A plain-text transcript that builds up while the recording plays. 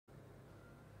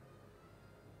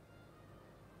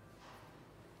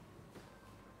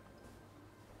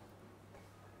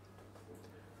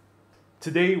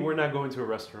Today we're not going to a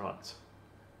restaurant.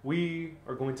 We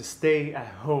are going to stay at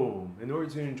home in order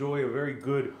to enjoy a very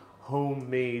good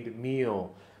homemade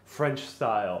meal, French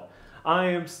style. I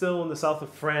am still in the south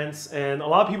of France, and a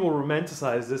lot of people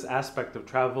romanticize this aspect of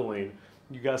traveling.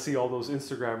 You guys see all those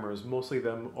Instagrammers, mostly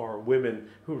them are women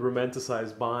who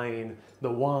romanticize buying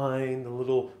the wine, the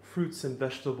little fruits and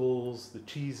vegetables, the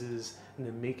cheeses, and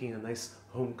then making a nice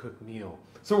home-cooked meal.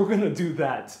 So we're gonna do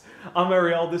that. I'm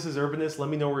Ariel, this is Urbanist. Let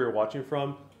me know where you're watching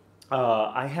from.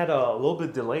 I had a little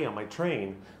bit delay on my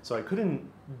train, so I couldn't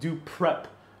do prep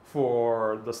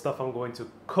for the stuff I'm going to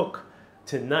cook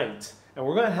tonight. And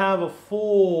we're gonna have a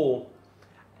full,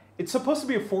 it's supposed to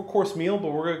be a 4-course meal,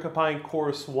 but we're gonna combine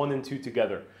course 1 and 2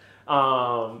 together.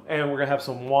 And we're gonna have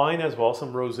some wine as well,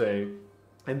 some rosé.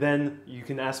 And then you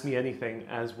can ask me anything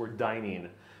as we're dining.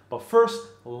 But first,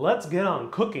 let's get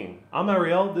on cooking. I'm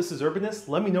Ariel, this is Urbanist.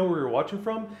 Let me know where you're watching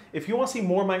from. If you want to see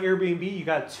more of my Airbnb, you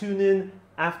gotta tune in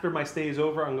after my stay is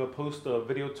over. I'm gonna post a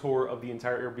video tour of the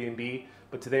entire Airbnb.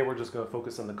 But today we're just gonna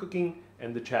focus on the cooking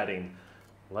and the chatting.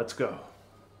 Let's go.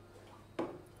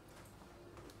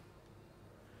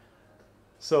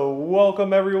 So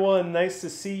welcome everyone, nice to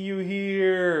see you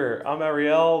here. I'm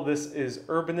Ariel, this is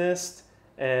Urbanist,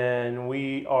 and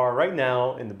we are right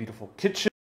now in the beautiful kitchen.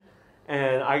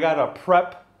 And I got a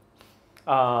prep.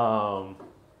 I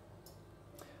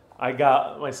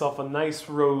got myself a nice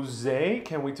rosé.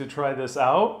 Can't wait to try this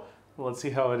out. Let's see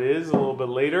how it is a little bit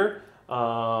later. I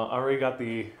already got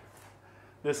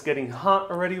this getting hot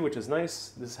already, which is nice.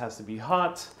 This has to be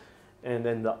hot. And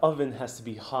then the oven has to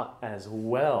be hot as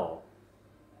well.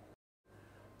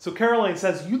 So Caroline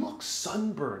says, you look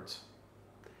sunburnt.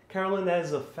 Caroline, that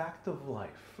is a fact of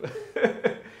life.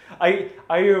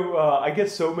 I get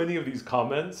so many of these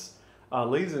comments.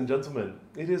 Ladies and gentlemen,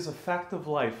 it is a fact of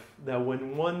life that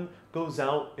when one goes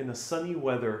out in a sunny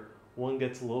weather, one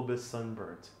gets a little bit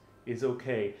sunburnt. It's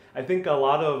okay. I think a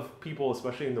lot of people,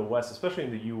 especially in the West, especially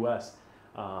in the US,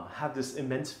 have this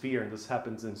immense fear, and this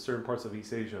happens in certain parts of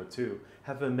East Asia too,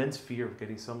 have immense fear of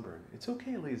getting sunburned. It's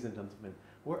okay, ladies and gentlemen.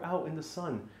 We're out in the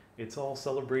sun. It's all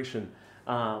celebration.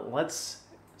 Let's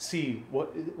see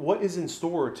what is in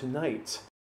store tonight.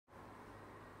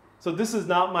 So this is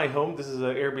not my home. This is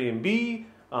an Airbnb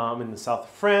in the south of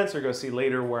France. You're going to see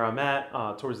later where I'm at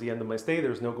towards the end of my stay.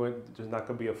 There's not going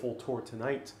to be a full tour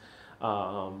tonight.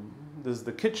 This is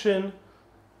the kitchen.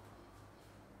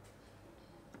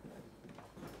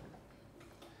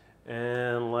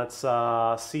 And let's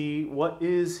see what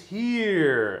is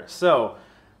here. So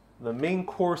the main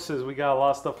courses, we got a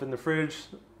lot of stuff in the fridge.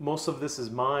 Most of this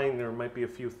is mine. There might be a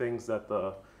few things that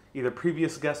the either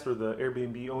previous guest or the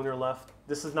Airbnb owner left.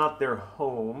 This is not their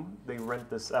home. They rent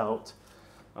this out.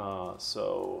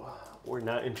 So we're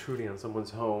not intruding on someone's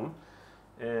home.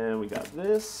 And we got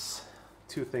this,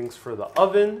 2 things for the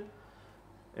oven.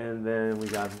 And then we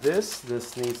got this.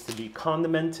 This needs to be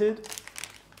condimented.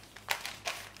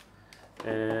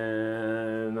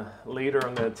 And later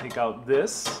I'm going to take out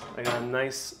this. I got a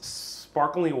nice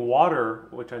sparkling water,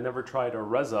 which I never tried, a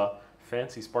Reza.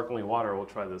 Fancy sparkling water. We'll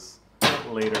try this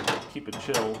later. Keep it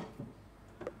chill.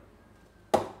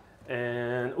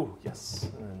 And, oh yes,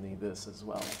 I need this as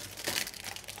well.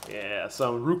 Yeah,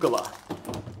 some rucola.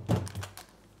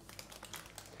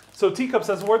 So Teacup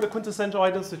says, what are the quintessential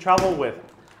items to travel with?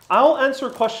 I'll answer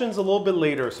questions a little bit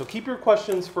later, so keep your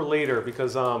questions for later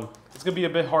because it's going to be a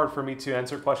bit hard for me to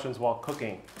answer questions while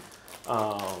cooking.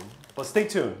 But stay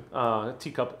tuned,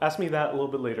 Teacup. Ask me that a little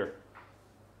bit later.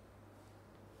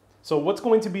 So what's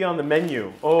going to be on the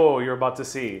menu? Oh, you're about to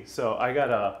see. So I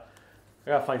gotta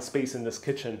find space in this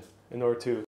kitchen in order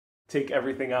to take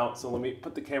everything out. So let me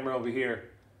put the camera over here.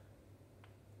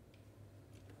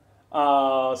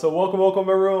 So welcome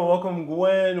everyone. Welcome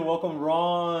Gwen. Welcome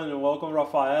Ron. Welcome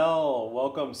Raphael.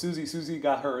 Welcome Susie. Susie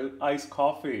got her iced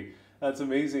coffee. That's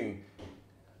amazing.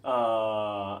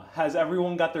 Has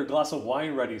everyone got their glass of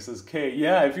wine ready? Says Kay.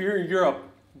 Yeah, if you're in Europe,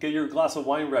 get your glass of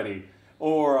wine ready.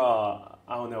 Or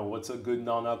I don't know, what's a good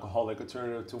non-alcoholic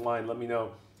alternative to wine? Let me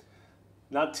know.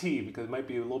 Not tea, because it might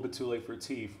be a little bit too late for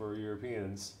tea for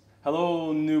Europeans.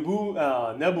 Hello,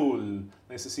 Nebul.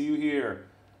 Nice to see you here.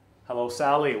 Hello,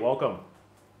 Sally. Welcome.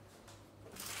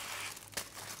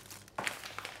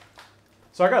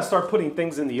 So I got to start putting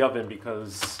things in the oven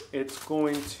because it's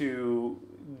going to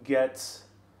get...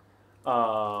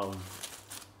 I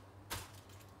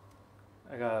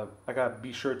gotta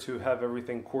be sure to have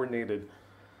everything coordinated.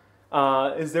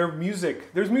 Is there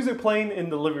music? There's music playing in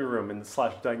the living room and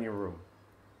 / dining room,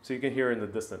 so you can hear it in the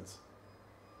distance.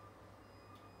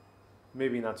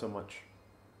 Maybe not so much.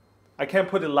 I can't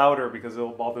put it louder because it'll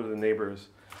bother the neighbors.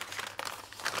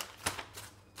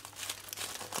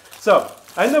 So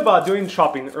I ended up doing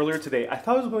shopping earlier today. I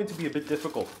thought it was going to be a bit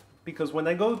difficult because when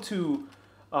I go to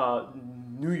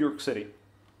New York City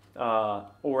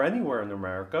or anywhere in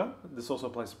America, this also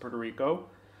applies to Puerto Rico,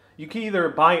 you can either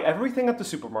buy everything at the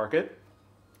supermarket,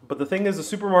 but the thing is the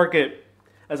supermarket,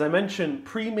 as I mentioned,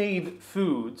 pre-made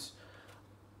foods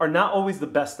are not always the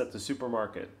best at the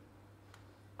supermarket.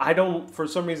 For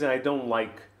some reason, I don't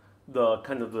like the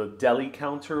kind of the deli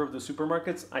counter of the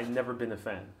supermarkets. I've never been a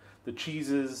fan. The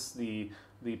cheeses, the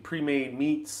pre-made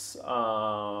meats,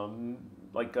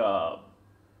 like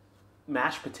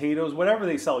mashed potatoes, whatever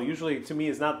they sell, usually to me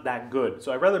is not that good.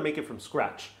 So I'd rather make it from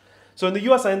scratch. So in the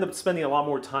US, I end up spending a lot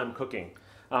more time cooking.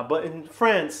 But in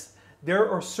France, there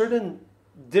are certain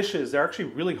dishes that are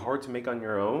actually really hard to make on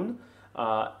your own.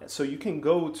 So you can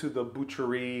go to the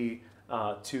boucherie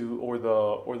or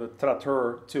the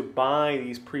traiteur to buy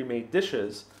these pre-made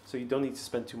dishes, so you don't need to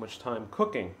spend too much time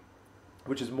cooking,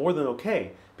 which is more than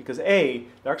okay because A,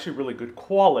 they're actually really good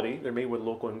quality. They're made with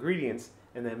local ingredients,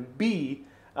 and then B,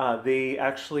 they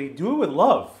actually do it with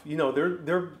love. You know,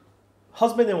 they're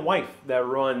husband and wife that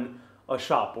run a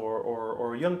shop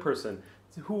or a young person,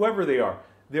 whoever they are.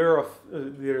 They're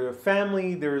a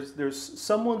family. There's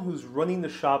someone who's running the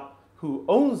shop, who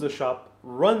owns the shop,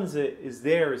 runs it, is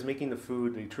making the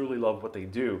food. They truly love what they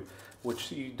do,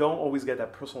 which you don't always get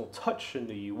that personal touch in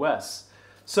the US.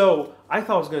 So I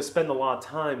thought I was going to spend a lot of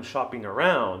time shopping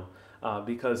around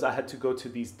because I had to go to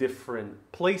these different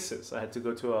places. I had to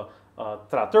go to a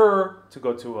traiteur, to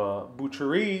go to a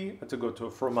boucherie, to go to a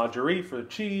fromagerie for the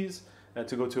cheese, and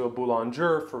to go to a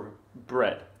boulanger for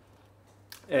bread,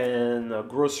 and a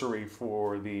grocery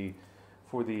for the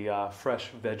fresh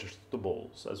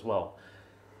vegetables as well.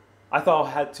 I thought I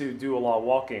had to do a lot of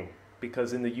walking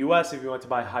because in the US, if you want to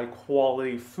buy high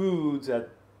quality foods at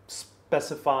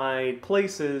specified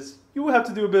places, you would have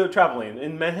to do a bit of traveling.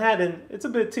 In Manhattan, it's a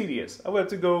bit tedious. I would have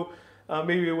to go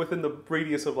maybe within the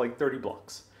radius of like 30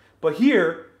 blocks. But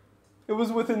here, it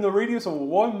was within the radius of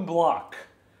 1 block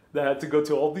that I had to go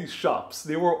to all these shops.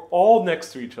 They were all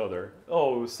next to each other.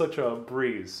 Oh, it was such a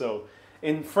breeze. So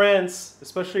in France,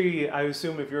 especially I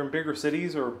assume if you're in bigger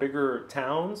cities or bigger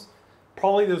towns,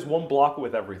 probably there's 1 block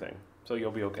with everything. So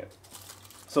you'll be okay.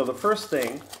 So the first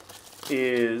thing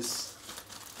is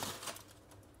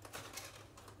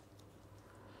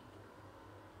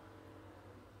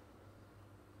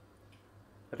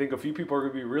I think a few people are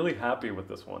going to be really happy with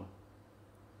this one.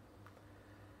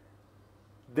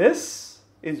 This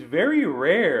is very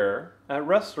rare at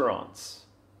restaurants.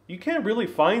 You can't really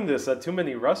find this at too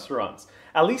many restaurants.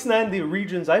 At least not in the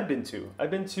regions I've been to. I've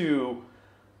been to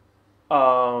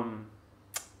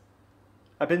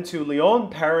Lyon,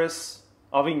 Paris,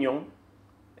 Avignon,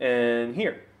 and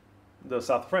here, the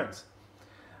south of France.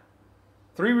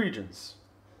 3 regions.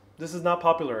 This is not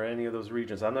popular in any of those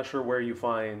regions. I'm not sure where you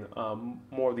find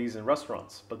more of these in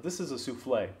restaurants, but this is a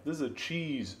souffle. This is a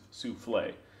cheese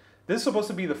souffle. This is supposed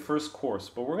to be the first course,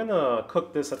 but we're gonna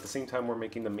cook this at the same time we're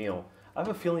making the meal. I have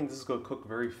a feeling this is gonna cook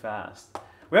very fast.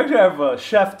 We actually have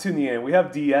Chef tuning in. We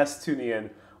have DS tuning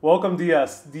in. Welcome,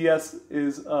 DS. DS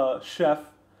is a chef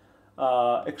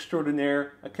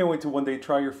extraordinaire. I can't wait to one day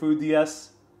try your food,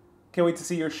 DS. Can't wait to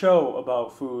see your show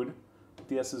about food.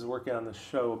 DS is working on the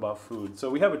show about food. So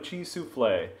we have a cheese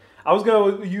souffle. I was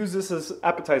going to use this as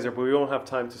appetizer, but we won't have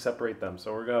time to separate them.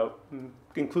 So we're going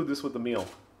to include this with the meal.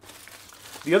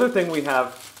 The other thing we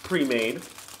have pre-made,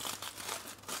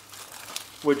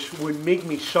 which would make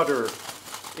me shudder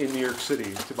in New York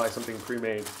City to buy something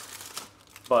pre-made.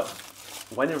 But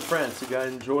when in France, you got to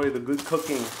enjoy the good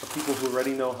cooking of people who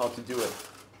already know how to do it.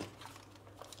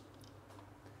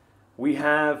 We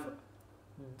have,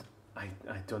 I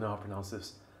don't know how to pronounce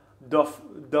this,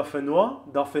 Dauphinois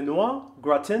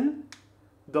gratin.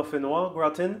 Dauphinois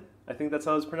gratin. I think that's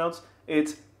how it's pronounced.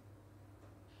 It's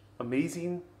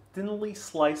amazing thinly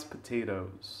sliced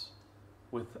potatoes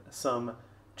with some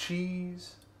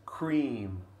cheese,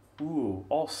 cream, ooh,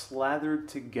 all slathered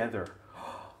together.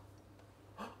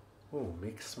 Oh,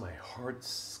 makes my heart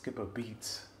skip a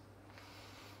beat.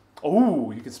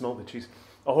 Oh, you can smell the cheese.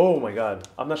 Oh my God.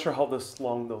 I'm not sure how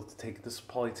long they'll take. This will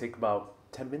probably take about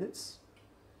 10 minutes.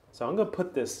 So I'm going to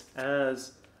put I'm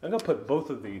going to put both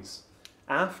of these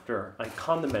after I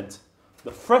condiment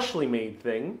the freshly made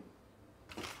thing.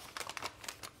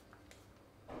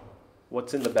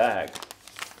 What's in the bag?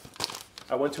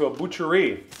 I went to a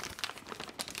boucherie.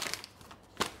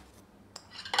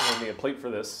 I need a plate for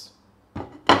this.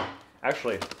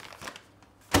 Actually,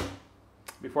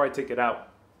 before I take it out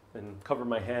and cover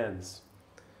my hands,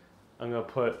 I'm going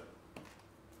to put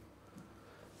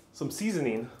some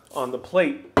seasoning on the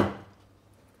plate.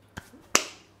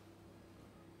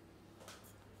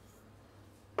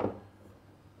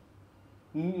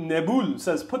 Nebul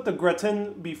says, put the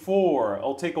gratin before.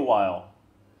 It'll take a while.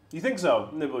 You think so,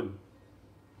 Nebul?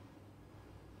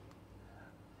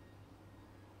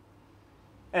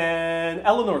 And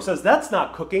Eleanor says, that's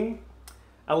not cooking.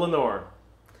 Eleanor,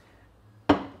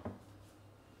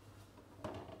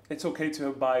 it's okay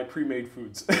to buy pre-made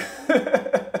foods.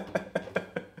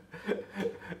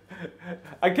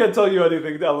 I can't tell you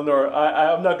anything, Eleanor.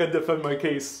 I'm not going to defend my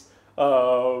case.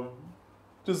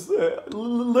 Just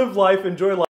live life,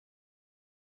 enjoy life.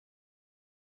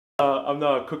 I'm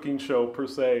not a cooking show per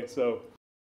se, so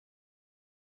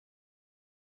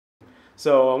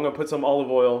I'm going to put some olive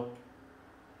oil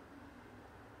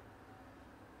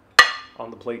on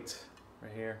the plate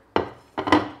right here.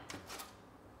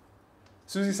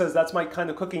 Susie says, that's my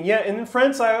kind of cooking. Yeah, and in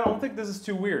France, I don't think this is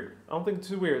too weird. I don't think it's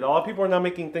too weird. A lot of people are not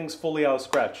making things fully out of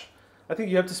scratch. I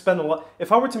think you have to spend a lot.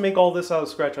 If I were to make all this out of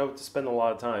scratch, I would have to spend a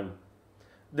lot of time.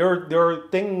 There are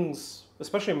things,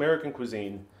 especially American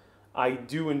cuisine, I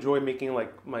do enjoy making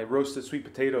like my roasted sweet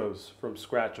potatoes from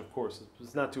scratch, of course.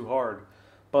 It's not too hard.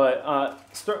 But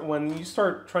when you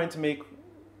start trying to make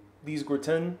these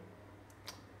gratin,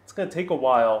 it's going to take a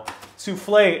while.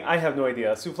 Souffle, I have no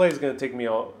idea. Souffle is going to take me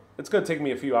it's going to take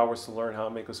me a few hours to learn how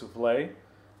to make a souffle.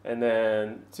 And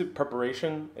then to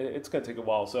preparation, it's going to take a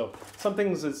while. So some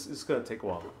things it's going to take a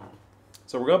while.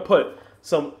 So we're going to put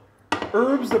some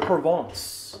herbes de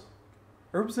Provence.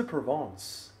 Herbes de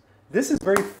Provence. This is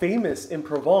very famous in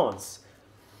Provence.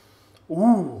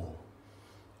 Ooh.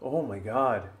 Oh my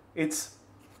God. Let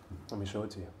me show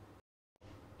it to you.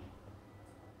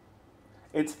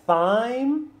 It's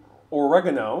thyme,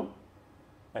 oregano,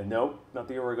 and nope, not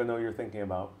the oregano you're thinking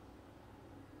about.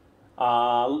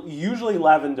 Usually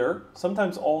lavender,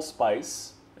 sometimes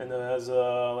allspice, and it has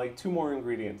like 2 more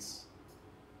ingredients.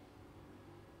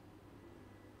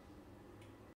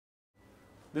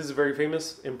 This is very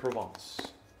famous in Provence.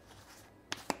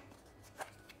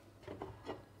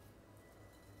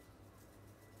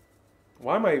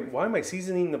 Why am I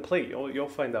seasoning the plate? You'll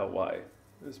find out why.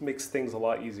 This makes things a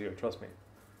lot easier, trust me.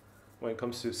 When it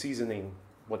comes to seasoning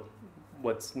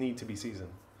what's need to be seasoned.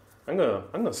 I'm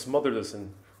gonna smother this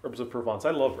in herbes of Provence.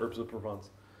 I love herbes of Provence.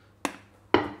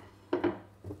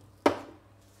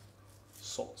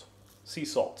 Salt. Sea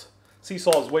salt. Sea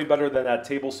salt is way better than that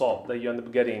table salt that you end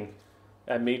up getting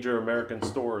at major American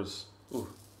stores. Ooh.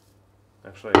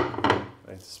 Actually, I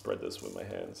need to spread this with my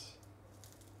hands.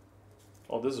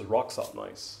 Oh, this is rock salt,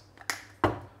 nice.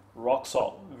 Rock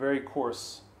salt, very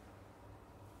coarse.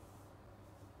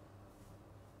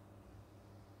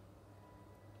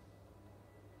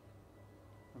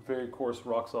 Very coarse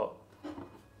rock salt.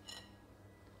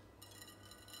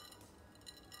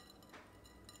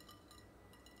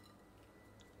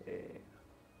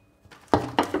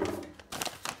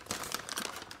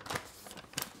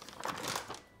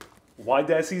 Why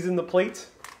did I season the plate?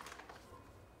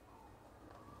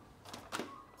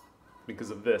 Because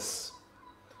of this.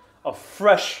 A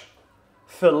fresh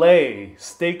fillet,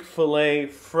 steak fillet,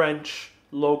 French,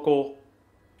 local.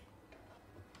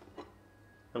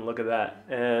 And look at that.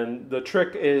 And the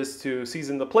trick is to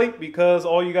season the plate because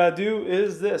all you gotta do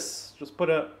is this. Just put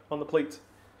it on the plate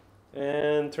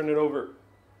and turn it over.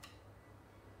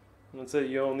 And that's it.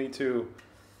 You don't need to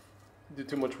do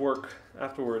too much work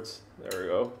afterwards. There we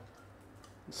go.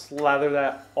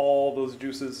 Slather all those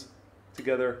juices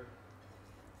together.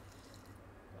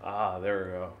 Ah,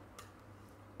 there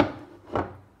we go.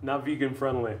 Not vegan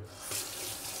friendly.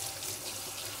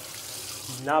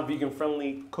 Not vegan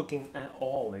friendly cooking at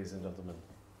all, ladies and gentlemen.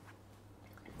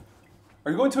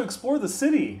 Are you going to explore the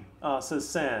city, says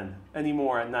San,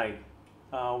 anymore at night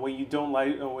when you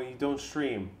don't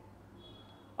stream?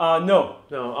 No.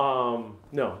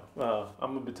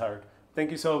 I'm a bit tired. Thank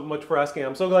you so much for asking.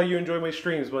 I'm so glad you enjoy my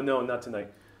streams, but no, not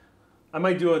tonight. I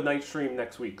might do a night stream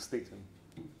next week. Stay tuned.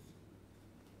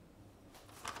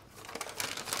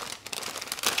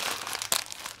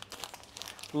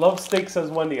 Love steak, says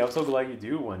Wendy. I'm so glad you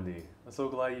do, Wendy. I'm so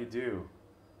glad you do.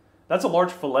 That's a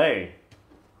large fillet.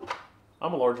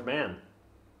 I'm a large man.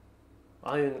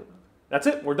 That's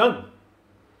it. We're done.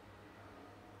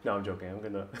 No, I'm joking. I'm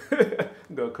gonna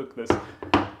go cook this.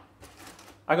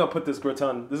 I'm gonna put this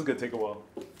gratin. This is gonna take a while.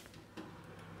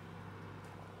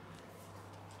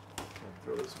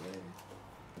 Throw this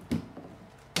away.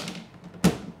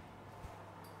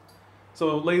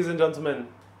 So, ladies and gentlemen,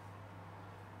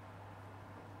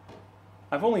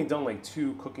 I've only done like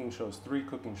 3 cooking shows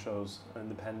in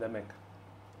the pandemic.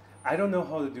 I don't know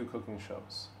how to do cooking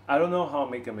shows. I don't know how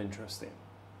to make them interesting.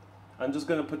 I'm just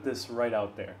gonna put this right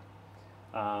out there.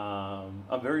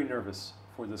 I'm very nervous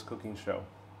for this cooking show.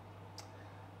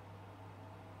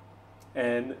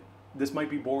 And this might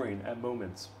be boring at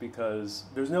moments because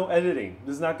there's no editing.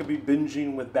 This is not going to be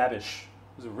binging with Babish.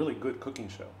 It was a really good cooking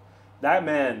show. That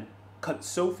man cut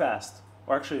so fast,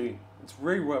 or actually, it's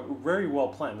very well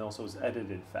planned. And also, it's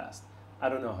edited fast. I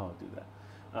don't know how to do that.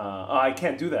 I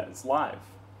can't do that. It's live.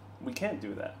 We can't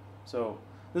do that. So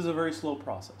this is a very slow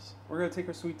process. We're going to take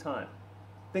our sweet time.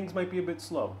 Things might be a bit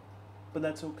slow, but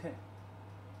that's okay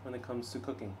when it comes to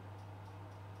cooking.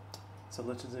 So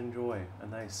let's just enjoy a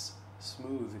nice,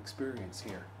 smooth experience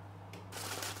here.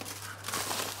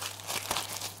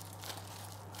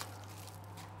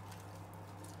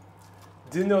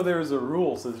 Didn't know there was a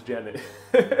rule, says Janet.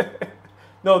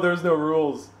 No, there's no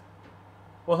rules.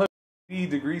 180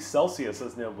 degrees Celsius,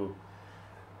 says Nebu.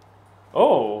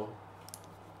 Oh.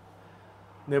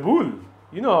 Nebul,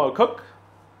 you know how to cook.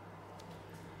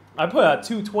 I put at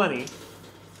 220.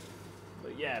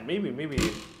 But yeah, maybe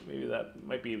that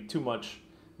might be too much.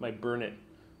 Might burn it.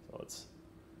 So let's.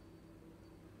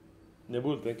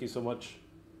 Nebul, thank you so much.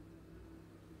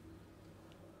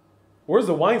 Where's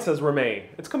the wine, says Reme?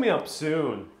 It's coming out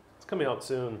soon. It's coming out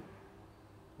soon.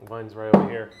 The wine's right over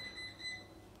here.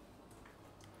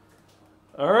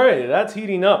 Alright, that's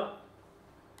heating up.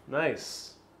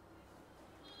 Nice.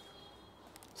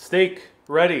 Steak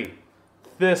ready.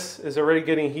 This is already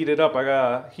getting heated up. I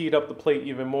gotta heat up the plate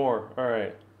even more.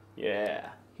 Alright. Yeah.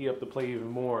 Heat up the plate even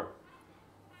more.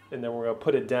 And then we're gonna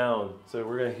put it down. So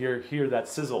we're gonna hear that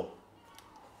sizzle.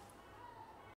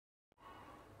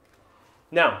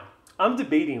 Now, I'm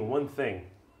debating one thing.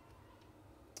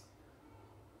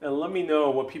 And let me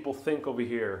know what people think over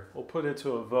here. We'll put it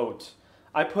to a vote.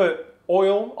 I put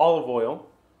oil, olive oil,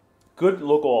 good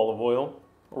local olive oil,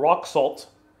 rock salt,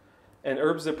 and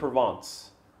herbs de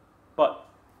Provence. But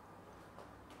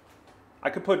I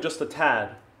could put just a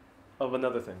tad of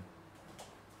another thing.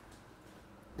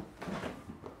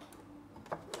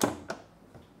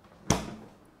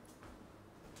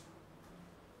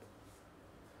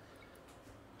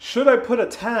 Should I put a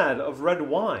tad of red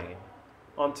wine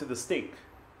onto the steak?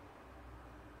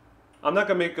 I'm not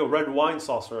going to make a red wine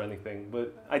sauce or anything,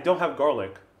 but I don't have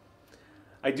garlic.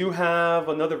 I do have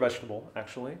another vegetable,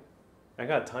 actually. I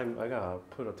gotta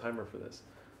put a timer for this.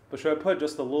 But should I put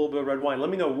just a little bit of red wine? Let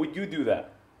me know, would you do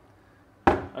that?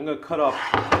 I'm going to cut up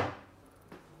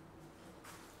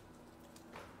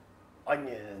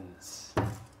onions.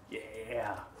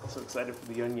 Yeah, I'm so excited for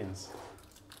the onions.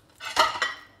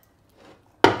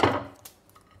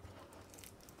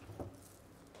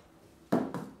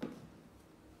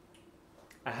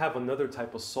 I have another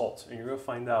type of salt, and you're going to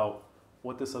find out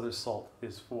what this other salt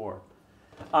is for.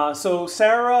 So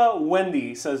Sarah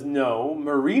Wendy says no.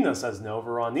 Marina says no.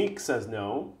 Veronique says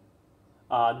no.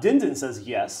 Dindin says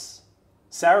yes.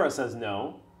 Sarah says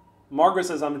no. Margaret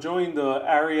says, I'm enjoying the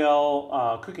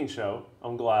Ariel cooking show.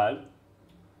 I'm glad.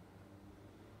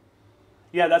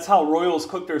 Yeah, that's how royals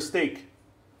cook their steak.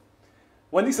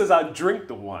 Wendy says, I drink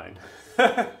the wine.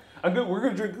 We're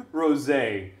going to drink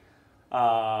rosé.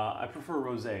 I prefer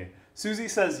rosé. Susie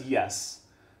says yes.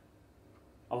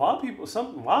 A lot of people,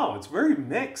 wow, it's very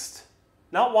mixed.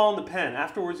 Not while in the pan.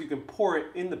 Afterwards, you can pour it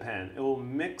in the pan. It will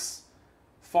mix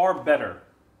far better.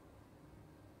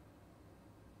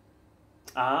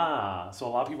 Ah, so a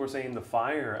lot of people are saying the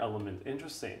fire element.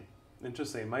 Interesting.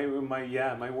 Interesting. It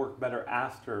might work better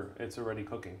after it's already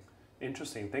cooking.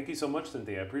 Interesting. Thank you so much,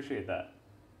 Cynthia. I appreciate that.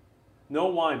 No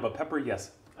wine, but pepper,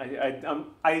 yes.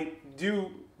 I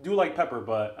do like pepper,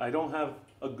 but I don't have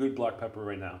a good black pepper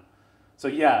right now. So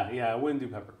yeah, I wouldn't do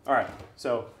pepper. All right,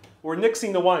 so we're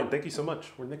nixing the wine. Thank you so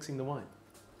much. We're nixing the wine.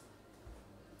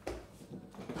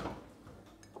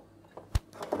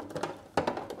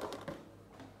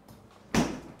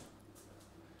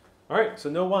 All right, so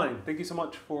no wine. Thank you so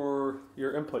much for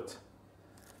your input.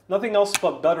 Nothing else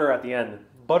but butter at the end.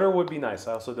 Butter would be nice.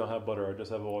 I also don't have butter. I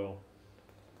just have oil.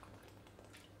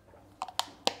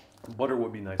 Butter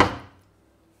would be nice.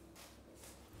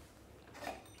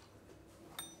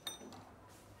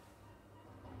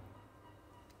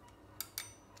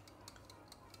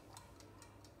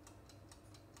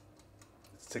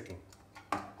 It's ticking.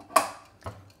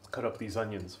 Let's cut up these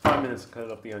onions. 5 minutes to cut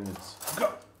up the onions.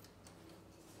 Go!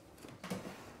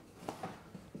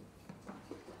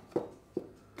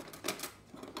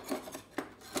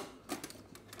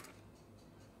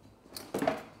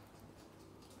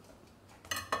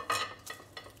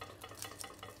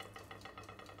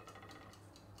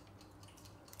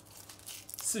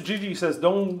 Gigi says,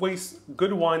 don't waste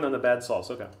good wine on a bad sauce.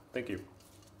 Okay, thank you.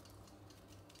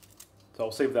 So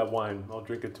I'll save that wine. I'll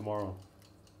drink it tomorrow.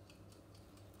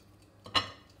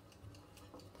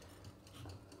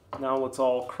 Now let's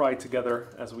all cry together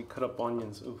as we cut up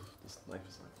onions. Oof, this knife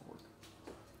is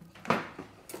not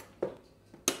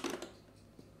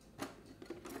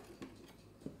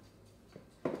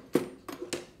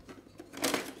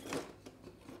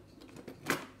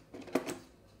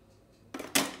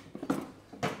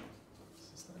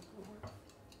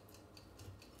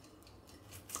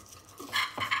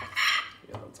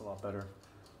lot better.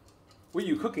 What are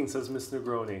you cooking, says Miss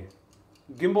Negroni.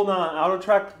 Gimbal not, auto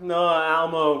track, no,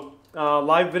 Almo.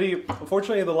 Live video,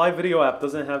 unfortunately the live video app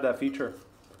doesn't have that feature.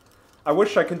 I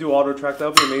wish I could do auto track, that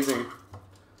would be amazing.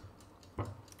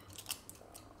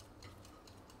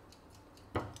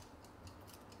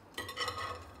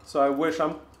 So I wish,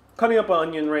 I'm cutting up an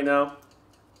onion right now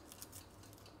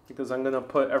because I'm gonna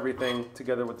put everything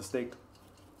together with the steak.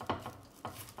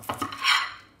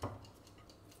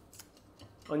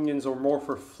 Onions are more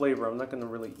for flavor, I'm not gonna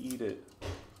really eat it.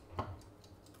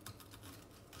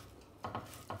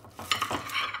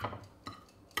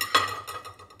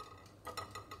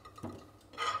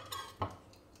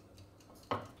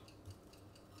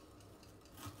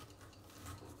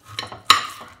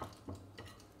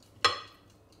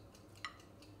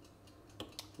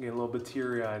 Getting a little bit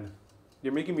teary-eyed.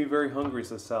 You're making me very hungry,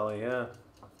 says Sally. Yeah,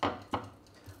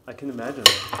 I can imagine.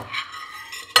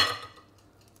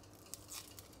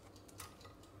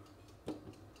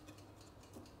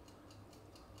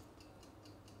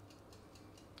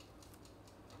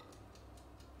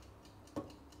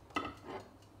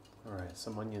 All right,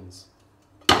 some onions.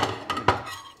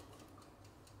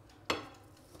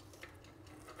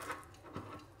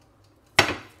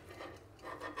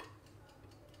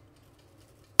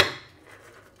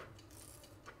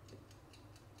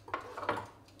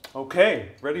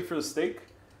 Okay, ready for the steak?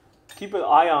 Keep an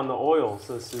eye on the oil,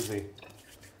 says Susie.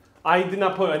 I did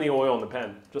not put any oil in the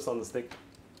pan, just on the steak.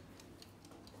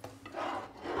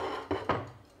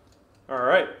 All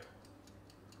right.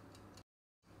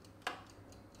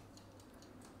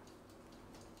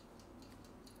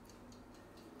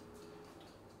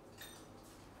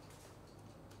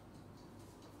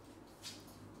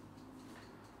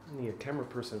 I need a camera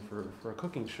person for a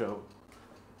cooking show.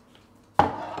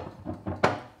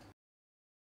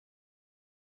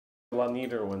 A lot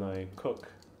neater when I cook,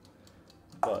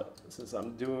 but since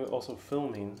I'm doing also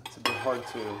filming, it's a bit hard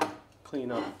to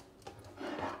clean up.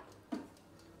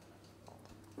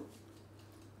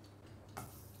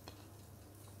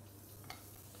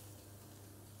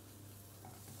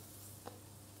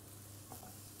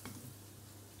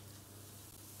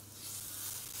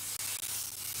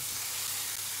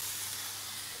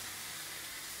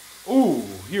 Ooh,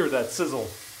 hear that sizzle.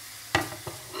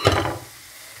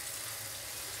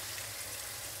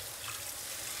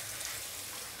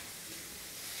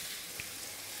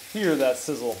 Hear that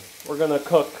sizzle. We're gonna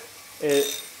cook it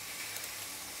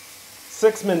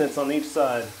 6 minutes on each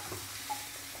side.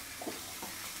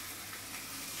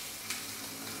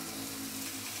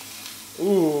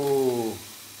 Ooh.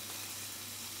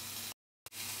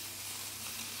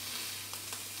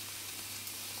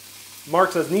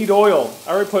 Mark says, need oil.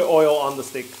 I already put oil on the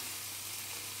steak.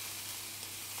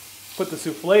 Put the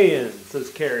souffle in, says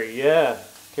Carrie. Yeah,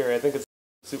 Carrie, I think it's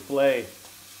souffle.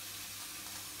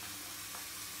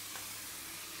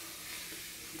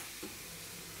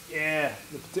 Yeah.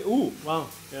 Ooh, wow.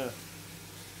 Yeah.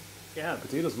 Yeah,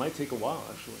 potatoes might take a while,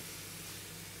 actually.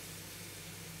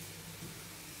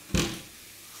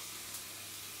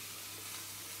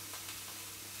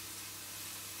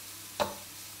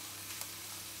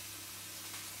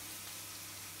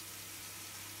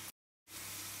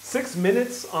 Six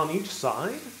minutes on each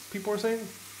side, people are saying?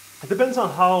 It depends on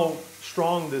how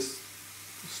strong this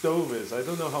stove is. I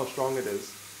don't know how strong it is.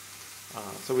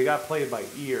 So we got to play it by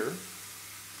ear.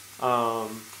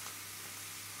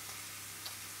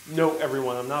 Note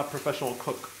everyone, I'm not a professional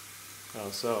cook.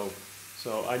 So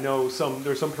I know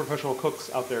there's some professional cooks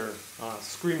out there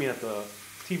screaming at the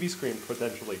TV screen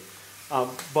potentially.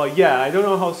 But yeah, I don't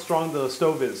know how strong the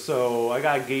stove is, so I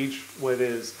gotta gauge what it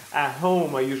is. At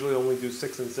home, I usually only do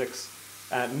 6 and 6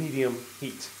 at medium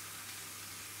heat.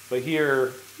 But here,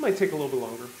 it might take a little bit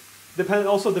longer.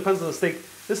 Also depends on the steak.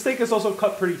 This steak is also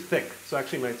cut pretty thick, so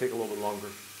actually it might take a little bit longer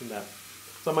than that.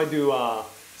 So I might do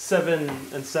 7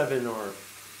 and 7 or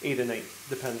 8 and 8,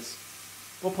 depends.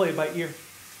 We'll play it by ear.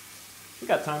 We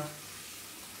got time.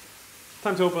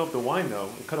 Time to open up the wine though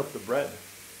and cut up the bread.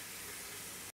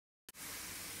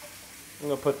 I'm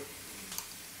gonna put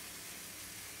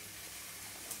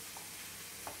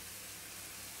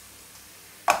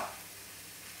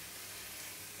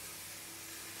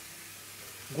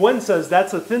Gwen says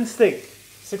that's a thin steak.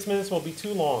 6 minutes will be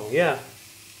too long. Yeah.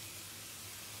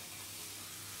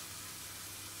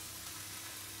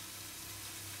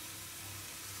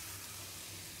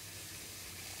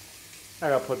 I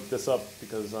gotta put this up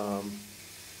because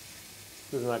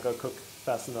this is not gonna cook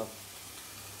fast enough.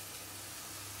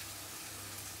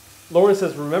 Lauren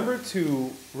says, remember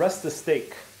to rest the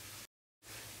steak.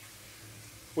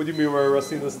 What do you mean by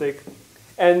resting the steak?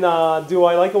 And do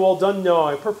I like it well done? No,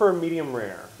 I prefer medium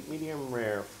rare. medium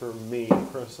rare for me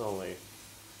personally.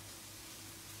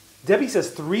 Debbie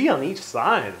says 3 on each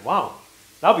side. Wow,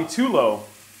 that'll be too low.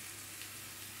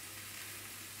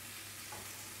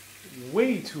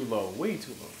 Way too low, way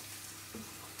too low.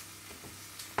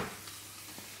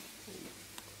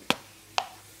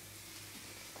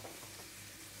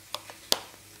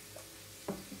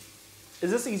 Is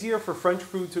this easier for French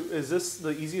food to, is this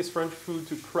the easiest French food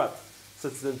to prep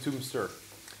since the tombster?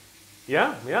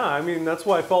 Yeah, I mean, that's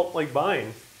why I felt like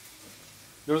buying.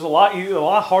 There's a lot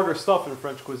harder stuff in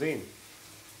French cuisine.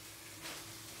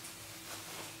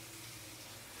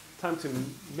 Time to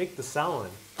make the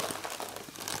salad.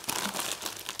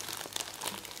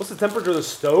 What's the temperature of the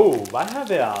stove? I have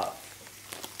it at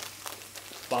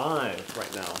 5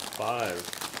 right now,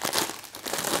 5.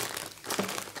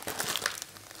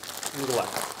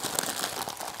 Relax.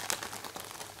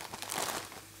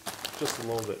 Just a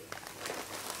little bit.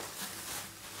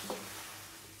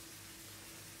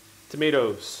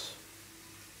 Tomatoes.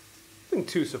 I think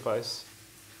 2 suffice.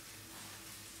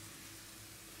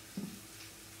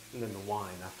 And then the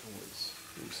wine afterwards.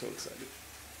 I'm so excited.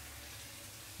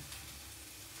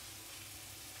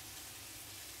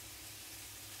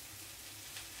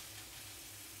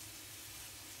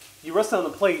 You rest on the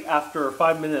plate after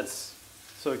 5 minutes.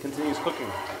 So it continues cooking.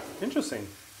 Interesting.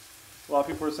 A lot of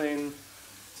people are saying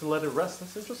to let it rest.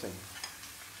 That's interesting.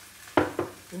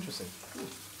 Interesting.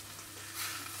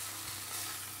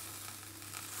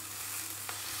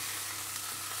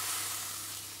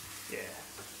 Yeah,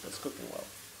 that's cooking well.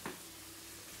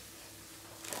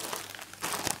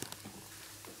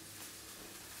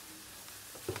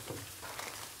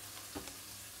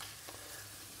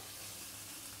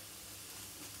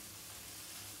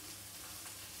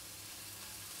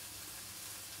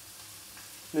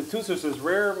 The Toaster says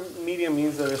rare medium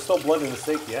means that there's still blood in the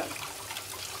steak yet.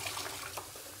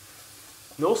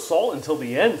 No salt until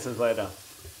the end, says Ida.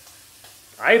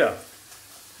 Ida,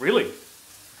 really?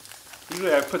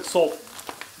 Usually I put salt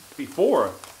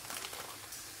before.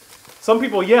 Some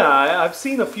people, yeah, I've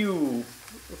seen a few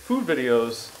food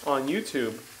videos on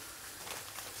YouTube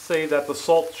say that the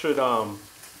salt should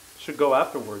go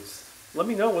afterwards. Let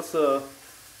me know what's the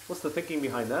thinking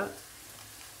behind that.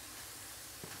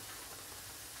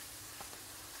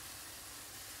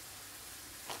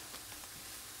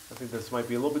 I think this might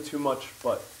be a little bit too much,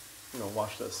 but, you know,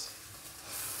 watch this.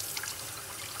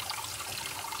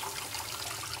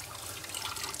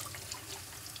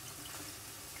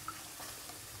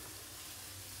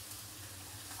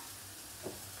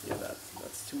 Yeah,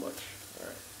 that's too much. All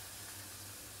right.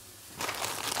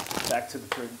 Back to the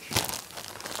fridge.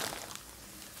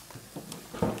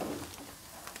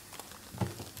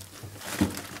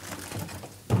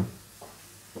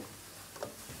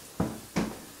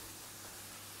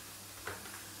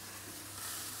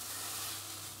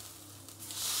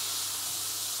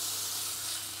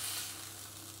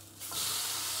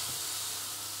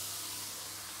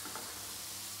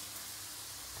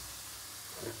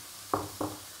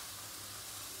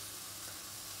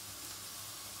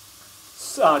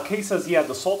 Kay says, yeah,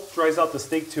 the salt dries out the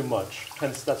steak too much.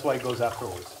 Hence, that's why it goes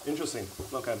afterwards. Interesting.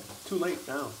 Okay, too late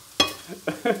now.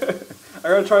 I'm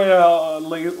gonna try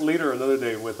it later another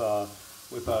day with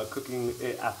cooking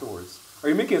it afterwards. Are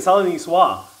you making a salad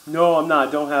niçoise? No, I'm not.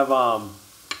 I don't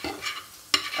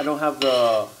have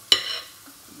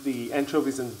the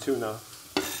anchovies and the tuna.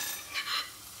 It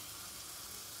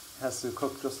has to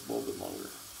cook just a little bit longer.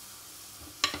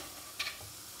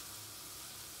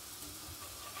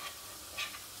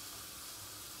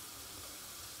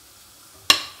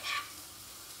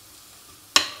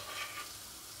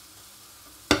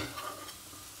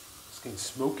 It's getting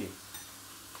smoky.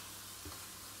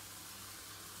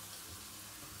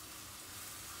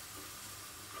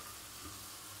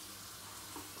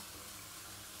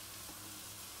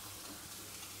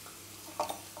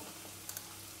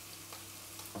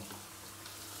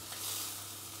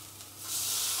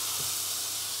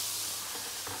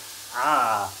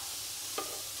 Ah,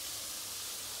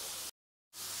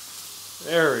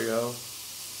 there we go.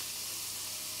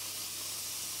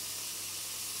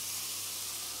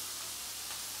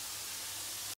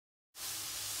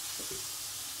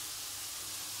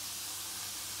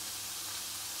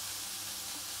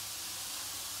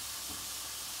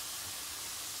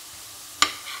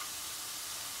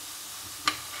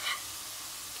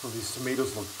 Oh, these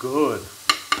tomatoes look good.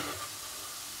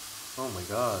 Oh my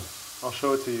God. I'll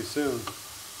show it to you soon.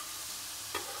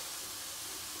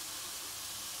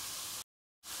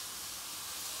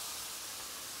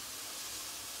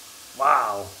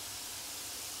 Wow.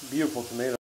 Beautiful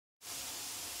tomato.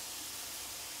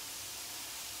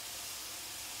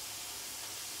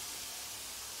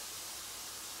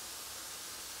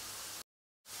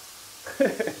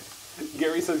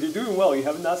 Gary says, you're doing well. You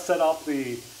have not set off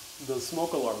the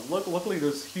smoke alarm. Luckily,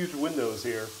 there's huge windows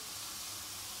here.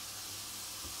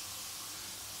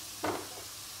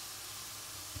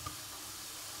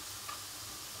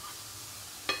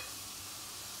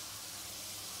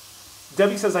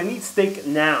 Debbie says, I need steak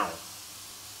now.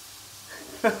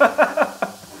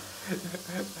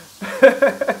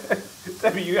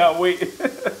 Debbie, you gotta wait.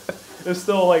 There's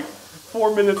still like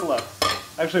 4 minutes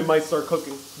left. Actually, might start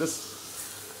cooking.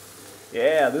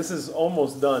 Yeah, this is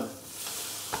almost done.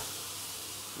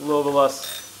 A little bit less.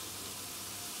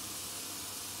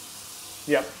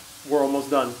 Yep, we're almost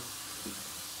done.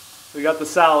 We got the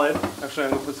salad. Actually,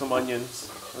 I'm gonna put some onions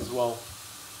as well.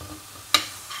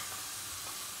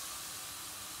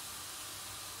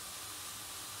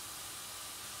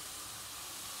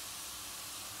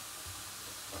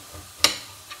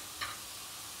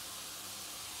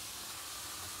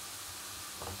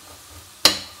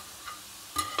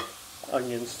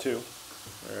 Onions too.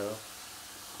 There we go.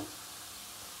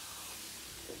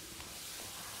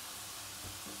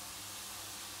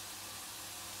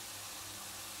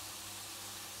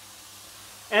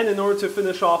 And in order to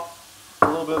finish off a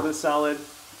little bit of this salad,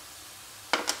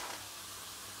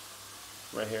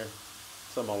 right here,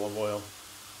 some olive oil.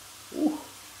 Ooh.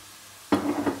 There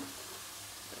you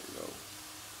go.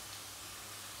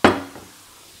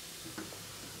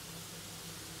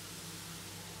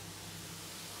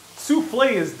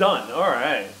 Souffle is done. All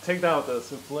right, take that with the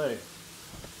souffle.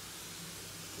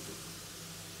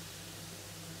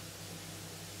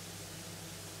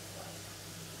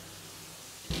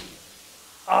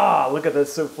 Ah, look at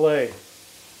this souffle.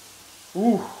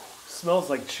 Ooh, smells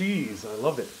like cheese. I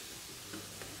love it.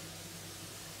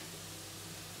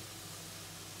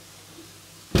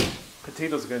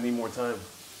 Potatoes are gonna need more time.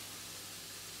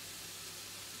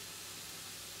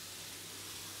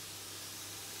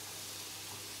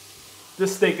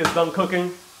 This steak is done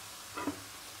cooking.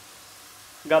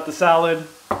 Got the salad.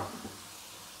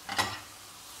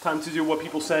 Time to do what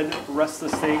people said, rest the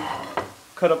steak,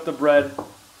 cut up the bread,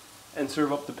 and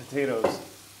serve up the potatoes.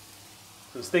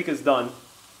 So the steak is done.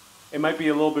 It might be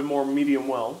a little bit more medium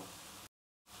well.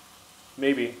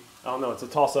 Maybe. I don't know, it's a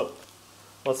toss-up.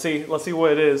 Let's see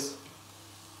what it is.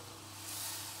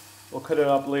 We'll cut it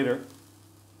up later.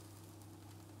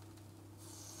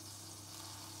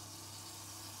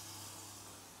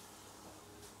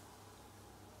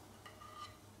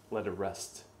 Let it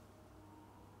rest.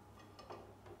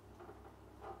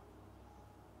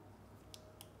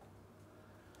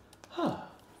 Huh.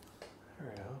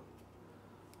 There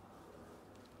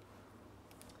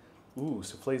we go. Ooh,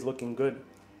 souffle's looking good.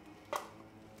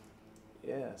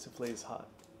 Yeah, souffle's hot.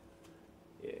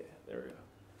 Yeah, there we go.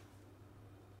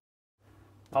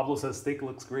 Pablo says steak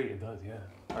looks great. It does, yeah.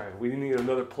 All right, we need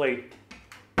another plate.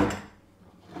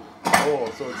 Oh,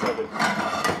 so excited.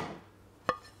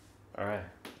 All right.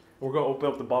 We're gonna open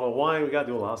up the bottle of wine. We gotta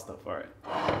do a lot of stuff. All right.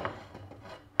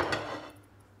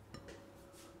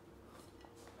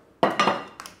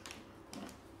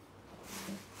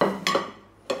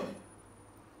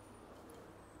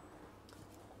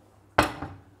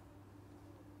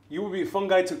 You would be a fun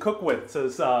guy to cook with,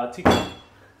 says Tika.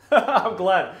 I'm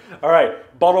glad. All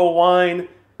right, bottle of wine.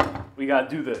 We gotta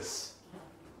do this.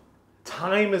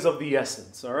 Time is of the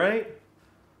essence, all right?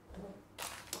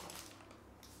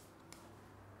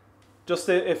 Just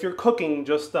if you're cooking,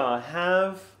 just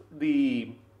have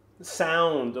the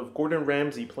sound of Gordon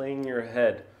Ramsay playing in your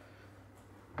head.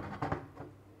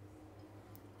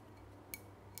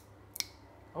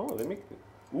 Oh,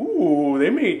 they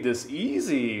made this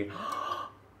easy.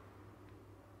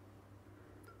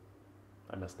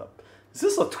 I messed up. Is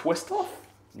this a twist off?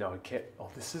 No, it can't. Oh,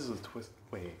 this is a twist.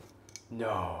 Wait,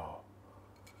 no.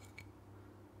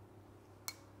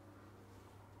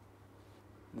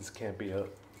 This can't be a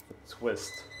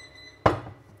twist.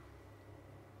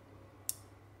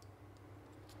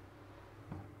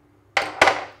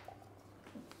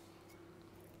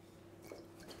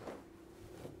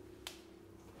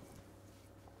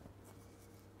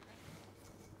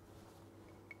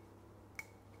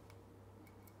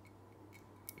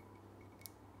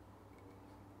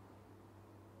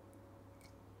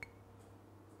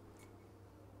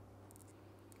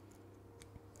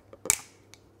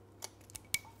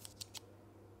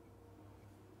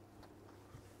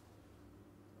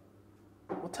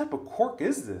 What type of cork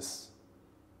is this?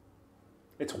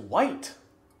 It's white.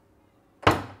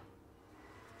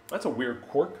 That's a weird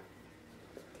cork.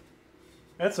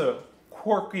 That's a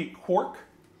quirky cork.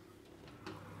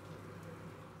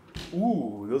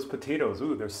 Ooh, those potatoes.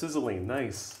 Ooh, they're sizzling.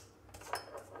 Nice.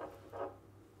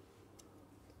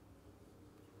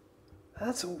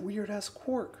 That's a weird ass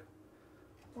cork.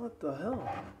 What the hell?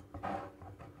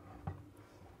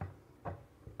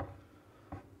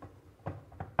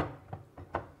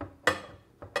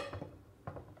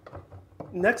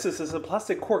 Nexus as a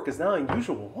plastic cork is now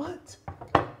unusual. What?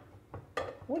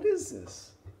 What is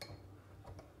this?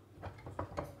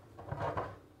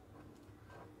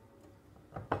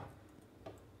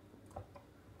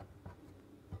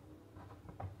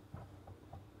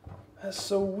 That's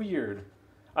so weird.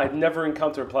 I've never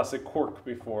encountered a plastic cork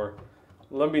before.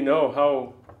 Let me know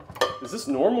how... Is this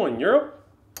normal in Europe?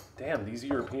 Damn, these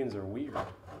Europeans are weird.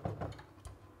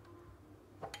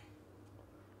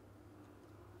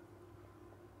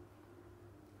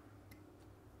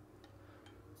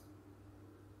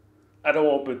 I don't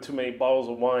open too many bottles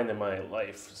of wine in my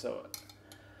life, so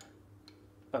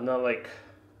I'm not like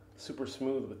super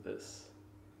smooth with this.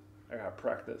 I gotta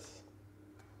practice.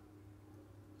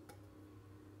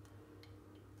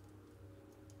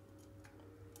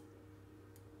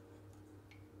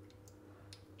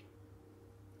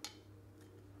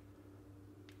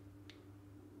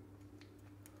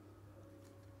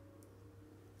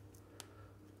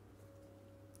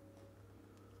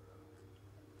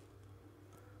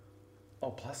 Oh,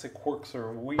 plastic corks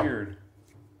are weird.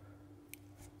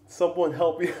 Someone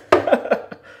help me.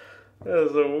 That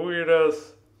is a weird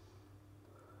ass.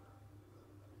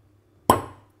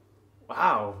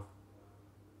 Wow.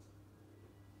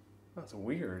 That's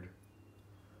weird.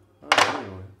 Oh,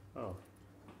 anyway. Oh.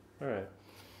 Alright.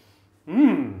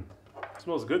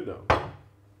 Smells good though.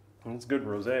 It's good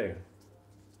rosé.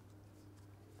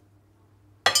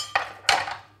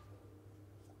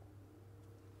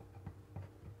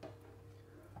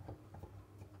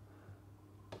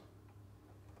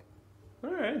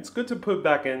 Alright, it's good to put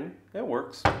back in. It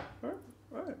works.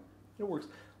 Alright, it works.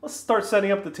 Let's start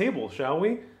setting up the table, shall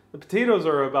we? The potatoes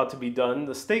are about to be done.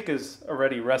 The steak is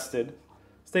already rested.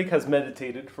 Steak has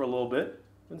meditated for a little bit.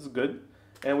 This is good.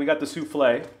 And we got the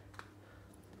souffle.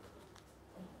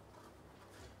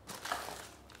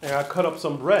 And I cut up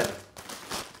some bread.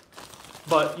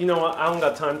 But you know what? I don't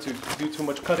got time to do too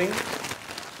much cutting.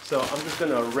 So I'm just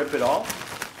gonna rip it off.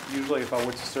 Usually if I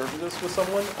were to serve this with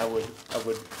someone, I would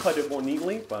cut it more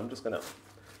neatly, but I'm just gonna,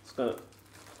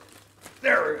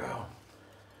 there we go.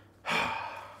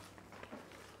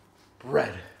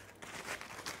 Bread.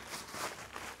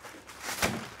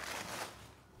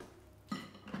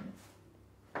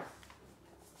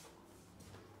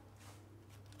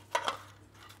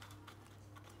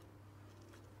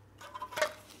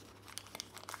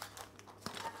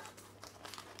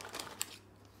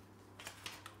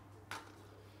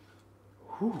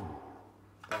 Whew,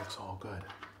 that looks all good.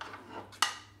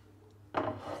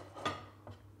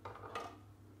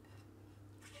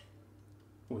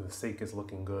 Ooh, the steak is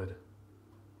looking good.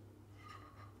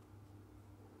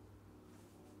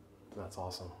 That's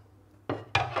awesome.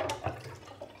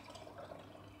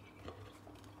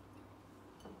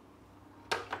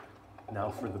 Now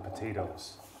for the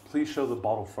potatoes. Please show the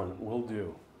bottle front, will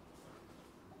do.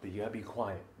 But you gotta be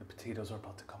quiet. The potatoes are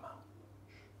about to come out.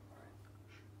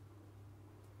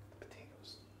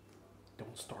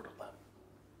 Don't startle them.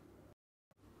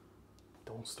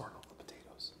 Don't startle the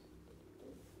potatoes.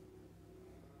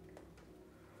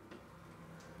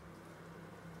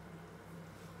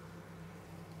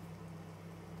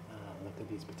 Look at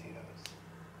these potatoes.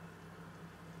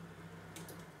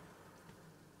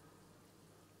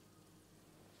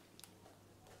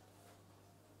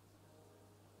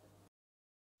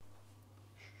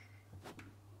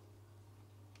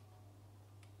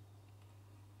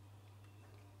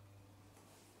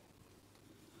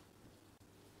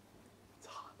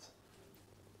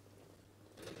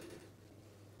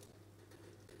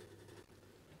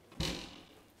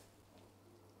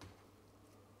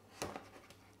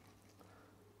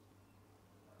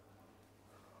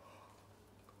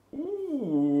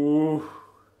 Ooh.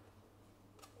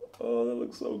 Oh, that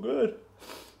looks so good.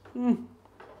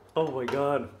 Oh my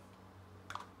God.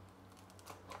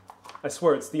 I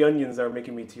swear it's the onions that are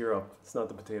making me tear up. It's not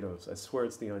the potatoes. I swear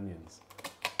it's the onions.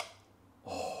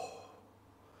 Oh.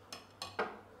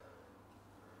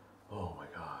 Oh my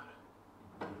God.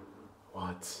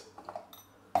 What?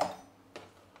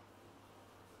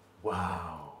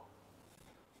 Wow.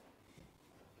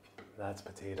 That's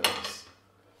potatoes.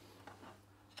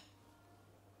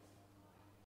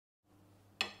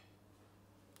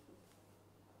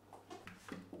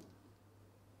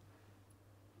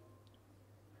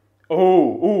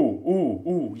 Oh,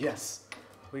 ooh, yes.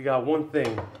 We got one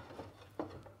thing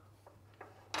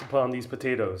to put on these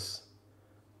potatoes.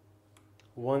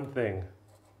 One thing.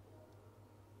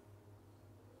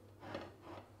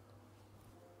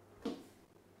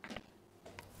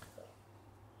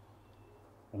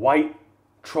 white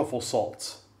truffle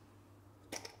salt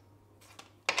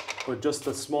with just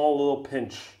a small little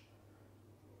pinch.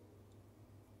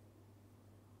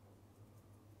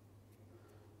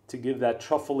 To give that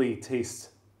truffly taste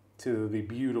to the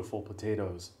beautiful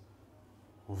potatoes.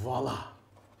 Voila.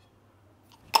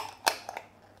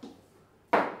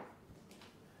 And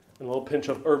a little pinch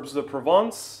of herbs de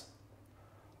Provence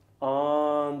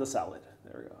on the salad.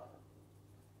 There we go.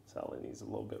 Salad needs a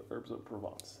little bit of herbs de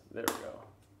Provence. There we go.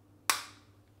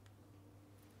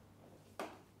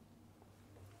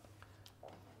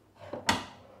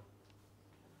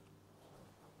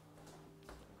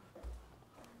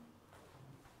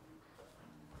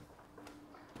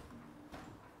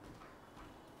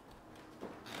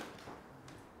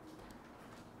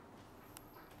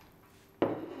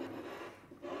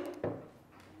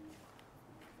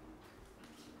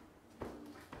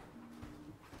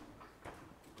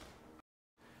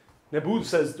 Naboo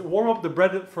says, warm up the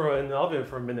bread in the oven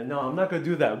for a minute. No, I'm not going to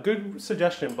do that. Good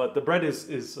suggestion, but the bread is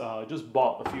just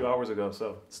bought a few hours ago,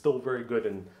 so it's still very good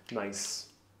and nice.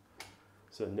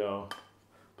 So no,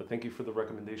 but thank you for the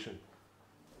recommendation.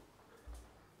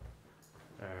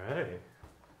 All right.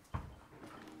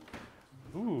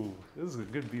 Ooh, this is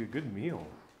be a good meal.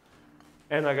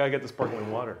 And I got to get the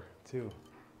sparkling water, too.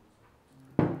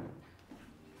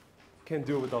 Can't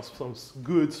do it without some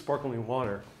good sparkling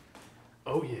water.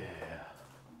 Oh yeah.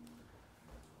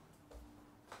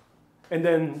 And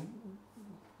then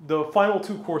the final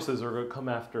 2 courses are going to come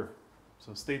after.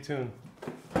 So stay tuned.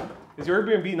 Is your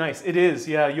Airbnb nice? It is,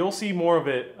 yeah. You'll see more of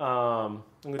it. I'm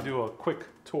going to do a quick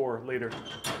tour later.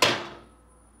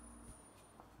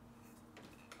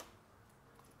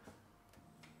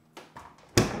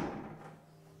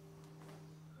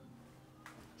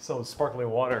 Some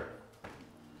sparkling water.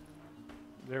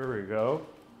 There we go.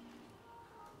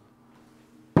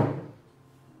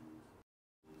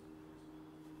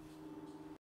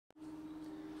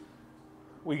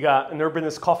 We got an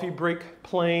Urbanist coffee break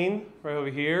playing right over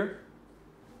here.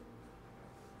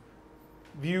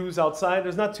 Views outside.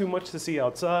 There's not too much to see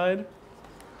outside.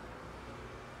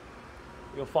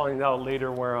 You'll find out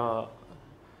later where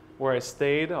I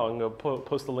stayed. I'm going to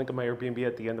post a link of my Airbnb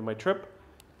at the end of my trip.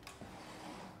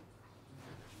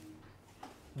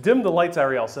 Dim the lights,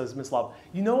 Ariel, says Miss Lob.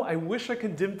 You know, I wish I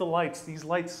could dim the lights. These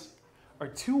lights are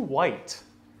too white.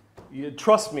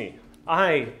 Trust me,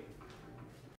 I'm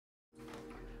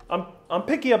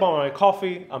picky about my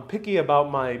coffee. I'm picky about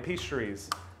my pastries.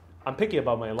 I'm picky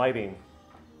about my lighting.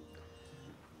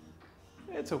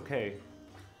 It's okay.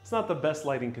 It's not the best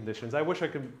lighting conditions. I wish I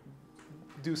could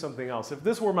do something else. If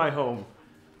this were my home,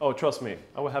 oh, trust me,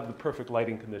 I would have the perfect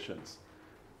lighting conditions.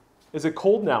 Is it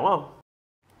cold now? Oh,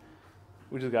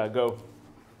 we just gotta go.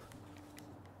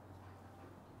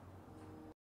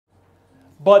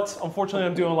 But unfortunately,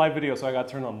 I'm doing a live video, so I gotta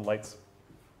turn on the lights.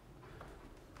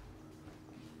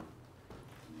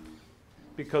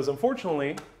 Because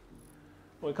unfortunately,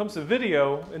 when it comes to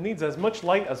video, it needs as much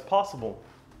light as possible.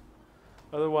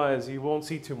 Otherwise, you won't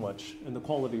see too much, and the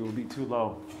quality will be too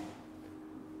low.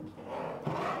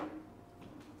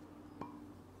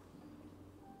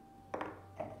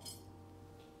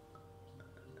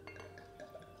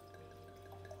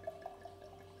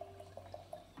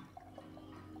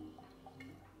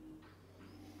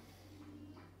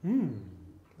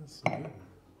 That's so good.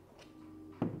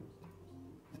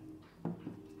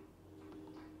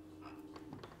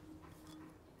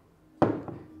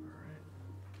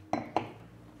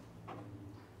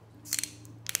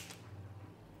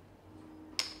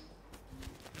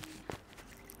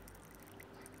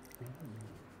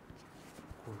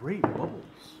 Great bubbles.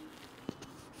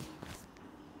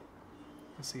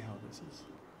 Let's see how this is.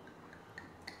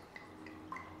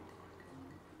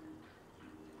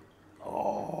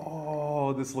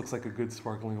 Oh, this looks like a good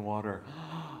sparkling water.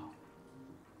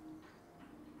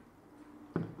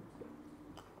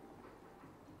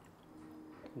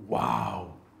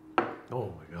 Wow.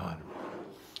 Oh my God.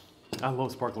 I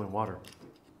love sparkling water.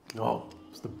 Oh,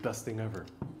 it's the best thing ever.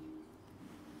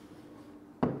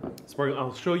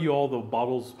 I'll show you all the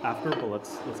bottles after, but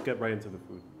let's get right into the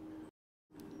food.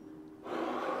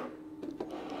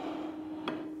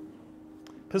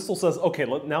 Pistol says, okay,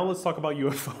 now let's talk about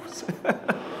UFOs.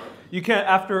 You can't,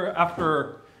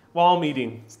 while I'm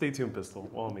eating. Stay tuned, Pistol,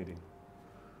 while I'm eating.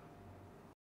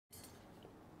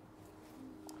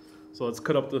 So let's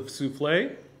cut up the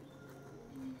souffle.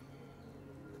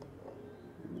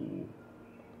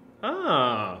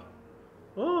 Ah,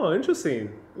 oh,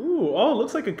 interesting. Ooh, oh, it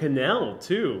looks like a canal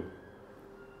too.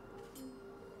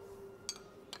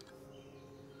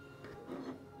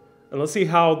 And let's see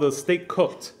how the steak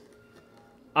cooked.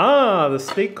 Ah, the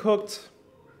steak cooked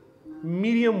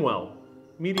Medium well.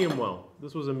 Medium well.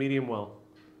 This was a medium well.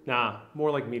 Nah,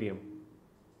 more like medium.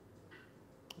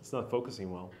 It's not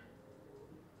focusing well.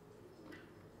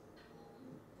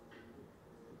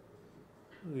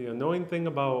 The annoying thing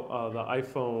about the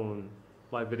iPhone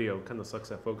live video kind of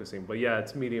sucks at focusing, but yeah,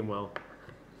 it's medium well.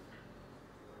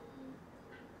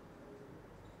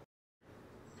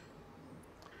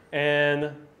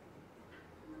 And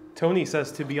Tony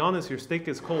says, to be honest, your steak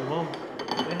is cold. Well,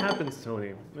 it happens,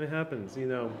 Tony. It happens, you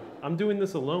know. I'm doing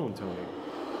this alone, Tony.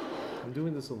 I'm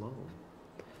doing this alone.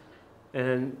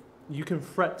 And you can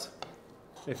fret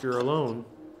if you're alone.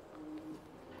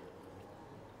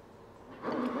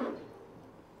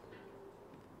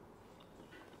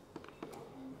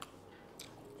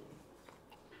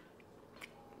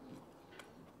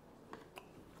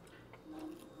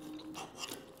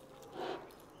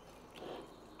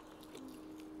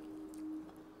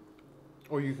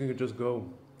 Or you can just go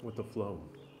with the flow.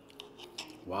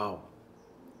 Wow.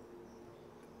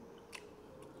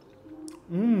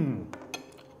 Mmm.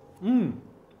 Mmm.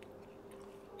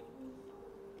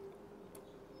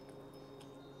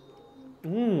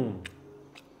 Mmm.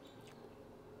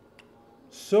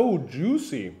 So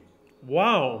juicy.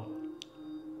 Wow.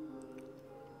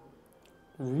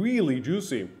 Really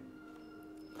juicy.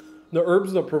 The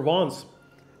herbs of Provence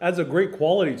adds a great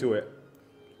quality to it.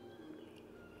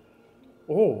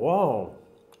 Oh, wow.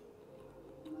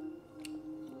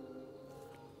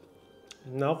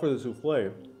 Now for the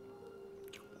souffle.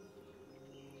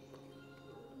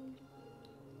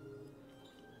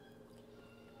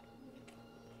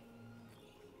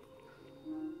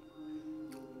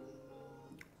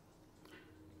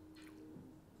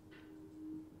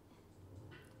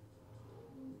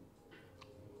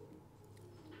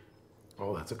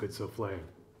 Oh, that's a good souffle.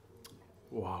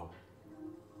 Wow.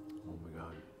 Oh my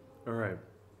God. All right.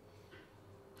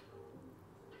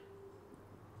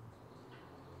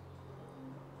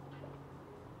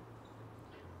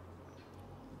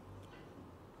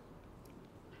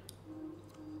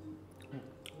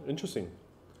 Interesting.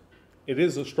 It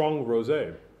is a strong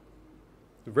rosé.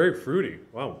 Very fruity.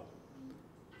 Wow.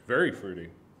 Very fruity.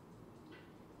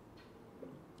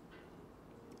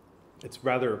 It's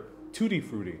rather tutti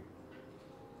fruity.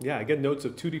 Yeah, I get notes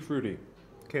of tutti frutti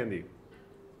candy.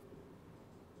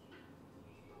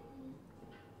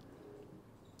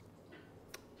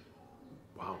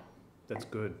 Wow, that's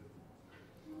good.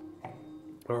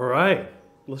 All right,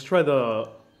 let's try the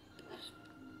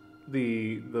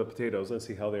potatoes. Let's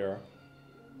see how they are.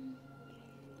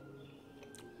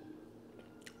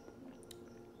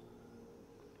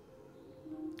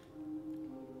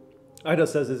 Ida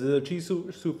says, is it a cheese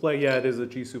souffle? Yeah, it is a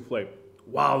cheese souffle.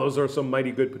 Wow, those are some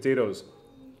mighty good potatoes.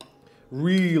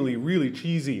 Really, really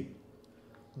cheesy.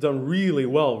 Done really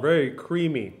well, very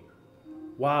creamy.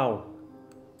 Wow.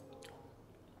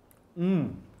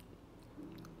 Mmm.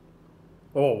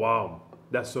 Oh, wow,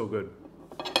 that's so good.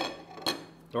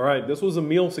 All right, this was a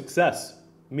meal success.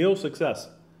 Meal success.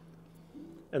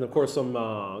 And of course some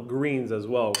greens as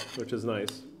well, which is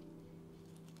nice.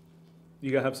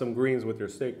 You gotta have some greens with your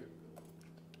steak.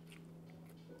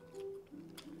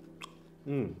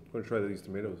 I'm gonna try these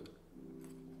tomatoes.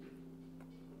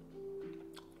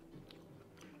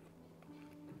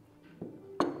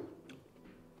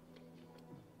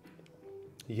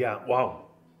 Yeah, wow.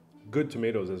 Good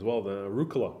tomatoes as well, the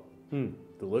rucola.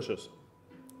 Delicious.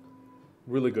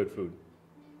 Really good food.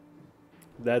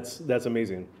 That's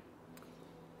amazing.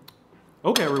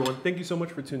 Okay, everyone, thank you so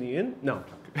much for tuning in. No, I'm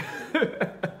joking.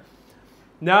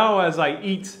 Now, as I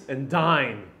eat and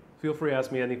dine, feel free to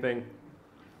ask me anything.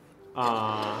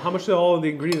 How much do all of the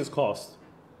ingredients cost?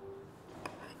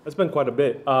 I spent quite a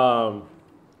bit.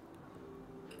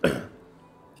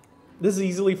 This is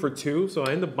easily for two, so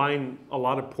I end up buying a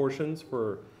lot of portions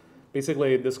for,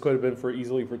 basically this could have been for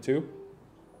easily for two.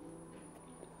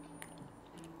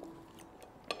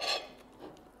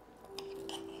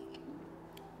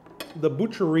 The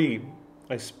butchery,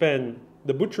 I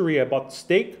bought the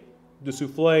steak, the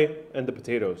souffle, and the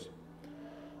potatoes.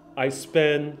 I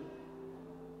spent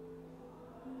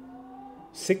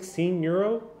 16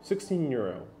 euro,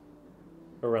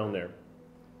 around there.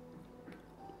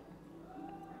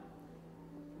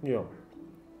 Yeah.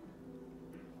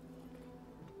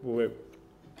 Wait.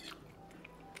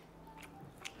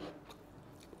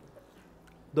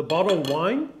 The bottle of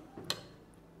wine,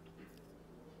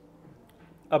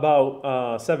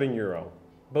 about 7 euro.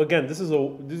 But again, this is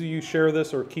you share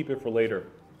this or keep it for later.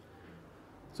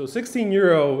 So 16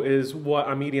 euro is what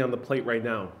I'm eating on the plate right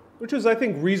now, which is, I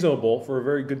think, reasonable for a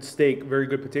very good steak, very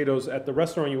good potatoes. At the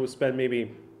restaurant, you would spend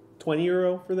maybe 20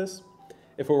 euro for this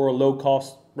if it were a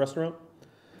low-cost restaurant.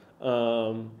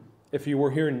 If you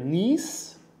were here in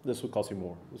Nice, this would cost you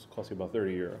more. This would cost you about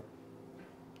 30 euro.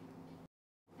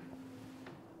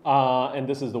 And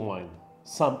this is the wine.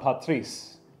 Saint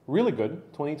Patrice. Really good,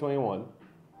 2021,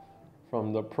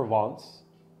 from the Provence.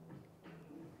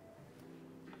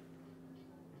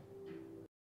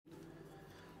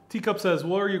 Teacup says,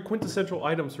 what are your quintessential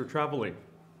items for traveling?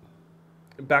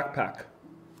 Backpack.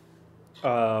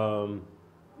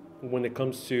 When it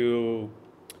comes to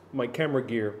my camera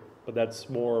gear, but that's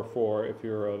more for if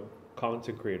you're a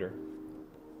content creator.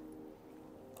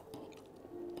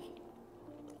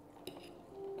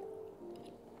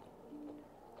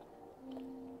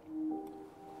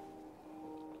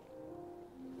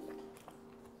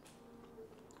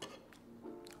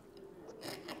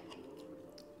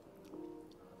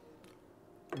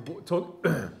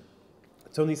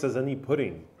 Tony says any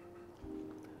pudding.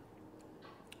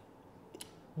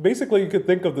 Basically, you could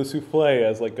think of the souffle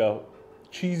as like a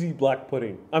cheesy black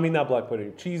pudding. I mean, not black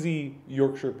pudding, cheesy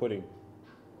Yorkshire pudding.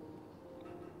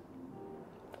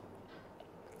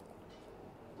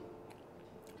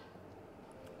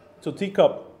 So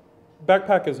teacup,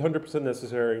 backpack is 100%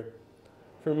 necessary.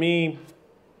 For me,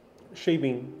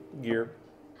 shaving gear.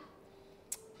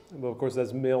 But of course,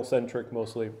 that's male-centric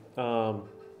mostly.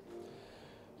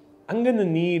 I'm gonna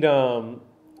need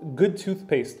good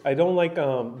toothpaste. I don't like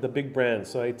the big brands,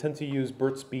 so I tend to use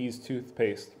Burt's Bees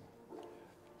toothpaste.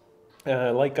 I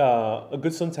like a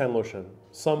good suntan lotion,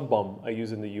 Sun Bum, I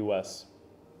use in the US.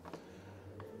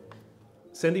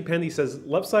 Sandy Pandy says,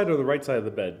 left side or the right side of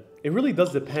the bed? It really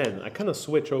does depend. I kind of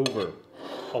switch over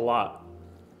a lot.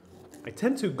 I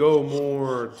tend to go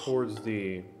more towards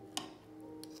the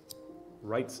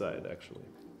right side, actually.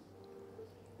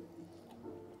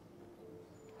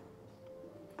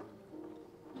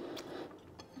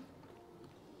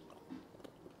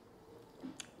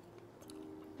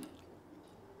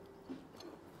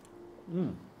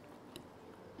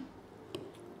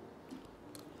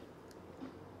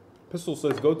 Pistol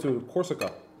says, go to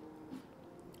Corsica.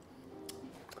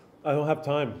 I don't have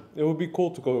time. It would be cool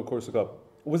to go to Corsica.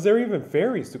 Was there even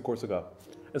ferries to Corsica?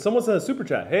 And someone sent a super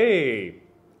chat. Hey!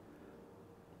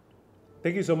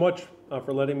 Thank you so much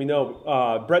for letting me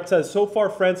know. Brett says, so far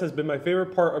France has been my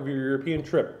favorite part of your European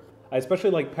trip. I especially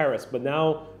like Paris, but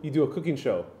now you do a cooking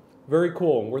show. Very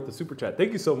cool and worth the super chat.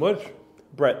 Thank you so much,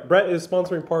 Brett. Brett is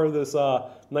sponsoring part of this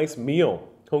nice meal,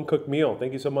 home-cooked meal.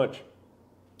 Thank you so much.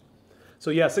 So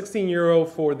yeah, 16 euro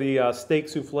for the steak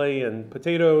souffle and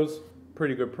potatoes.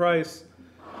 Pretty good price.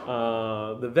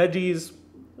 The veggies,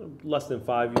 less than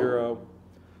 5 euro.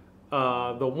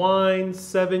 The wine,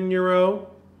 7 euro.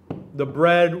 The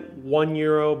bread, 1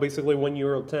 euro, basically 1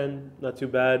 euro 10. Not too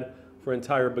bad for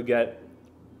entire baguette.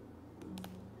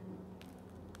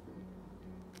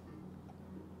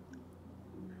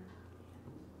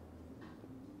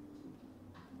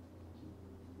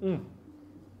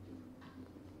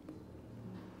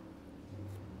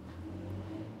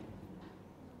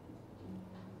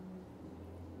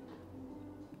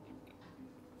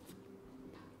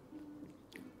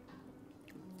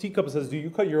 Teacup says, do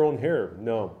you cut your own hair?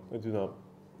 No, I do not.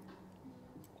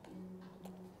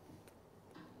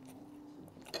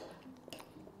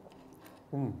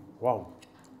 Wow.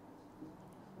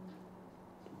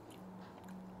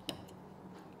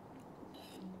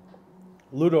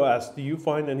 Ludo asks, do you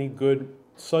find any good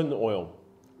sun oil?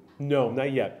 No,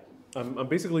 not yet. I'm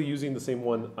basically using the same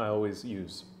one I always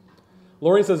use.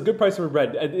 Lori says, good price for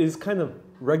bread. It is kind of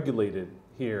regulated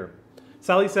here.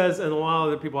 Sally says, and a lot of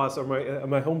other people ask,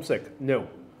 am I homesick? No,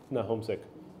 not homesick.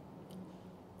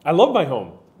 I love my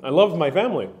home. I love my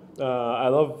family. I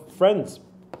love friends.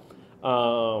 I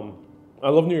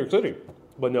love New York City.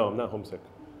 But no, I'm not homesick.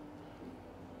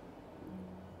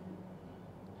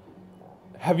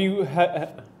 Have you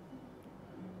had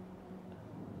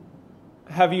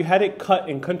it cut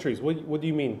in countries? What do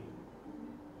you mean?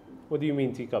 What do you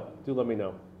mean, Teacup? Do let me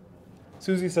know.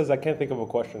 Susie says, I can't think of a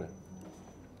question.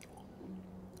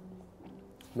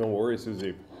 No worries,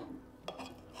 Susie.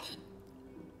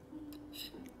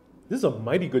 This is a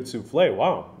mighty good souffle.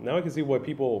 Wow. Now I can see why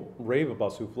people rave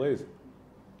about souffles.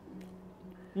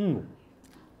 It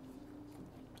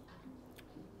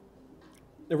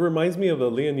reminds me of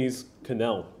the Leonese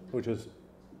quenelle, which is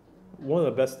one of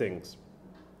the best things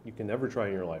you can ever try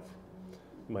in your life,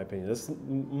 in my opinion. This is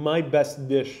my best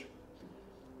dish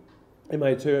in my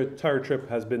entire trip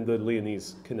has been the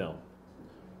Leonese quenelle,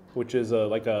 which is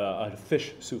like a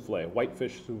fish souffle, white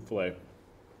fish souffle.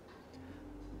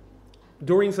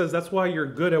 Doreen says, that's why you're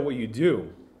good at what you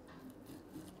do.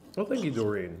 Oh, thank you,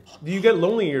 Doreen. Do you get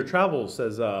lonely in your travels,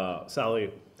 says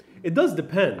Sally. It does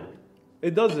depend.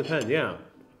 It does depend, yeah.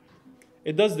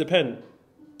 It does depend.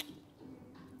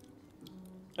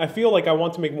 I feel like I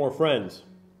want to make more friends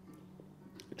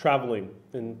traveling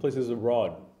in places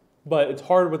abroad, but it's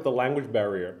hard with the language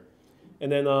barrier.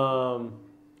 And then,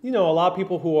 you know, a lot of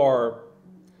people who are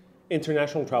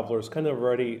international travelers kind of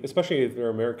already, especially if they're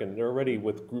American, they're already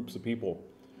with groups of people.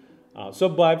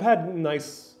 But I've had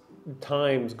nice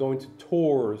times going to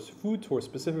tours, food tours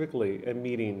specifically, and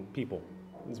meeting people.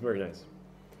 It's very nice.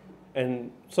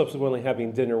 And subsequently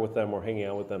having dinner with them or hanging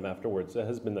out with them afterwards. That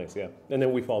has been nice, yeah. And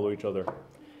then we follow each other.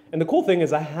 And the cool thing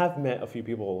is I have met a few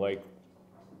people like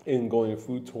in going to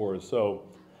food tours. So,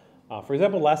 for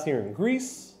example, last year in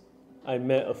Greece, I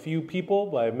met a few people,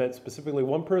 but I met specifically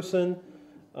one person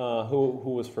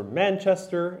who was from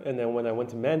Manchester. And then when I went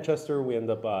to Manchester, we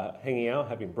ended up hanging out,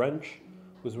 having brunch.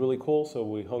 It was really cool. So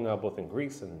we hung out both in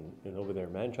Greece and over there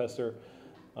in Manchester.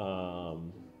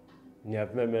 Yeah,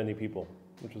 I've met many people,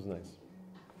 which was nice.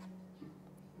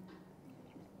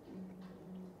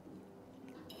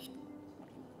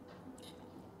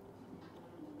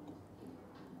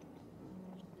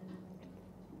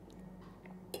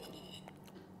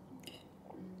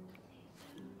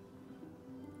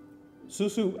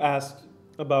 Susu asked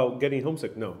about getting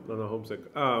homesick. No, I'm not homesick.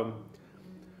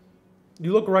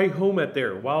 You look right home at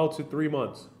there. Wow, to 3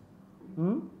 months.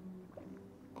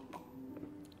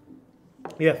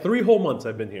 Yeah, 3 whole months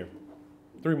I've been here.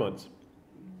 3 months.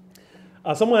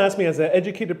 Someone asked me, as an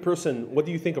educated person, what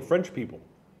do you think of French people?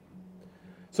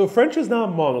 So French is not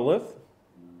a monolith.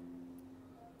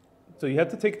 So you have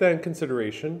to take that in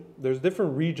consideration. There's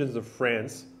different regions of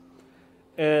France.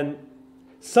 And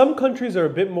some countries are a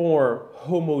bit more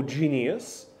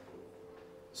homogeneous.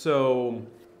 So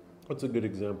what's a good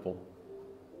example?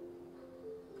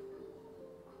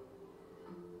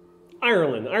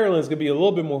 Ireland. Ireland is going to be a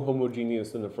little bit more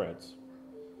homogeneous than France.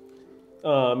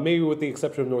 Maybe with the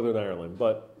exception of Northern Ireland.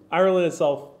 But Ireland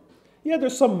itself, yeah,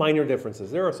 there's some minor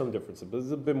differences. There are some differences, but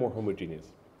it's a bit more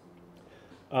homogeneous.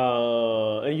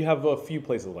 And you have a few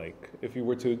places like, if you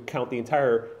were to count the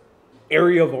entire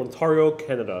area of Ontario,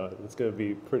 Canada, it's going to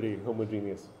be pretty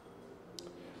homogeneous.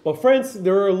 But France,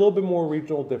 there are a little bit more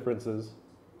regional differences.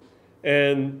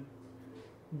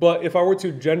 But if I were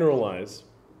to generalize,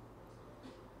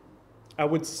 I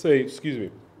would say, excuse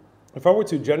me, if I were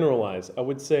to generalize, I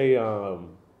would say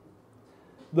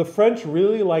the French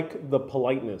really like the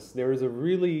politeness. There is a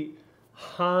really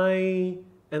high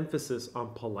emphasis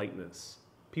on politeness.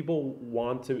 People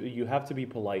you have to be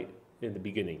polite in the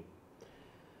beginning.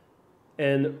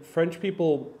 And French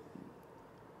people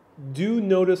do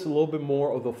notice a little bit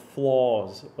more of the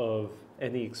flaws of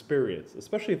any experience,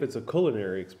 especially if it's a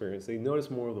culinary experience. They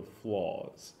notice more of the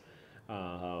flaws.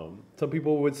 Some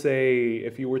people would say,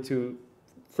 if you were to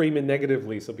frame it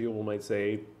negatively, some people might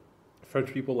say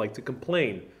French people like to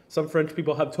complain. Some French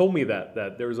people have told me that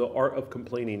there's an art of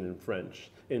complaining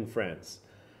in France.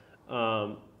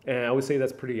 And I would say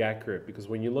that's pretty accurate, because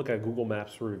when you look at Google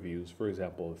Maps reviews, for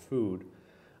example, of food,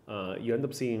 you end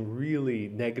up seeing really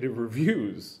negative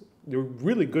reviews. They're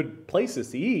really good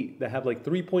places to eat that have like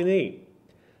 3.8.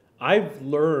 I've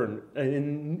learned,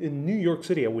 in New York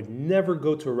City, I would never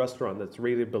go to a restaurant that's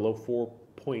rated below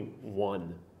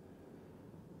 4.1,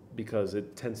 because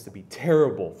it tends to be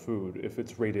terrible food if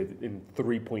it's rated in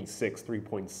 3.6,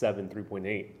 3.7,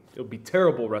 3.8. It'll be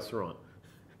terrible restaurant,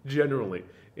 generally,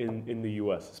 in the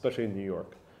US, especially in New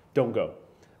York. Don't go.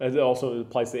 It also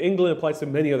applies to England, it applies to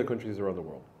many other countries around the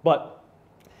world. But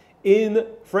in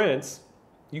France,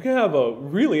 you can have a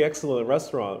really excellent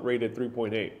restaurant rated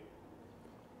 3.8.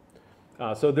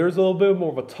 So there's a little bit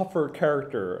more of a tougher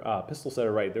character. Pistol said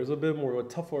it right. There's a bit more of a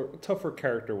tougher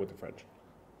character with the French.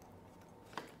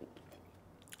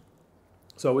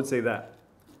 So I would say that.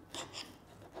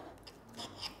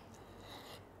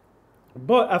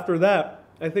 But after that,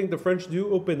 I think the French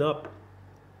do open up.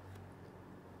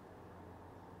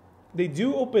 They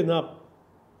do open up,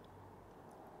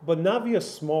 but not via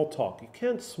small talk. You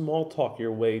can't small talk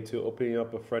your way to opening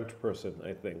up a French person,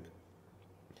 I think.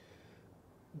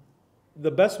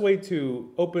 The best way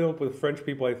to open up with French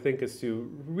people, I think, is to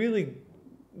really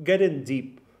get in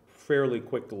deep fairly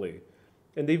quickly.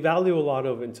 And they value a lot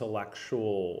of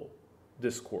intellectual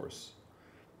discourse.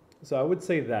 So I would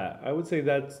say that. I would say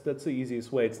that's the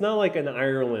easiest way. It's not like in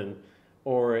Ireland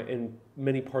or in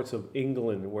many parts of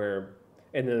England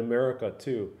and in America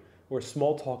too, where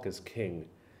small talk is king.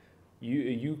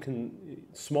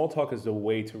 Small talk is the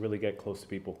way to really get close to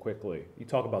people quickly. You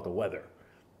talk about the weather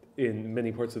in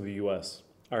many parts of the US,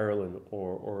 Ireland,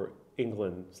 or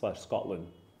England/Scotland.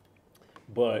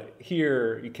 But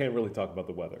here, you can't really talk about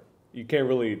the weather. You can't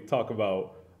really talk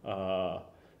about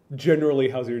generally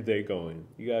how's your day going.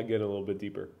 You gotta get a little bit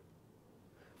deeper.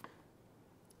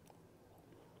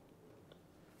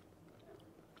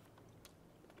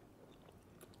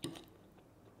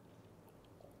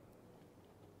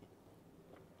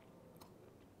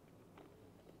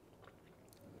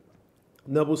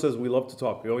 Nebu says we love to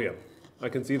talk. Oh yeah, I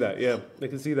can see that. Yeah, I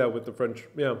can see that with the French.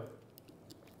 Yeah,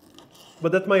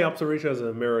 but that's my observation as an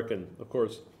American, of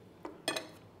course.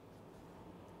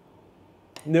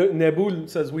 Nebu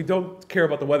says we don't care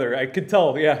about the weather. I could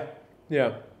tell. Yeah,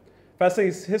 yeah.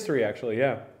 Fascinating history, actually.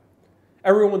 Yeah.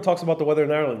 Everyone talks about the weather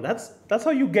in Ireland. That's how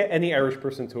you get any Irish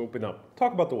person to open up.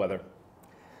 Talk about the weather.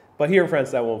 But here in France,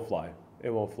 that won't fly.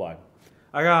 It won't fly.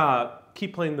 I gotta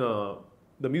keep playing the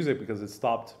music because it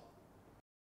stopped.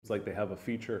 It's like they have a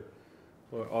feature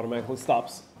where it automatically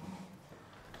stops.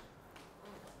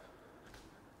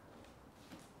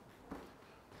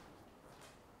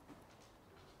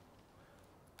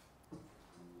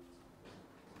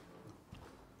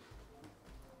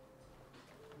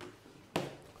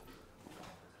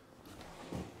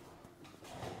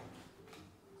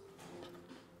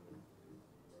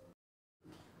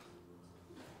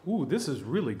 Ooh, this is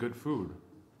really good food.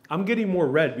 I'm getting more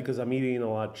red because I'm eating a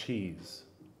lot of cheese.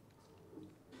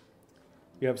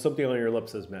 You have something on your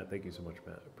lips, says Matt. Thank you so much,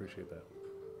 Matt. I appreciate that.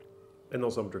 And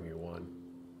also I'm drinking wine.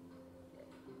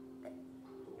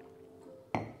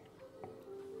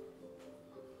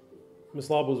 Miss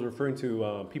Lob was referring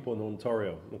to people in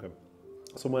Ontario. Okay.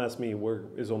 Someone asked me, where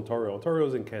is Ontario? Ontario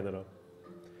is in Canada.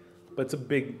 But it's a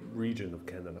big region of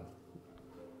Canada.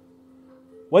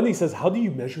 Wendy says, how do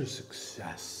you measure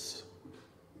success?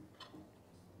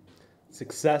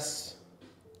 Success,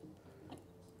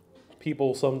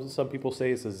 some people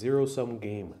say it's a zero-sum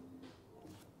game.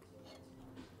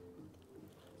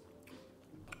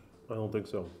 I don't think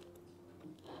so.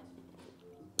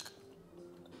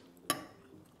 I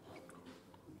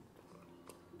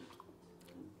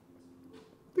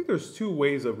think there's two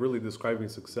ways of really describing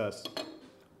success.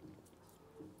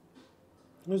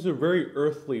 There's a very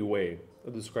earthly way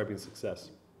of describing success.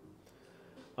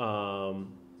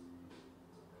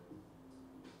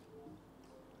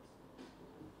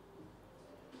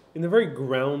 In a very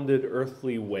grounded,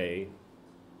 earthly way,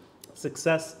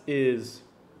 success is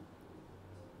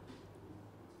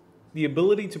the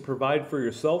ability to provide for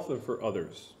yourself and for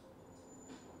others.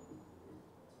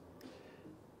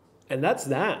 And that's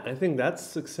that. I think that's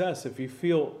success. If you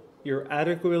feel you're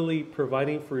adequately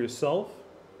providing for yourself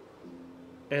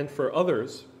and for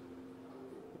others,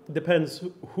 it depends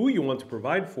who you want to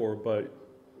provide for, but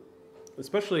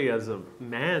especially as a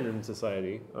man in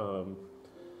society,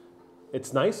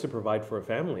 it's nice to provide for a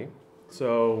family.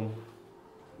 So,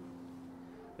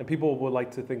 and people would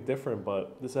like to think different,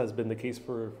 but this has been the case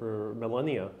for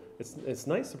millennia. It's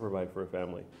nice to provide for a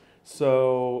family.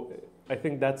 So I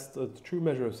think that's the true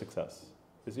measure of success,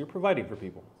 is you're providing for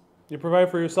people. You provide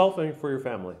for yourself and for your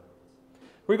family.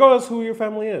 Regardless who your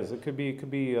family is. It could be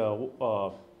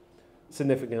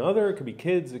significant other, it could be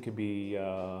kids, it could be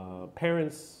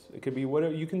parents, it could be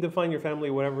whatever. You can define your family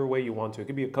whatever way you want to. It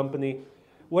could be a company.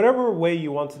 Whatever way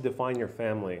you want to define your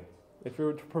family, if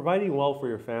you're providing well for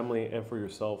your family and for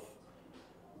yourself,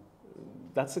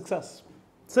 that's success.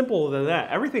 Simple than that.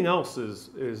 Everything else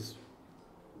is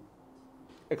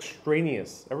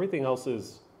extraneous. Everything else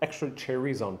is extra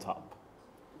cherries on top.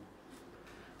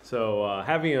 So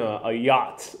having a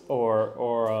yacht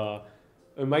or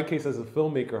in my case as a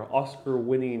filmmaker,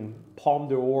 Oscar-winning, Palme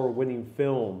d'Or-winning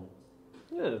film,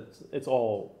 yeah, it's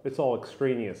all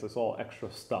extraneous. It's all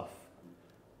extra stuff.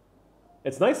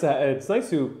 It's nice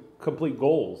to complete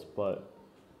goals, but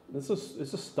it's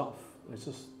just stuff. It's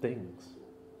just things.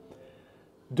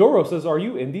 Doro says, "Are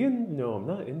you Indian?" No, I'm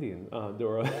not Indian,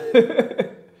 Doro.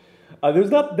 There's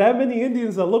not that many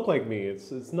Indians that look like me.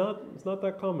 It's not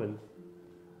that common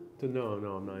to know.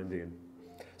 No, I'm not Indian.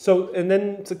 So, and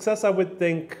then success, I would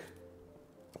think,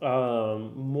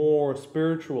 more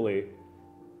spiritually,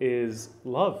 is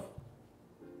love.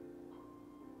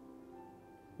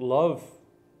 Love.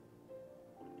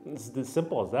 It's as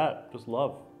simple as that. Just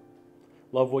love.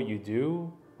 Love what you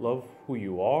do. Love who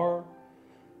you are.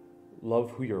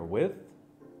 Love who you're with.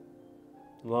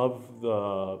 Love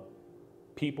the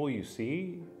people you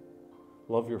see.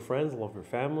 Love your friends. Love your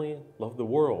family. Love the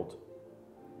world.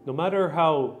 No matter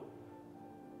how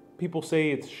people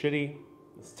say it's shitty,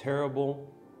 it's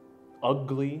terrible,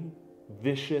 ugly,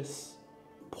 vicious,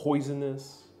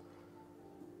 poisonous,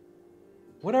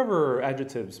 whatever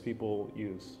adjectives people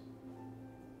use.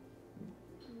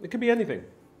 It could be anything.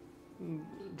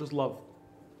 Just love.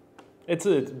 It's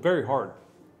very hard.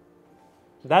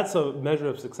 That's a measure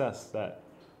of success that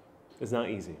is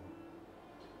not easy.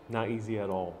 Not easy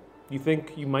at all.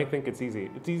 You might think it's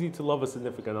easy. It's easy to love a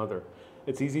significant other.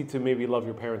 It's easy to maybe love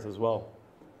your parents as well.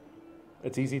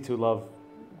 It's easy to love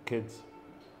kids,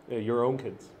 your own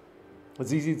kids.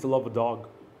 It's easy to love a dog.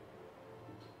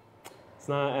 It's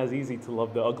not as easy to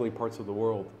love the ugly parts of the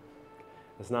world.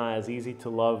 It's not as easy to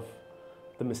love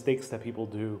the mistakes that people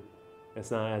do.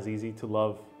 It's not as easy to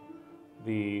love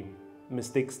the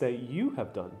mistakes that you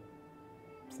have done.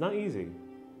 It's not easy.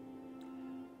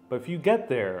 But if you get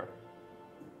there,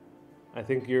 I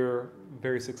think you're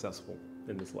very successful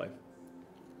in this life.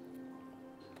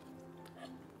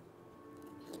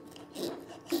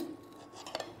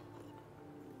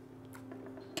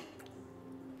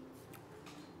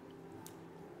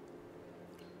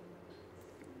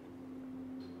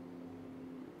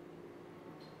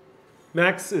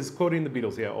 Max is quoting the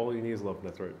Beatles. Yeah, all you need is love.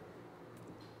 That's right.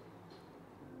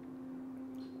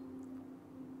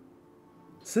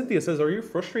 Cynthia says, are you a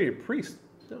frustrated priest?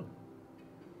 No.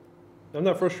 I'm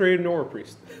not frustrated nor a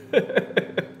priest.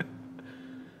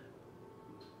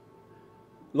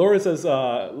 Laura says,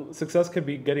 success can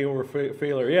be getting over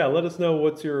failure. Yeah, let us know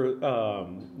what's your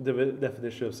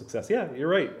definition of success. Yeah, you're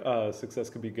right. Success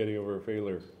can be getting over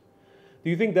failure. Do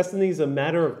you think destiny is a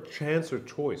matter of chance or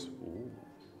choice? Ooh,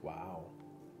 wow.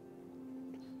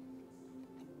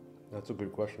 That's a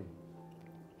good question.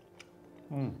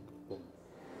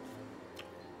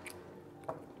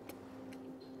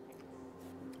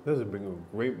 This has been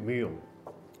a great meal.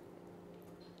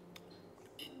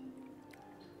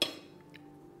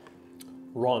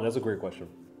 Ron, that's a great question.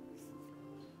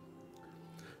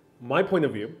 My point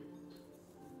of view,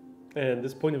 and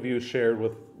this point of view is shared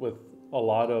with a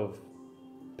lot of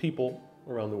people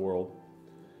around the world,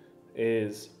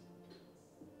 is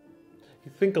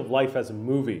you think of life as a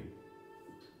movie.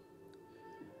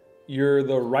 You're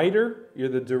the writer, you're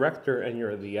the director, and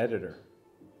you're the editor.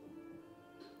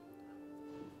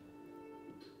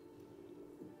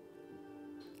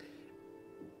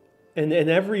 And in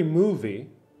every movie,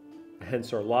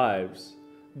 hence our lives,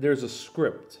 there's a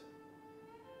script.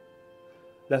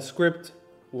 That script,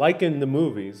 like in the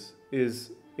movies,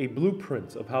 is a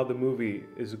blueprint of how the movie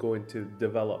is going to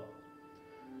develop.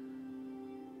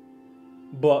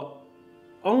 But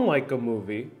unlike a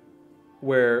movie,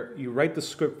 where you write the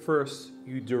script first,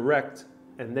 you direct,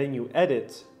 and then you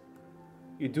edit,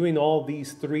 you're doing all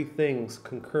these three things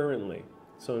concurrently.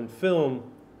 So in film,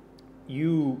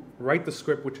 you write the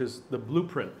script, which is the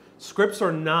blueprint. Scripts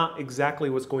are not exactly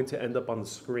what's going to end up on the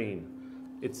screen.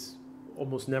 It's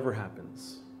almost never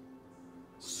happens.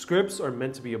 Scripts are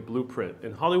meant to be a blueprint.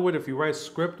 In Hollywood, if you write a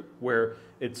script where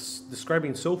it's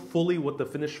describing so fully what the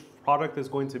finished product is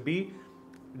going to be,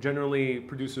 generally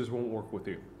producers won't work with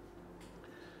you.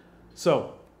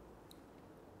 So,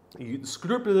 the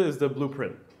script is the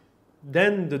blueprint.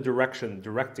 Then the directing.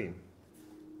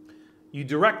 You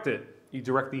direct it. You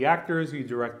direct the actors. You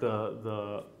direct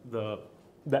the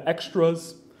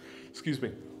extras. Excuse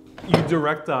me. You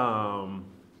direct.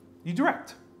 You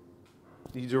direct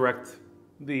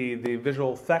the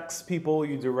visual effects people.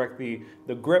 You direct the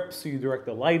grips. You direct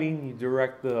the lighting. You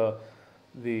direct the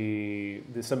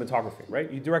cinematography.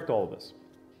 Right. You direct all of this.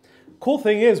 Cool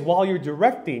thing is, while you're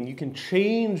directing, you can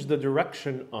change the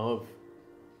direction of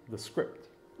the script.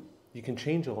 You can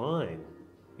change a line.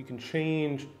 You can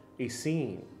change a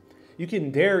scene. You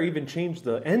can dare even change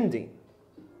the ending.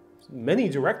 Many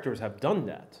directors have done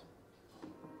that.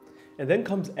 And then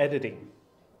comes editing.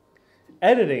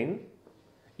 Editing,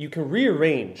 you can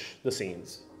rearrange the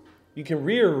scenes. You can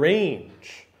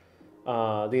rearrange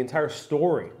the entire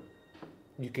story.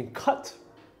 You can cut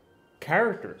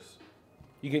characters.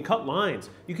 You can cut lines.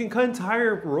 You can cut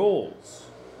entire roles.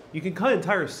 You can cut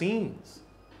entire scenes.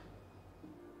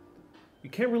 You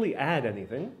can't really add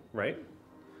anything, right?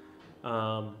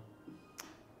 But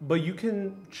you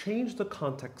can change the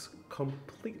context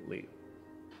completely.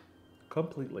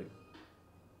 Completely.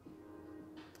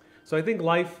 So I think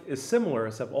life is similar,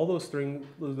 except all those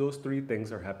three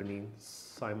things are happening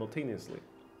simultaneously.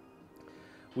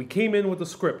 We came in with a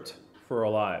script for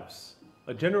our lives.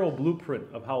 A general blueprint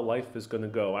of how life is going to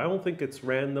go. I don't think it's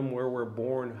random where we're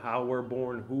born, how we're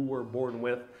born, who we're born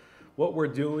with, what we're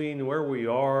doing, where we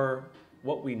are,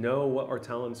 what we know, what our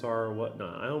talents are, what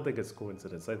not. I don't think it's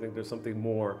coincidence. I think there's something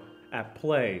more at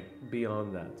play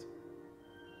beyond that.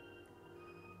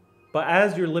 But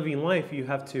as you're living life, you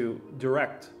have to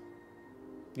direct.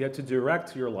 You have to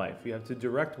direct your life. You have to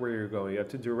direct where you're going. You have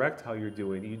to direct how you're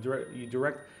doing. You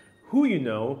direct who you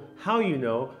know, how you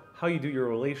do your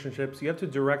relationships. You have to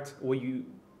direct what you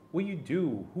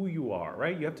do, who you are,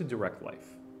 right? You have to direct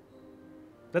life.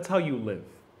 That's how you live.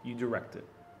 You direct it.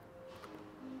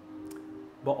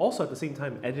 But also at the same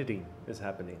time, editing is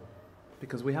happening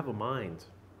because we have a mind.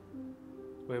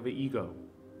 We have an ego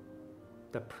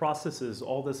that processes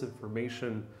all this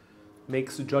information,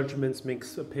 makes judgments,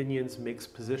 makes opinions, makes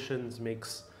positions,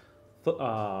 makes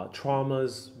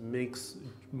traumas, makes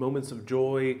moments of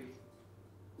joy,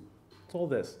 It's all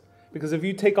this. Because if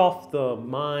you take off the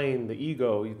mind, the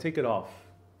ego, you take it off.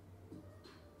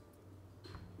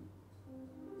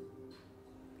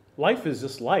 Life is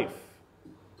just life.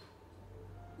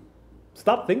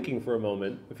 Stop thinking for a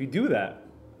moment. If you do that,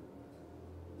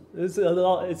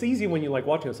 it's easy when you're like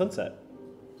watching a sunset,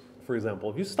 for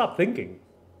example. If you stop thinking,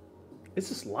 it's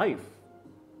just life.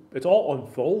 It's all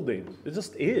unfolding. It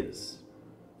just is.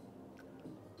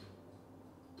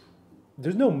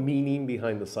 There's no meaning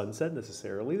behind the sunset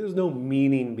necessarily. There's no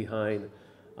meaning behind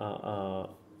a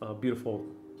beautiful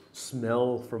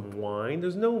smell from wine.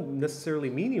 There's no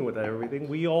necessarily meaning with everything.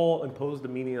 We all impose the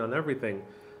meaning on everything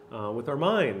with our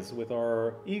minds, with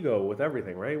our ego, with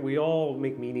everything, right? We all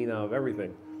make meaning out of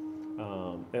everything.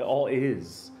 It all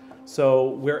is.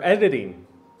 So we're editing.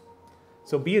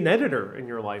 So be an editor in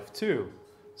your life too.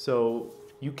 So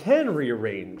you can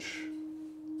rearrange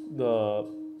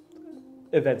the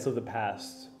events of the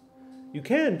past. You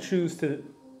can choose to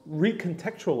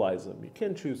recontextualize them. You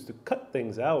can choose to cut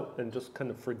things out and just kind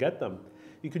of forget them.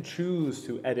 You could choose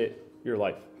to edit your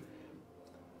life.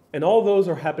 And all those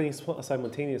are happening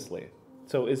simultaneously.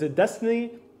 So is it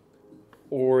destiny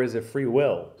or is it free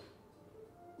will?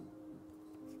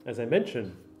 As I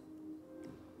mentioned,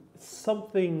 it's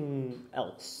something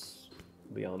else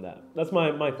beyond that. That's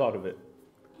my thought of it.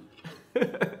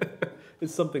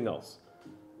 It's something else.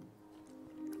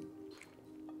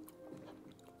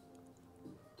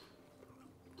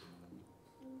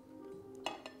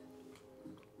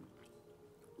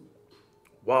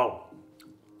 Wow.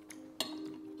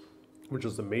 We're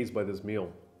just amazed by this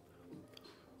meal.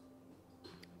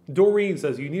 Doreen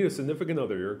says, you need a significant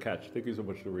other. You're a catch. Thank you so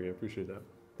much, Doreen. I appreciate that.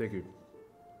 Thank you.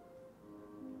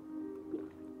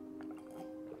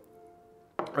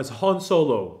 As Han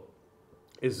Solo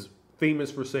is famous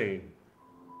for saying,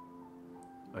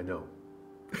 I know.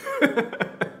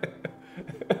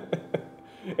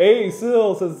 Hey,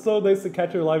 Sil says, it's so nice to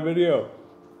catch your live video.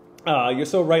 You're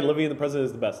so right. Living in the present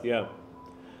is the best. Yeah.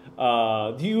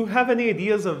 Do you have any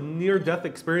ideas of near-death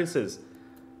experiences?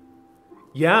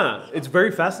 Yeah, it's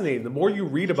very fascinating. The more you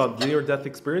read about near-death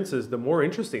experiences, the more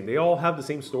interesting. They all have the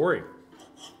same story.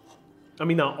 I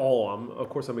mean, not all. Of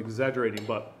course, I'm exaggerating,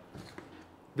 but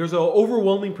there's an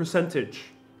overwhelming percentage.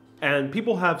 And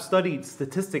people have studied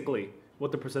statistically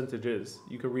what the percentage is.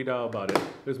 You can read out about it.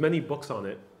 There's many books on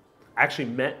it. I actually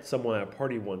met someone at a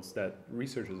party once that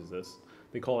researches this.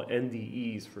 They call it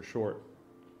NDEs for short.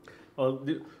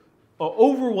 The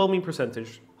overwhelming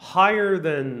percentage, higher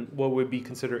than what would be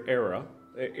considered error,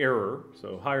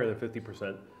 so higher than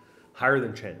 50%, higher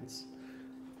than chance,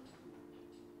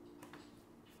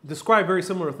 describe very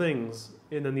similar things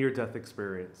in a near-death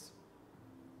experience.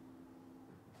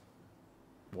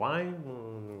 Why?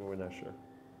 We're not sure.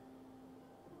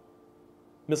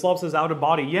 Miss Love says out of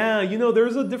body. Yeah, you know,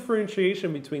 there's a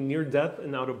differentiation between near-death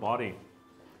and out of body.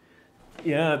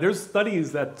 Yeah, there's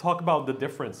studies that talk about the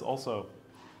difference also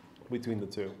between the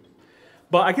two.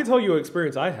 But I can tell you an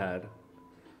experience I had.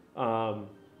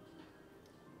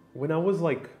 When I was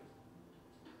like,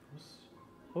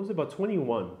 I was about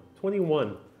 21.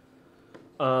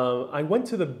 I went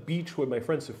to the beach with my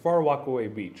friends to Far Rockaway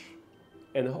Beach.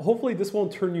 And hopefully this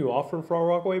won't turn you off from Far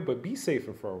Rockaway, but be safe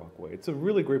in Far Rockaway. It's a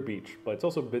really great beach, but it's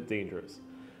also a bit dangerous.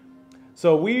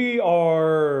 So we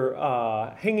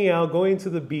are hanging out, going to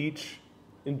the beach,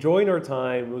 enjoying our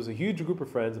time. It was a huge group of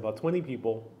friends, about 20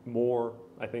 people, more.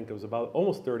 I think it was about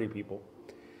almost 30 people.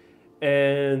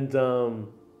 And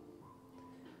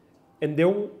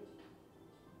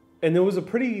it was a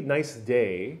pretty nice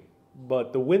day,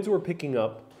 but the winds were picking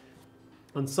up,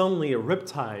 and suddenly a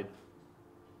riptide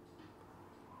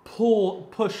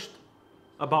pushed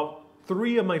about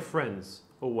 3 of my friends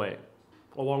away,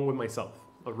 along with myself.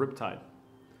 A riptide.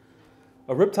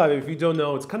 A riptide, if you don't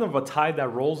know, it's kind of a tide that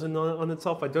rolls in on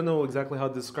itself. I don't know exactly how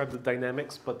to describe the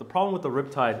dynamics, but the problem with the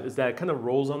riptide is that it kind of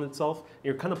rolls on itself, and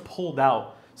you're kind of pulled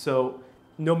out. So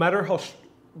no matter how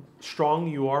strong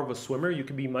you are of a swimmer, you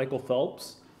could be Michael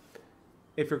Phelps.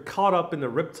 If you're caught up in a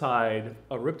riptide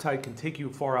can take you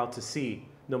far out to sea,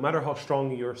 no matter how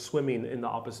strong you're swimming in the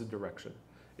opposite direction.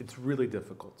 It's really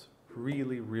difficult,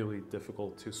 really, really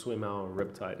difficult to swim out of a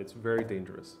riptide. It's very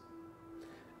dangerous.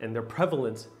 And they're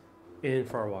prevalent in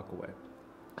Far Rockaway.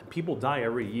 And people die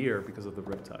every year because of the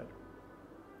riptide.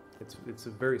 It's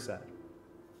very sad.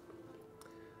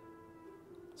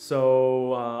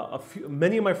 So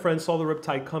many of my friends saw the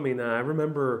riptide coming, and I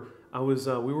remember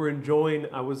we were enjoying.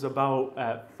 I was about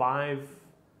at 5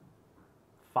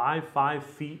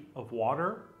 feet of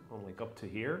water, like up to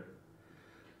here,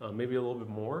 maybe a little bit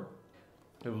more.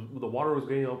 The water was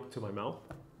getting up to my mouth.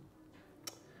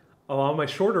 A lot of my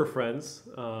shorter friends,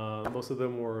 most of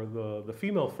them were the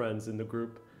female friends in the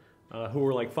group, who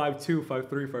were like 5'2",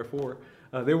 5'3",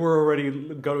 5'4". They were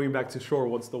already going back to shore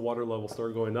once the water level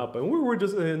started going up, and we were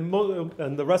just and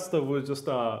the rest of it was just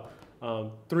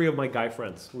three of my guy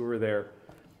friends. We were there,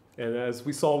 and as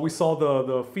we saw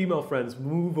the female friends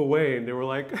move away, and they were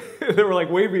like they were like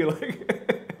waving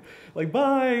like like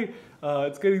bye,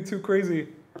 it's getting too crazy,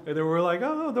 and they were like,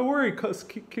 oh, don't worry,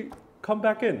 come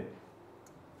back in.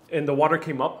 And the water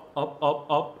came up,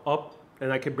 up,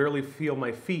 and I could barely feel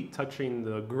my feet touching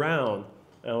the ground.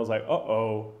 And I was like,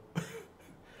 uh-oh.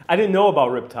 I didn't know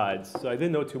about riptides, so I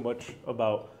didn't know too much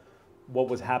about what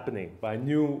was happening. But I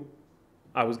knew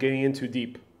I was getting in too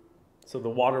deep. So the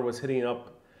water was hitting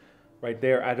up right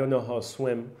there. I don't know how to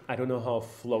swim. I don't know how to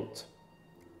float.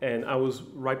 And I was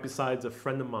right beside a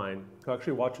friend of mine who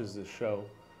actually watches this show.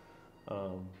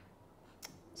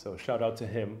 So shout out to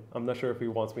him. I'm not sure if he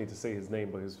wants me to say his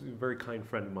name, but he's a very kind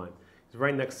friend of mine. He's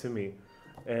right next to me.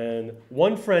 And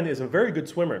one friend is a very good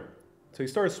swimmer. So he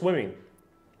started swimming.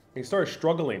 He started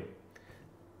struggling.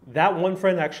 That one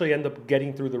friend actually ended up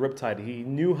getting through the riptide. He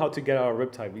knew how to get out of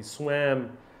riptide. He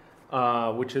swam,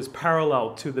 which is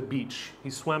parallel to the beach. He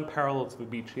swam parallel to the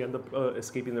beach. He ended up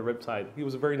escaping the riptide. He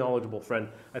was a very knowledgeable friend.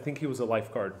 I think he was a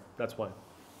lifeguard. That's why.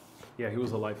 Yeah, he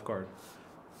was a lifeguard.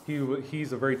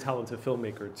 He's a very talented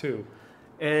filmmaker too.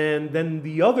 And then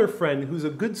the other friend who's a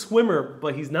good swimmer,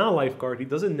 but he's not a lifeguard. He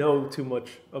doesn't know too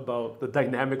much about the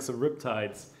dynamics of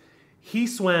riptides. He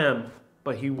swam,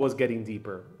 but he was getting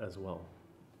deeper as well.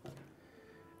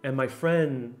 And my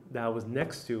friend that I was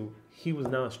next to, he was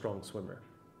not a strong swimmer.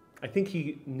 I think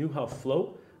he knew how to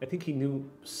float. I think he knew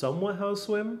somewhat how to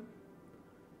swim.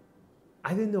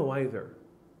 I didn't know either,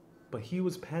 but he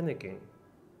was panicking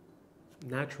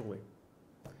naturally.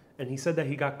 And he said that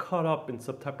he got caught up in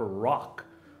some type of rock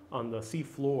on the sea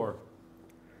floor.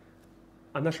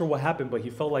 I'm not sure what happened, but he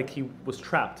felt like he was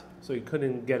trapped, so he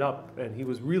couldn't get up, and he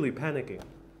was really panicking.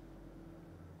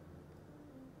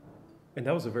 And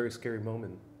that was a very scary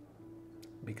moment,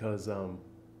 because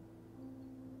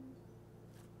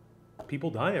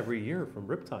people die every year from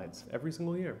riptides, every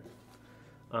single year.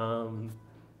 I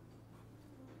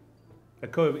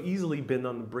could have easily been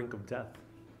on the brink of death.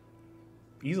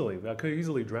 Easily, I could have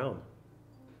easily drowned.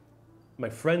 My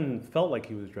friend felt like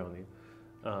he was drowning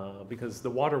because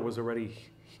the water was already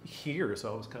here,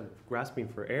 so I was kind of grasping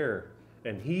for air,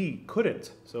 and he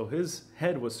couldn't. So his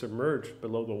head was submerged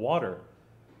below the water,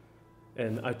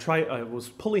 and I was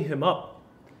pulling him up.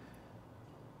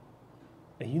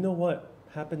 And you know what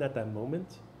happened at that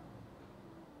moment?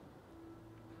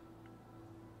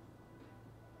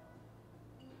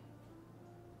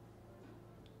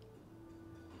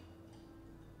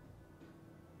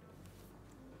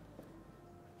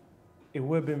 It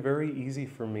would have been very easy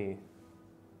for me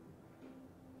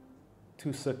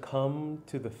to succumb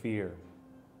to the fear.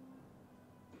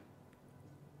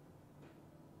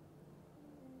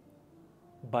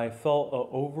 But I felt an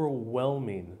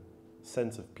overwhelming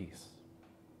sense of peace.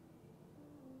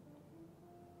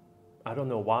 I don't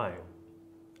know why.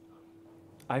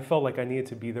 I felt like I needed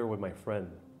to be there with my friend.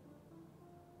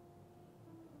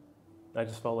 I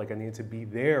just felt like I needed to be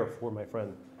there for my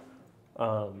friend.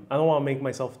 I don't want to make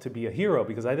myself to be a hero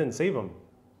because I didn't save them.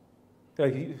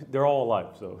 They're all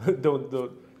alive, so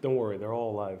don't worry, they're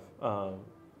all alive.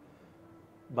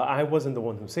 But I wasn't the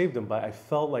one who saved them, but I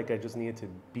felt like I just needed to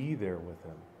be there with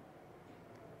him.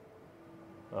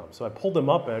 So I pulled him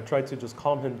up and I tried to just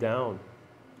calm him down.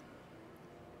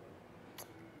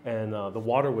 And the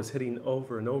water was hitting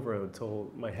over and over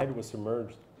until my head was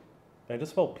submerged. And I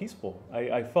just felt peaceful.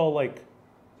 I felt like,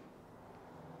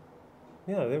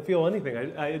 yeah, I didn't feel anything.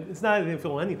 It's not I didn't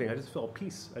feel anything. I just felt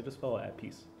peace. I just felt at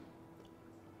peace.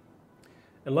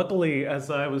 And luckily,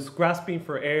 as I was grasping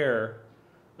for air,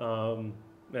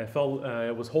 I felt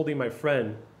I was holding my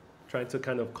friend, trying to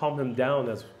kind of calm him down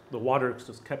as the water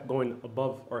just kept going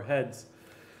above our heads.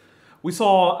 We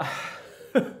saw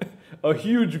a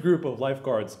huge group of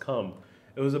lifeguards come.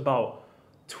 It was about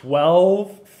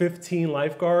 12, 15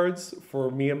 lifeguards for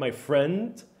me and my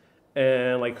friend.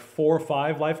 And like 4 or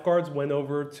 5 lifeguards went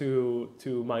over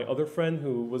to my other friend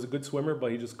who was a good swimmer,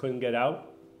 but he just couldn't get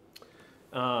out.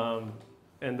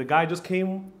 And the guy just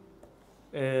came,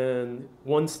 and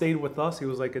one stayed with us. He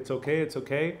was like, it's okay, it's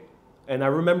okay. And I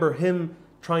remember him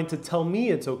trying to tell me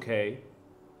it's okay.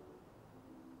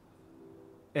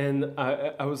 And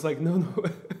I was like, no.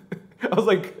 I was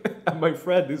like, my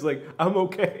friend, he's like, I'm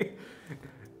okay.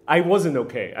 I wasn't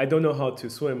okay. I don't know how to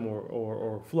swim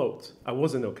or float. I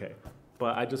wasn't okay.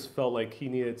 But I just felt like he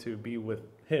needed to be with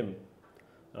him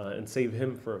and save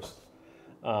him first.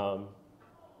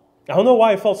 I don't know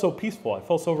why I felt so peaceful. I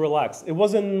felt so relaxed. It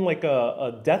wasn't like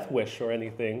a death wish or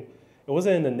anything. It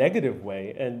wasn't in a negative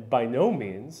way, and by no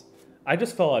means. I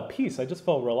just felt at peace. I just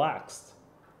felt relaxed.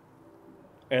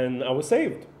 And I was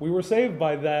saved. We were saved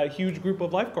by that huge group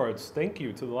of lifeguards. Thank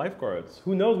you to the lifeguards.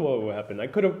 Who knows what would happen? I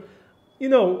could have, you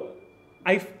know,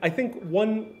 I think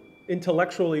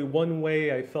intellectually, one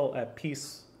way I felt at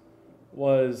peace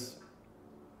was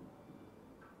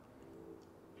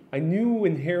I knew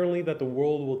inherently that the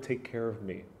world will take care of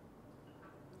me.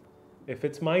 If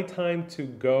it's my time to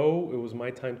go, it was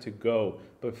my time to go.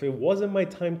 But if it wasn't my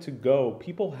time to go,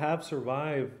 people have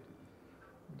survived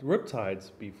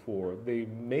riptides before. They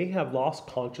may have lost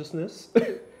consciousness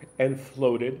and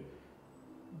floated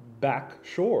back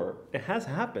shore. It has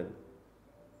happened.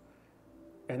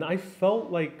 And I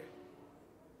felt like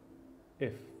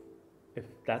if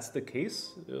that's the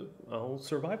case, I'll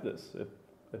survive this.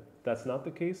 If that's not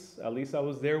the case, at least I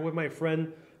was there with my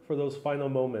friend for those final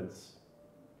moments.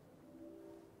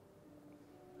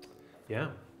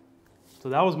 Yeah. So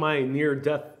that was my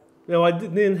near-death. No, I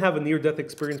didn't have a near-death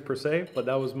experience per se, but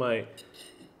that was my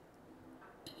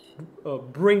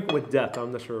brink with death.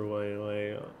 I'm not sure why.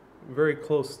 My very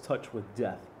close touch with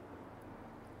death.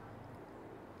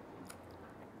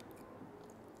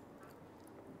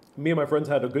 Me and my friends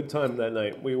had a good time that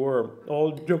night. We were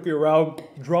all joking around,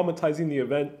 dramatizing the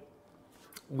event.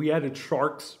 We added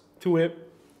sharks to it.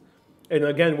 And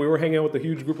again, we were hanging out with a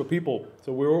huge group of people.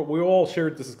 So we all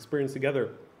shared this experience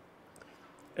together.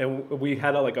 And we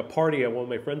had like a party at one of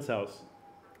my friend's house.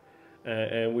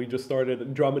 And we just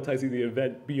started dramatizing the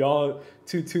event beyond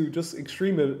to just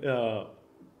extreme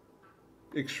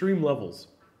levels.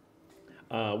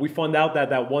 We found out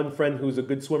that one friend who's a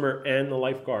good swimmer and a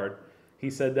lifeguard, he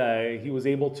said that he was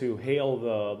able to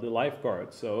hail the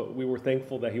lifeguard. So we were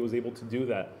thankful that he was able to do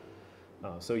that.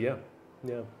 So yeah.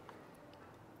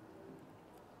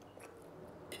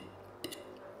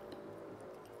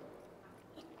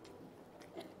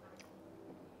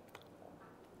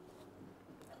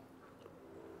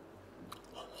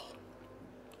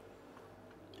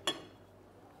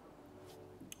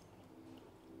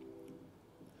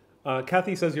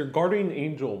 Kathy says your guardian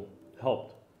angel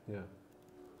helped. Yeah.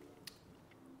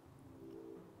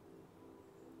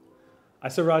 I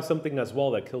survived something as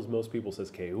well that kills most people, says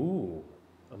Kay. Ooh,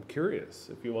 I'm curious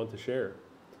if you want to share.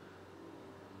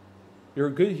 You're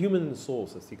a good human soul,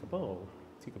 says Tika. Oh,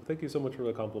 Tika, thank you so much for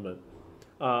the compliment.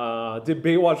 Did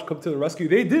Baywatch come to the rescue?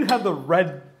 They did have the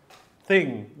red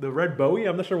thing, the red Bowie.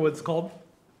 I'm not sure what it's called.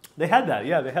 They had that,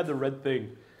 yeah, they had the red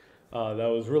thing. That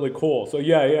was really cool. So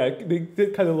yeah, they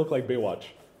did kind of look like Baywatch.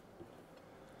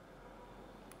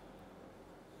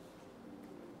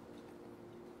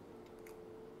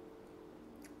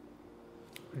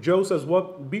 Joe says,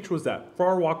 what beach was that?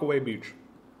 Far Rockaway Beach.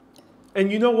 And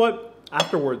you know what?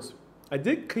 Afterwards, I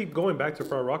did keep going back to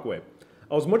Far Rockaway.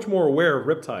 I was much more aware of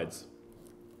riptides.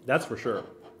 That's for sure.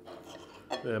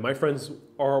 My friends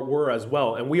were as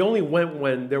well. And we only went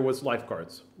when there was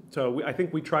lifeguards. So I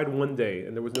think we tried one day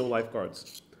and there was no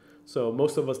lifeguards. So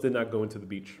most of us did not go into the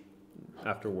beach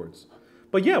afterwards.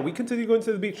 But yeah, we continued going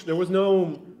to the beach. There was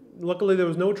luckily there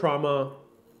was no trauma.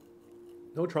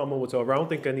 No trauma whatsoever. I don't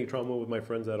think any trauma with my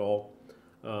friends at all.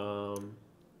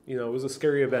 You know, it was a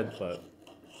scary event, but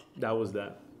that was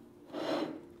that.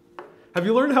 Have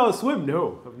you learned how to swim?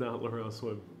 No, I've not learned how to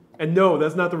swim. And no,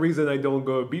 that's not the reason I don't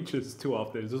go to beaches too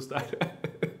often. It's just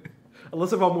that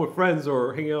unless if I'm with friends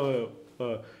or hanging out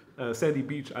at a sandy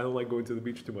beach, I don't like going to the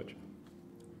beach too much.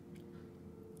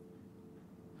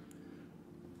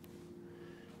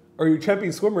 Are you a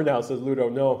champion swimmer now, says Ludo?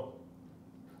 No.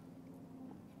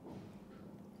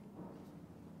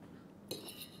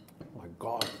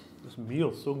 God, this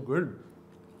meal is so good.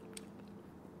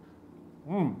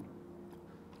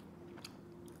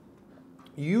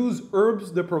 Use herbs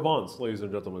de Provence, ladies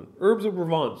and gentlemen. Herbs de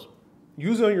Provence.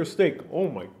 Use it on your steak. Oh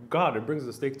my God, it brings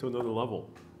the steak to another level.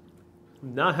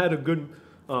 Not had a good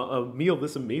a meal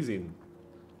this amazing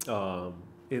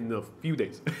in a few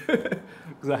days.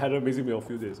 Because I had an amazing meal a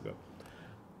few days ago.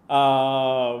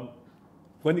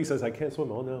 Wendy says, I can't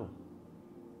swim. Oh no.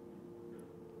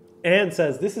 Anne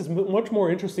says, this is much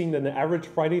more interesting than the average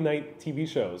Friday night TV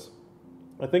shows.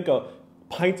 I think a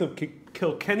pint of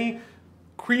Kilkenny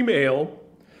cream ale,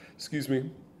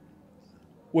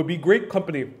 would be great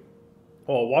company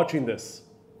while watching this.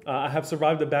 I have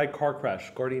survived a bad car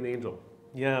crash, guardian angel.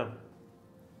 Yeah.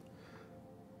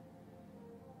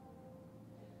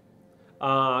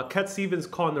 Cat Stevens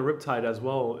caught in the riptide as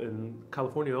well in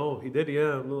California. Oh, he did,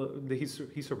 yeah.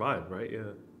 He survived, right?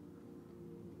 Yeah.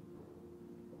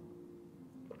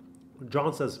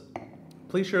 John says,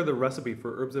 Please share the recipe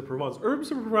for herbs de Provence. Herbs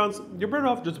de Provence, you're better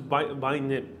off just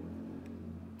buying it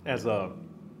as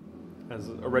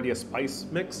already a spice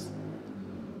mix.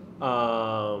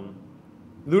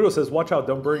 Ludo says, watch out,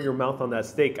 don't burn your mouth on that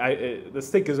steak. The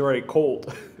steak is already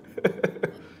cold.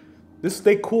 This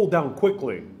steak cooled down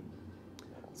quickly.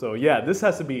 So yeah, this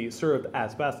has to be served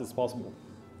as fast as possible.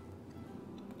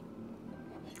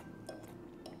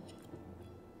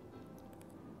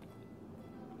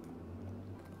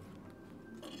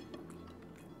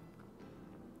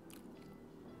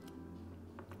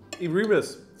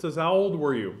 Revis says, how old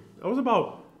were you? I was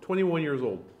about 21 years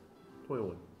old.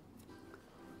 21.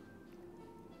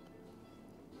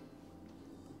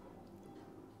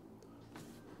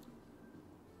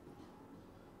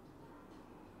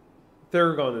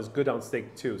 Theragon is good on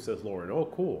steak too, says Lauren.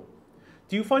 Oh, cool.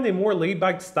 Do you find a more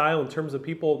laid-back style in terms of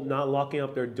people not locking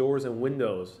up their doors and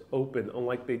windows open,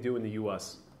 unlike they do in the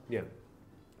US? Yeah.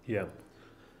 Yeah.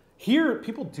 Here,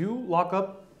 people do lock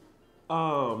up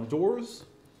doors.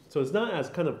 So it's not as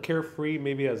kind of carefree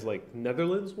maybe as like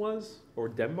Netherlands was or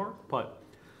Denmark, but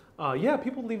yeah,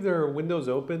 people leave their windows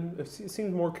open. It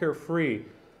seems more carefree.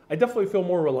 I definitely feel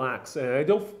more relaxed, and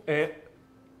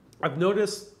I've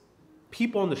noticed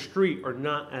people on the street are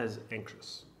not as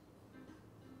anxious.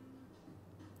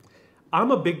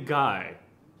 I'm a big guy.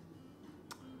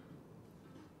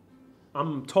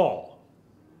 I'm tall.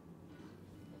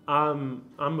 I'm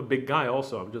a big guy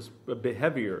also. I'm just a bit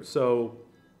heavier. So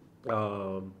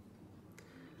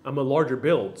I'm a larger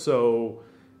build. So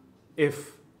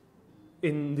if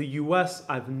in the US,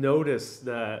 I've noticed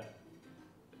that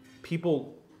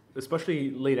people,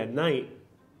 especially late at night,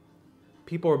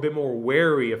 people are a bit more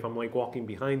wary if I'm like walking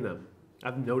behind them.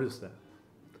 I've noticed that.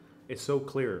 It's so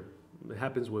clear. It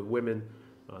happens with women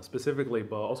specifically,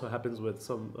 but also happens with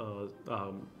some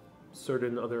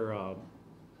certain other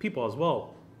people as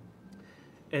well.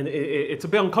 And it's a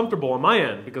bit uncomfortable on my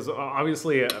end because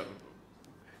obviously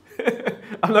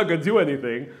I'm not going to do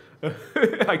anything.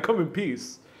 I come in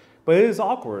peace. But it is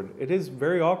awkward. It is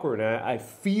very awkward. I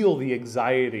feel the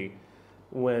anxiety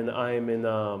when I'm in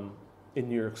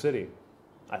New York City.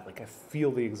 I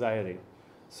feel the anxiety.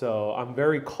 So I'm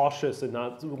very cautious in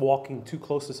not walking too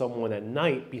close to someone at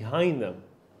night behind them.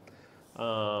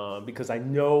 Because I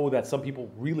know that some people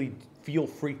really feel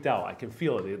freaked out. I can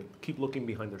feel it. They keep looking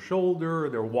behind their shoulder.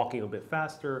 They're walking a bit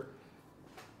faster.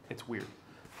 It's weird.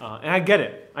 And I get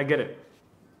it. I get it.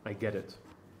 I get it.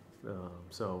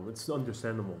 So it's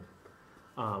understandable.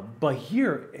 But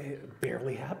here, it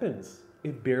barely happens.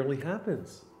 It barely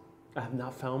happens. I have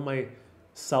not found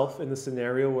myself in a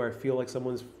scenario where I feel like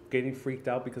someone's getting freaked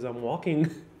out because I'm walking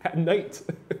at night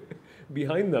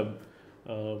behind them.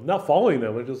 Not following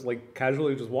them, I'm just like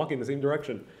casually just walking in the same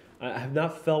direction. I have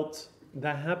not felt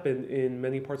that happen in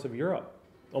many parts of Europe.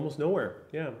 Almost nowhere.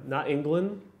 Yeah, not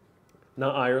England,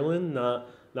 not Ireland,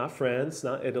 not France,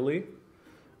 not Italy,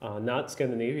 not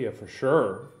Scandinavia for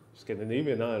sure.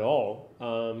 Scandinavia, not at all.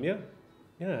 Yeah.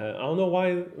 I don't know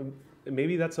why.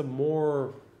 Maybe that's a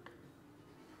more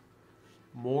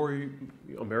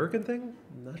American thing.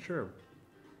 I'm not sure.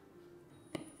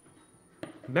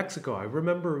 Mexico, I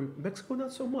remember Mexico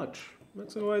not so much.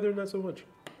 Mexico either not so much.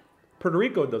 Puerto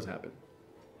Rico does happen.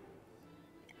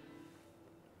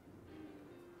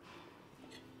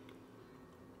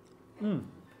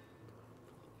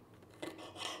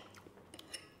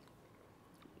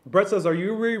 Brett says, are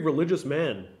you a very religious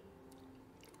man?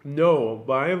 No,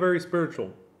 but I am very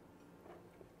spiritual.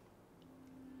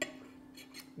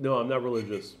 No, I'm not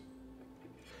religious.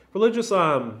 Religious,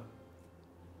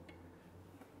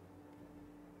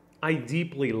 I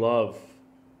deeply love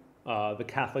the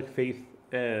Catholic faith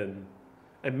and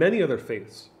many other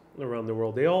faiths around the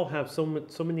world. They all have so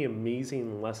many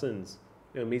amazing lessons,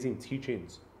 and amazing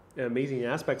teachings, and amazing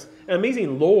aspects, and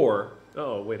amazing lore.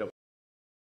 Oh, wait up.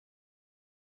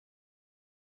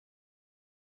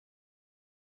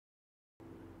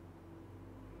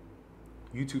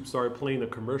 YouTube started playing a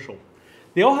commercial.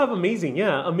 They all have amazing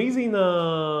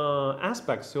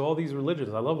aspects to all these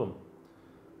religions. I love them.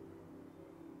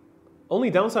 Only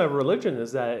downside of religion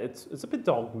is that it's a bit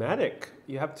dogmatic.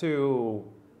 You have to,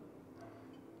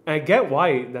 and I get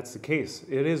why that's the case.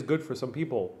 It is good for some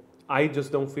people. I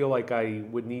just don't feel like I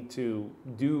would need to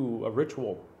do a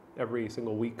ritual every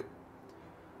single week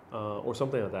or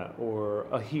something like that, or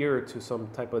adhere to some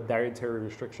type of dietary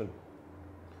restriction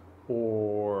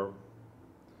or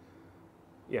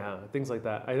things like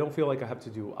that. I don't feel like I have to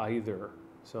do either.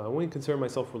 So I wouldn't consider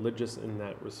myself religious in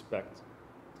that respect.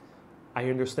 I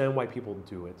understand why people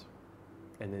do it,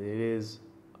 and it is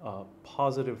a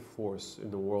positive force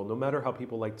in the world, no matter how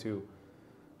people like to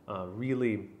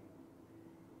really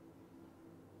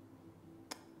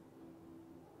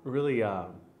really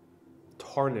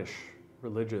tarnish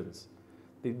religions.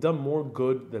 They've done more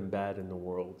good than bad in the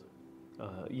world.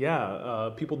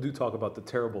 People do talk about the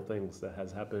terrible things that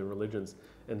has happened in religions,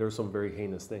 and there's some very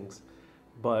heinous things,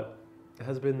 but it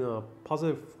has been a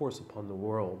positive force upon the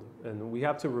world, and we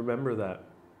have to remember that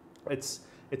it's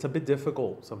a bit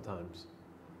difficult sometimes.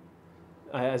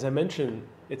 As I mentioned,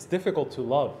 it's difficult to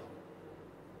love.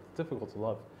 It's difficult to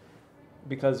love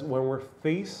because when we're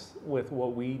faced with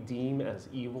what we deem as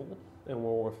evil, and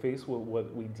when we're faced with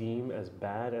what we deem as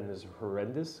bad and as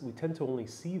horrendous, we tend to only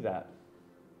see that.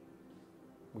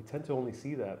 We tend to only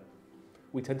see that.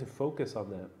 We tend to focus on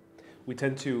that. We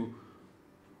tend to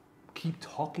keep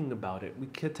talking about it. We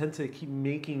tend to keep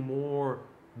making more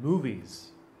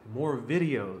movies, more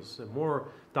videos, and more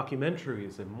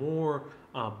documentaries, and more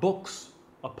books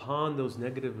upon those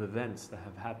negative events that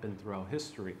have happened throughout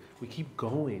history. We keep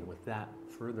going with that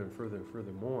further and further and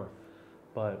further more.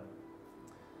 But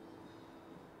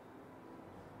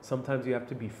sometimes you have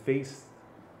to be faced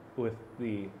with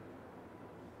the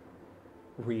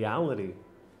reality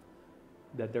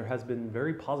that there has been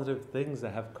very positive things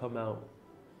that have come out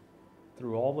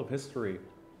through all of history,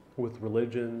 with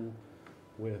religion,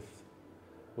 with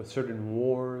certain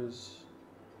wars.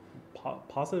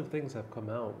 Positive things have come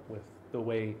out with the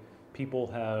way people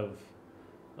have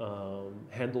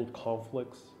handled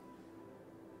conflicts.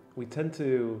 We tend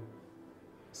to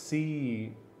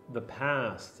see the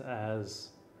past as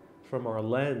from our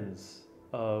lens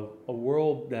of a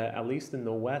world that, at least in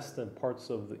the West and parts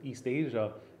of the East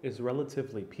Asia, is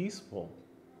relatively peaceful.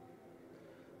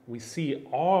 We see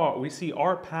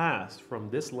our past from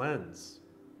this lens.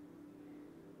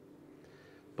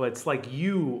 But it's like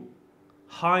you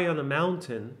high on a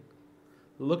mountain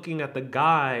looking at the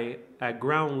guy at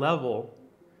ground level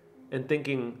and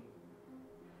thinking,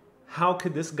 how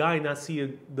could this guy not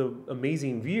see the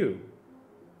amazing view?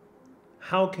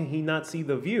 How can he not see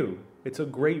the view? It's a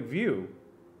great view.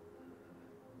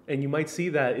 And you might see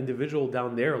that individual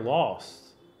down there lost.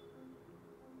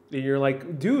 And you're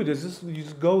like, dude, you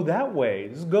just go that way.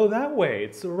 Just go that way.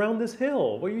 It's around this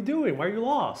hill. What are you doing? Why are you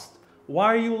lost? Why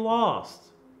are you lost?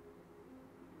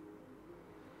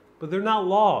 But they're not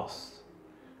lost.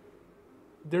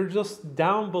 They're just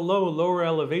down below lower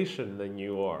elevation than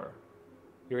you are.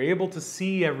 You're able to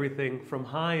see everything from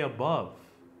high above.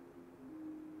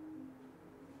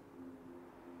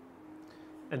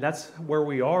 And that's where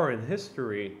we are in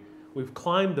history. We've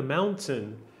climbed the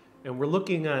mountain and we're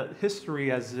looking at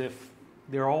history as if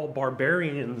they're all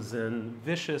barbarians and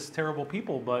vicious, terrible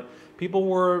people. But people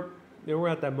were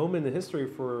at that moment in history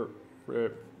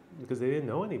because they didn't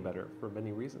know any better for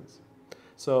many reasons.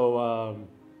 So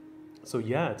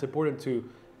yeah, it's important to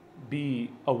be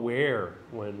aware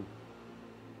when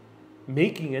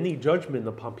making any judgment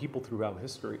upon people throughout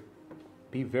history.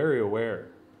 Be very aware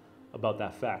about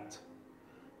that fact,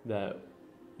 that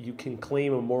you can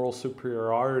claim a moral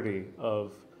superiority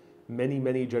of many,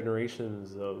 many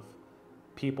generations of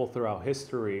people throughout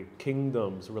history,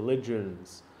 kingdoms,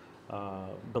 religions,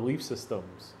 belief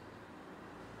systems.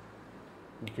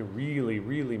 You can really,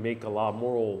 really make a lot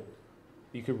moral,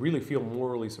 you can really feel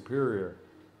morally superior.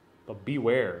 But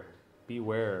beware,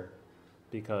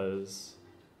 because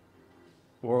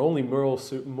we're only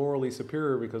morally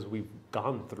superior because we've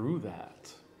gone through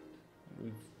that.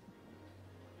 We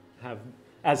have,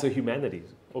 as a humanity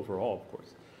overall, of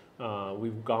course,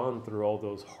 we've gone through all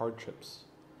those hardships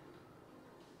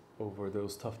over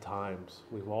those tough times.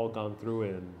 We've all gone through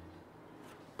it and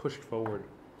pushed forward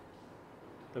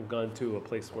and gone to a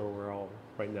place where we're all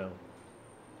right now.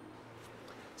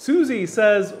 Susie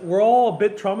says, we're all a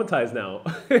bit traumatized now.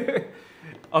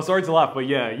 Oh, sorry to laugh, but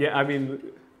yeah, I mean,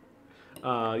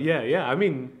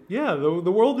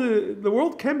 the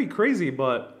world can be crazy,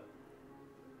 but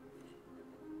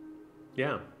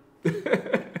yeah.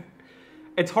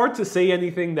 It's hard to say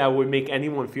anything that would make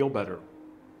anyone feel better.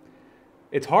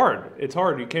 It's hard.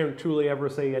 You can't truly ever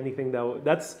say anything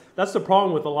that's the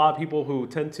problem with a lot of people who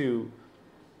tend to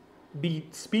be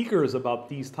speakers about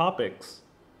these topics,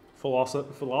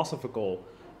 philosophical,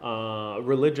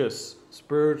 religious,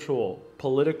 spiritual,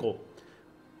 political.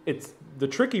 It's the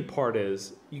tricky part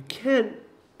is you can't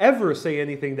ever say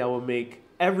anything that will make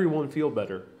everyone feel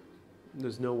better.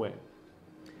 There's no way.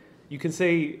 You can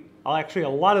say, actually, a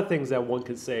lot of things that one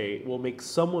could say will make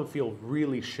someone feel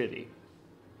really shitty.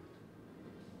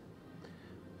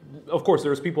 Of course,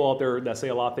 there's people out there that say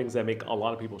a lot of things that make a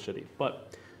lot of people shitty.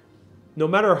 But no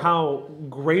matter how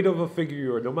great of a figure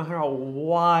you are, no matter how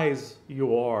wise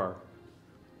you are,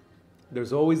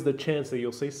 there's always the chance that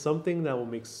you'll say something that will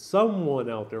make someone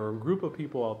out there or a group of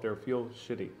people out there feel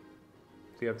shitty.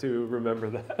 So you have to remember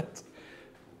that.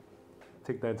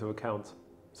 take that into account.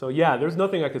 So yeah, there's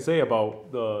nothing I can say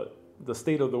about the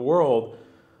state of the world.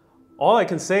 All I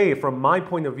can say from my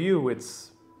point of view,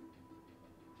 it's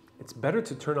better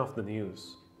to turn off the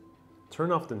news.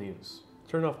 Turn off the news.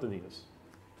 Turn off the news.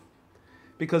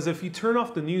 Because if you turn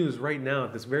off the news right now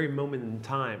at this very moment in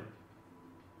time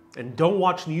and don't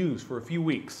watch news for a few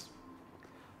weeks,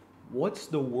 what's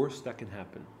the worst that can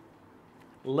happen?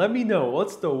 Let me know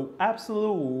what's the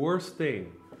absolute worst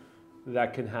thing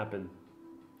that can happen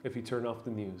if you turn off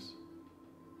the news.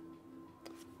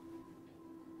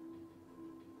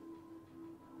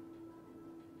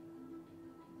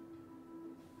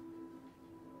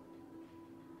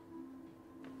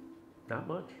 Not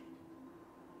much.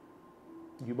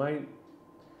 You might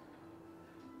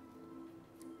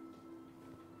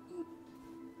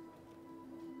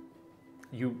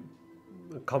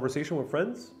a conversation with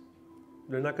friends,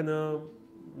 you're not gonna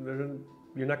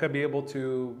be able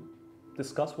to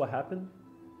discuss what happened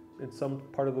in some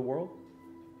part of the world.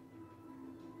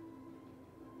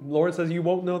 Lauren says you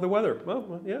won't know the weather.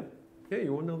 Well, yeah,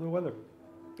 you won't know the weather.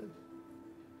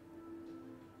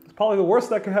 It's probably the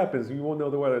worst that could happen is you won't know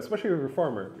the weather, especially if you're a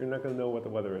farmer. You're not gonna know what the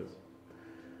weather is.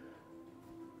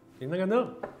 You're not gonna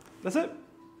know. That's it.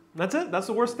 That's it. That's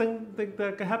the worst thing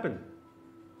that could happen.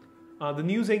 The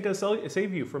news ain't gonna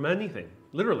save you from anything.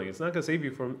 Literally, it's not gonna save you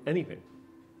from anything.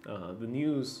 The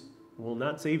news will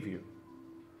not save you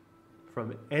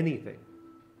from anything.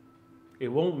 It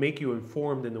won't make you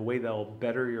informed in a way that will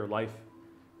better your life,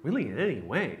 really in any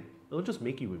way. It'll just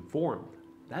make you informed.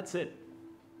 That's it.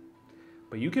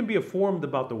 But you can be informed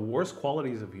about the worst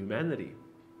qualities of humanity.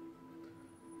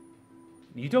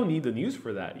 You don't need the news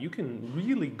for that. You can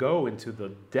really go into the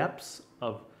depths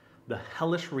of the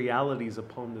hellish realities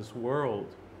upon this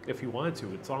world if you wanted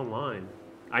to. It's online.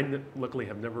 Luckily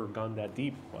have never gone that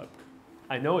deep, but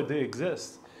I know it did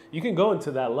exist. You can go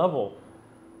into that level.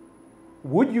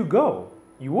 Would you go?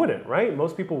 You wouldn't, right?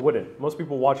 Most people wouldn't. Most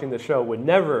people watching the show would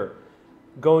never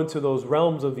go into those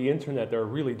realms of the internet that are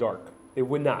really dark. They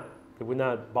would not. They would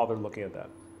not bother looking at that.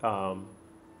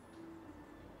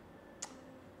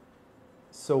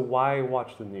 So why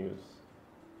watch the news?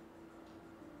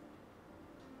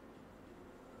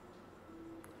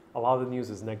 A lot of the news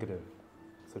is negative,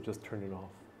 so just turn it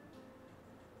off.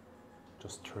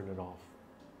 Just turn it off.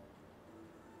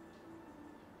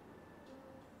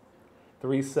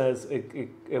 Therese says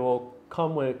it will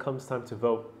come when it comes time to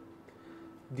vote.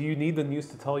 Do you need the news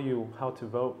to tell you how to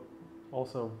vote?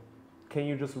 Also, can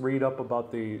you just read up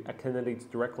about the candidates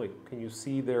directly? Can you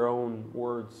see their own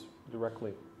words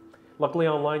directly? Luckily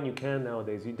online you can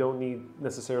nowadays. You don't need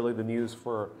necessarily the news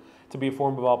to be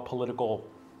informed about political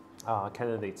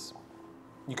candidates.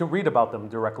 You can read about them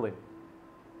directly.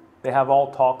 They have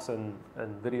all talks and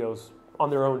videos on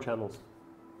their own channels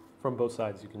from both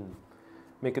sides. You can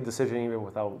make a decision even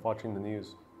without watching the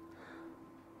news.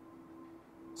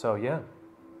 So yeah.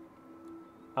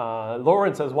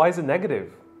 Lauren says, why is it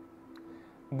negative?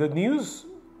 The news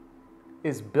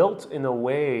is built in a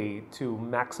way to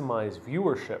maximize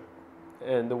viewership.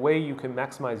 And the way you can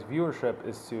maximize viewership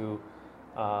is to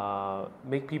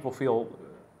make people feel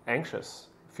anxious,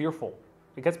 fearful.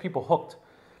 It gets people hooked.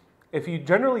 If you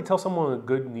generally tell someone a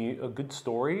good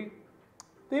story,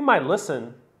 they might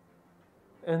listen,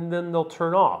 and then they'll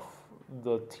turn off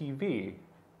the TV.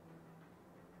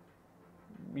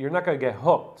 You're not going to get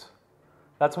hooked.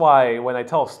 That's why when I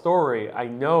tell a story, I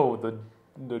know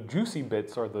the juicy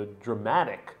bits are the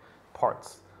dramatic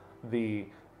parts, the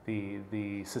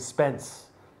suspense,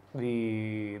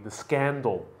 the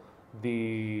scandal,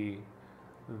 the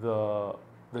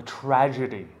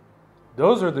tragedy.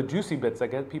 Those are the juicy bits that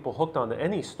get people hooked on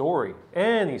any story,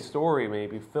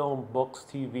 maybe film, books,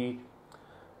 TV,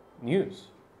 news,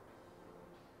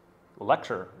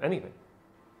 lecture, anything.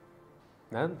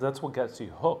 That's what gets you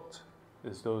hooked,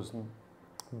 is those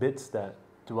bits that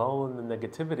dwell in the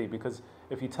negativity. Because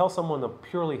if you tell someone a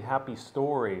purely happy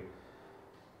story,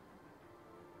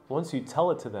 once you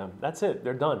tell it to them, that's it.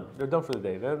 They're done. They're done for the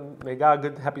day. They got a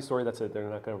good, happy story. That's it. They're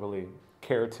not going to really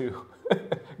care to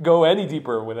go any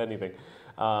deeper with anything.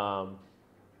 So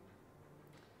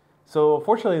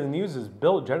unfortunately, the news is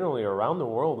built generally around the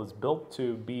world. It's built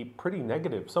to be pretty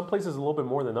negative. Some places a little bit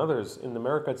more than others. In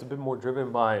America, it's a bit more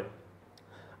driven by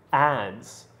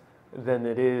ads than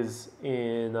it is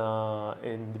in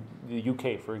the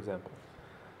UK, for example.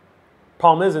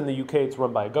 Problem is, in the UK, it's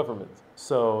run by a government.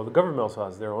 So the government also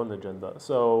has their own agenda.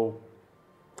 So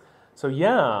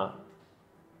yeah,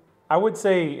 I would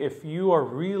say if you are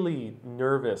really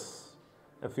nervous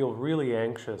and feel really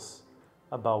anxious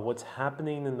about what's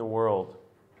happening in the world,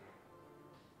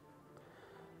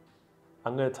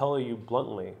 I'm going to tell you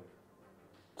bluntly,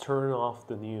 Turn off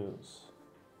the news.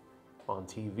 On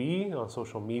TV, on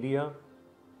social media,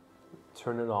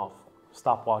 turn it off.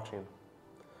 Stop watching.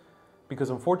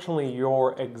 Because unfortunately,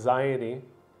 your anxiety,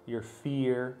 your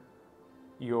fear,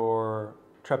 your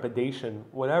trepidation,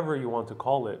 whatever you want to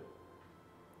call it,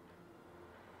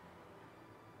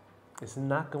 is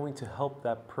not going to help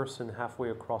that person halfway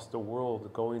across the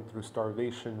world going through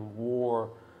starvation,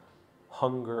 war,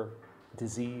 hunger,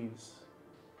 disease,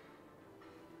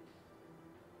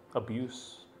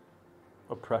 abuse,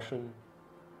 oppression.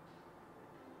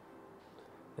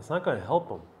 It's not going to help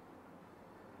them.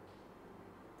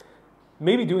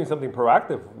 Maybe doing something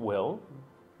proactive will,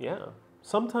 yeah.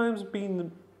 Sometimes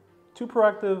being too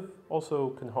proactive also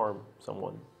can harm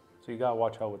someone. So you got to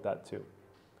watch out with that too.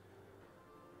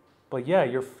 But yeah,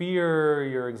 your fear,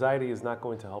 your anxiety is not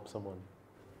going to help someone.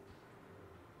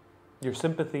 Your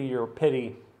sympathy, your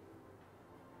pity,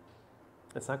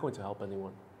 it's not going to help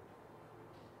anyone.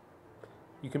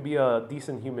 You can be a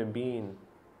decent human being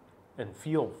and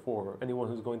feel for anyone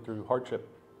who's going through hardship.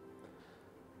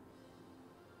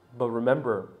 But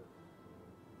remember,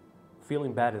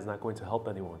 feeling bad is not going to help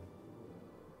anyone.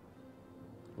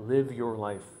 Live your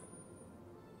life.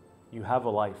 You have a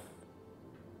life.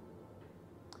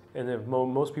 And if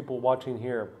most people watching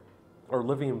here are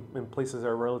living in places that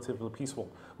are relatively peaceful.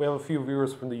 We have a few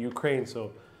viewers from the Ukraine,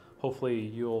 so hopefully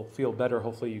you'll feel better.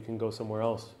 Hopefully you can go somewhere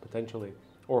else, potentially.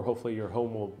 Or hopefully your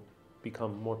home will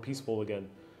become more peaceful again.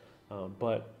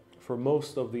 But for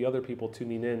most of the other people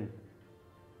tuning in,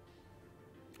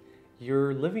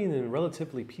 you're living in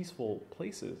relatively peaceful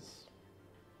places.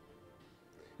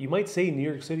 You might say New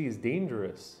York City is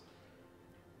dangerous.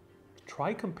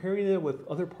 Try comparing it with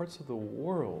other parts of the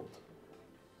world.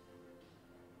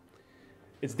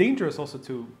 It's dangerous also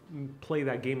to play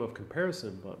that game of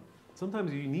comparison, but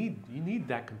sometimes you need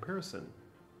that comparison.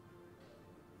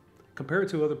 Compare it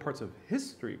to other parts of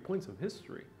history, points of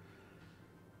history.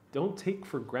 Don't take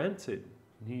for granted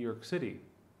New York City,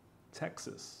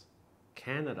 Texas,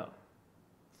 Canada,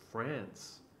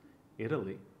 France,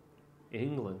 Italy,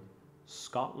 England,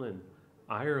 Scotland,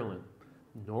 Ireland,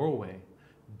 Norway,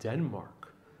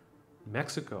 Denmark,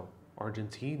 Mexico,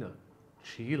 Argentina,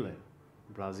 Chile,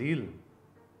 Brazil,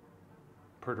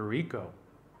 Puerto Rico,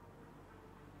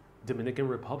 Dominican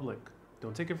Republic.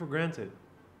 Don't take it for granted.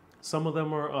 Some of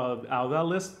them are out of that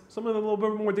list, some of them a little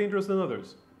bit more dangerous than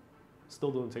others.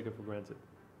 Still don't take it for granted.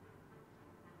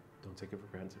 Don't take it for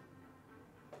granted.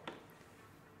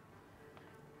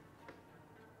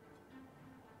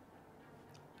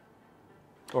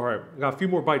 All right, I got a few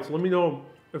more bites. Let me know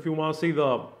if you want to see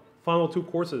the final two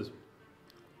courses.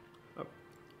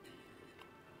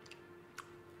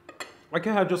 I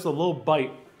can have just a little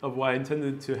bite of what I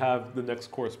intended to have the next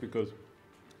course because,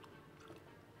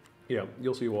 yeah,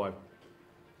 you'll see why.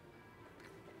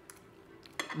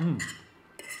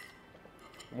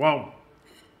 Wow.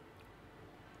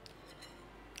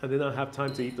 I did not have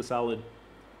time to eat the salad,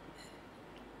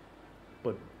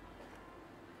 but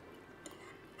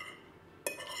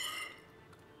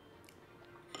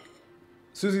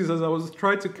Susie says I was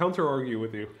trying to counter-argue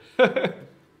with you.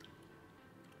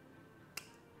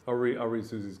 I'll read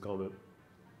Susie's comment.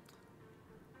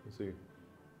 Let's see.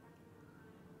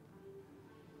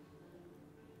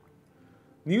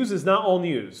 News is not all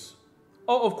news.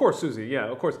 Oh, of course, Susie. Yeah,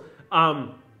 of course.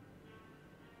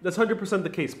 That's 100% the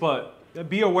case, but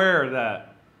be aware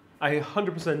that I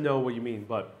 100% know what you mean,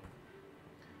 but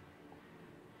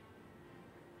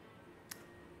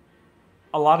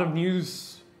a lot of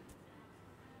news,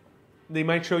 they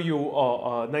might show you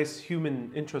a nice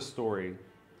human interest story,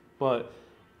 but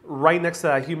right next to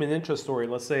that human interest story,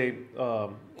 let's say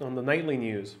on the nightly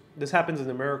news, this happens in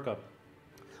America,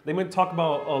 they might talk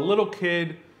about a little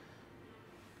kid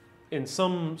in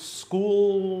some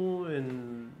school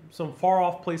in some far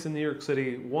off place in New York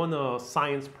City, won a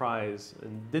science prize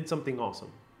and did something awesome.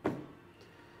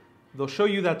 They'll show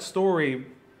you that story,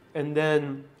 and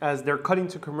then as they're cutting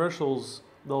to commercials,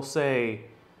 they'll say,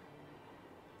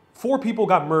 4 people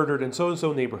got murdered in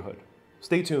so-and-so neighborhood.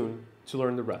 Stay tuned to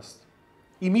learn the rest.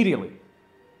 Immediately.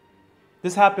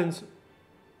 This happens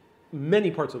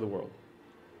many parts of the world.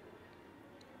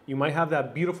 You might have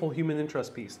that beautiful human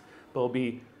interest piece, but it'll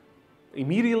be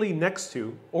immediately next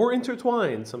to, or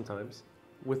intertwined sometimes,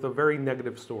 with a very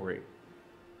negative story.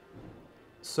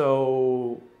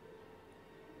 So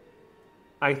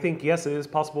I think, yes, it is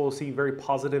possible to see very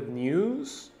positive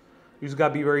news. You just got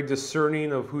to be very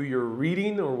discerning of who you're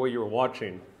reading or what you're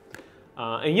watching.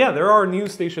 And yeah, there are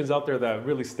news stations out there that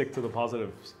really stick to the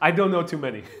positives. I don't know too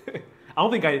many. I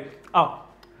don't think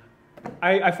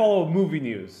I follow movie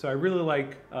news. So I really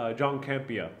like John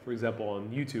Campea, for example, on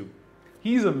YouTube.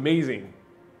 He's amazing.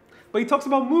 But he talks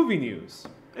about movie news.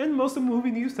 And most of the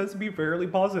movie news tends to be fairly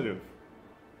positive.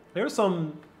 There are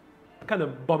some kind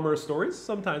of bummer stories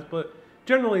sometimes, but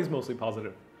generally it's mostly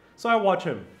positive. So I watch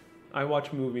him. I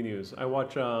watch movie news. I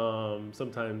watch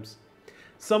sometimes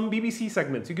some BBC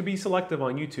segments. You can be selective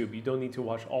on YouTube. You don't need to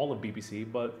watch all of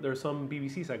BBC, but there's some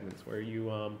BBC segments where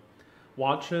you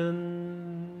watch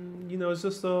and, you know, it's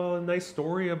just a nice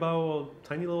story about a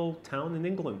tiny little town in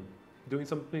England doing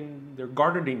something, they're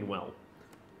gardening well.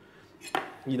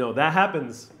 You know, that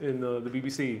happens in the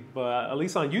BBC, but at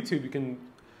least on YouTube you can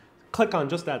click on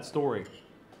just that story.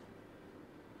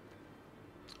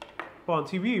 But on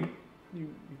TV, you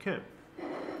can't.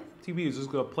 TV is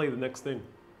just going to play the next thing.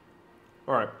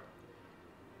 All right.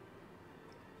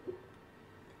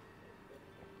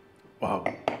 Wow.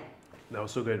 That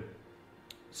was so good.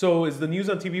 So is the news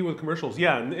on TV with commercials?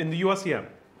 Yeah, in the US, yeah.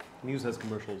 News has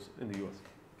commercials in the US.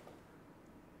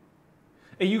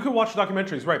 And you can watch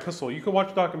documentaries, right, Pistol? You can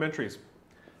watch documentaries.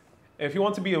 If you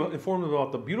want to be informed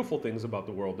about the beautiful things about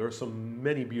the world, there are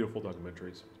many beautiful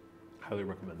documentaries. Highly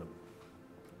recommend them.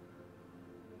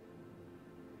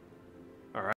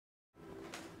 All right.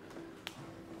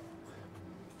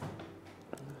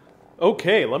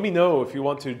 Okay, let me know if you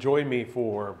want to join me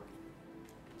for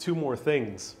 2 more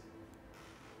things.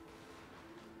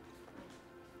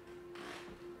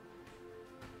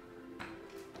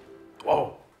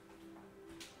 Whoa.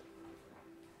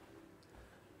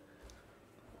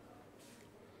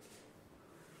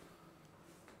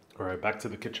 All right, back to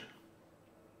the kitchen.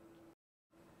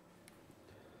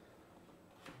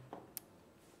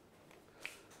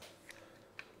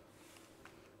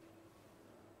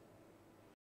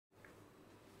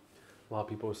 A lot of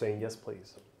people are saying yes,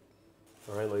 please.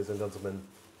 All right, ladies and gentlemen.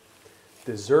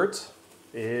 Dessert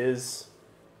is...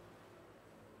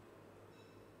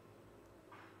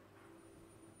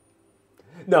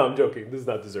 No, I'm joking. This is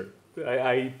not dessert.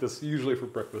 I eat this usually for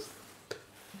breakfast.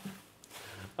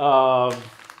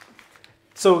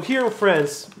 So here in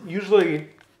France, usually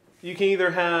you can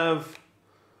either have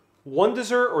 1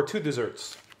 dessert or 2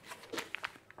 desserts.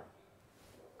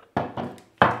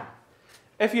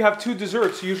 If you have 2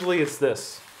 desserts, usually it's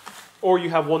this. Or you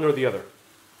have one or the other.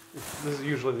 This is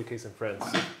usually the case in France.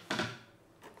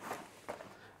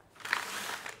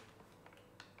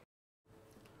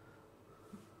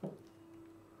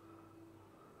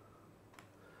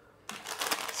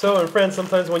 So in France,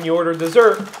 sometimes when you order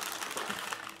dessert,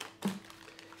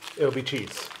 it'll be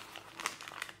cheese.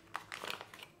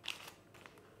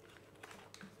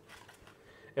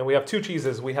 And we have 2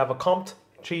 cheeses. We have a Comte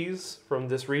cheese from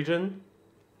this region.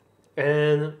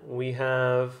 And we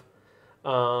have,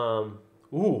 a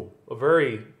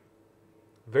very,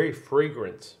 very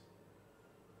fragrant.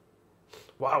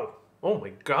 Wow. Oh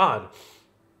my God.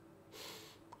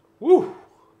 Woo.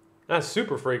 That's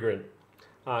super fragrant.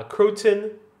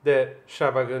 Cote de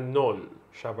Chavagnol.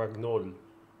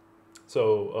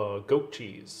 So, goat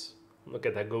cheese. Look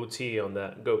at that goatee on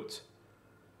that goat.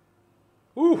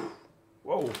 Ooh,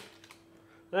 whoa,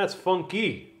 that's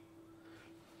funky.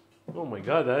 Oh my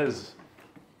God, that is.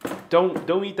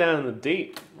 Don't eat that on a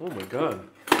date. Oh my God.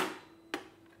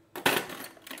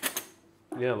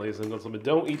 Yeah, ladies and gentlemen,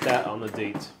 don't eat that on a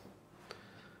date.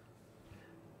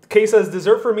 Kay says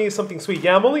dessert for me is something sweet.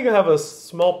 Yeah, I'm only gonna have a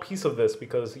small piece of this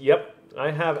because, yep,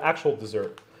 I have actual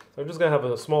dessert. So I'm just gonna have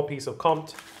a small piece of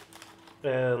Comte.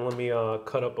 And let me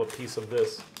cut up a piece of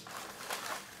this.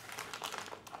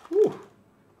 Whew.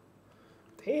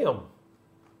 Damn.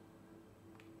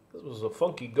 This was a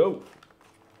funky goat.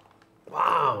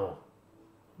 Wow.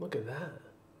 Look at that.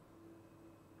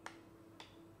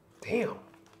 Damn.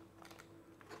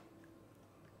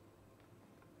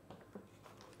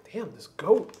 Damn, this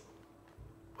goat.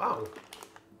 Wow.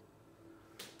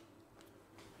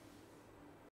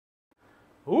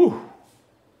 Ooh.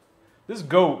 This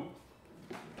goat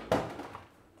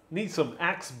needs some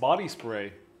Axe body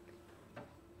spray.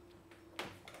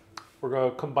 We're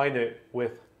going to combine it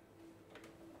with...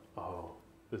 Oh,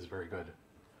 this is very good.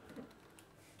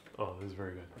 Oh, this is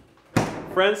very good.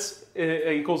 France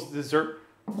equals dessert.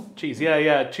 Cheese.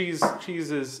 Yeah. Cheese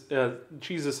is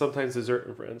sometimes dessert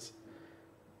in France.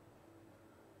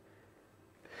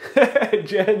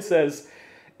 Jan says,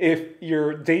 if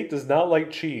your date does not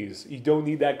like cheese, you don't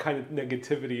need that kind of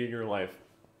negativity in your life.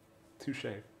 Touche.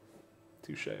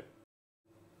 Touche.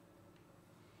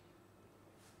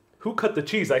 Who cut the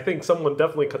cheese? I think someone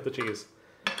definitely cut the cheese.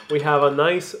 We have a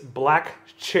nice black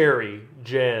cherry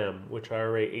jam, which I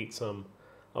already ate some.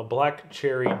 A black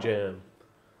cherry jam.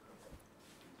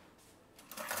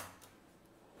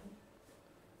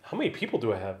 How many people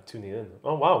do I have tuning in?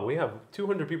 Oh wow, we have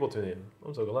 200 people tuning in.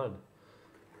 I'm so glad.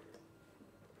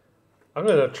 I'm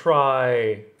gonna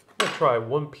try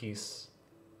one piece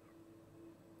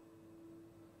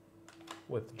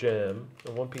with jam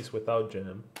and one piece without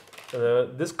jam.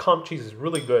 This comp cheese is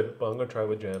really good, but I'm gonna try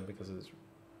with jam because it's.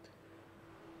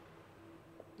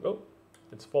 Oh,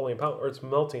 it's falling apart or it's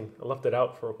melting. I left it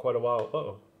out for quite a while.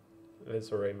 Uh-oh,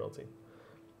 it's already melting.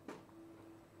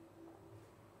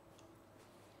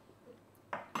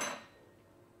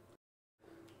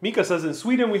 Mika says in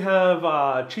Sweden we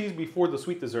have cheese before the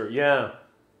sweet dessert. Yeah.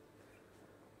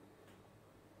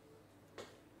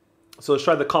 So let's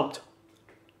try the Comte.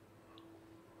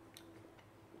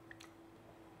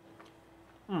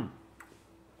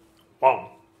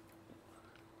 Wow.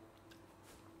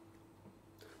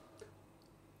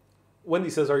 Wendy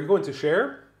says, are you going to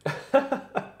share?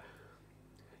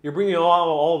 You're bringing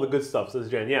all the good stuff, says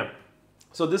Jen. Yeah.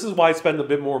 So this is why I spend a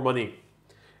bit more money,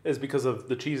 is because of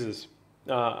the cheeses.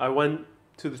 I went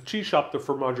to the cheese shop, the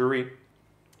Fromagerie,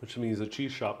 which means a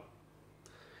cheese shop.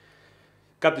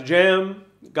 Got the jam,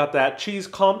 got that cheese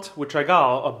Comte, which I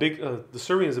got a big, the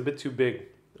serving is a bit too big.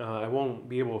 I won't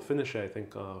be able to finish it, I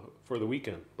think, for the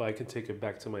weekend, but I can take it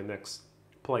back to my next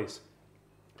place.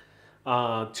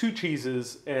 2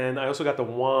 cheeses, and I also got the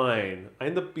wine. I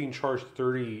ended up being charged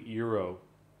 €30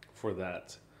 for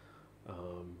that.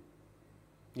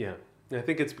 Yeah, and I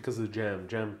think it's because of the jam.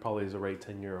 Jam probably is already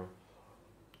 €10.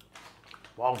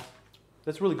 Wow,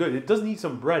 that's really good. It does need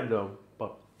some bread though,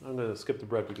 but I'm gonna skip the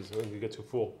bread because I'm gonna get too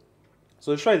full.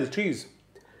 So let's try the cheese.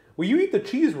 Will you eat the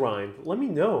cheese rind? Let me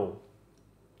know.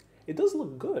 It does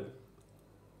look good.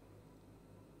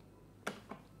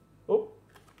 Oh.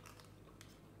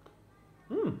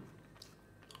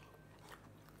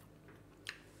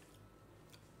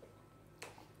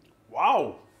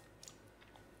 Wow.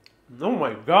 Oh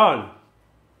my God.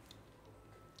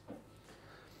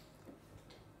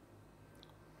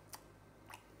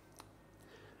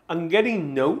 I'm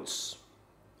getting notes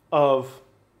of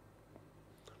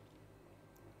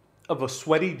a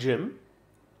sweaty gym.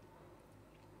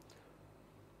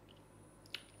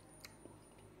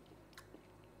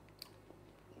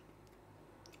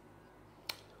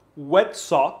 Wet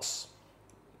socks.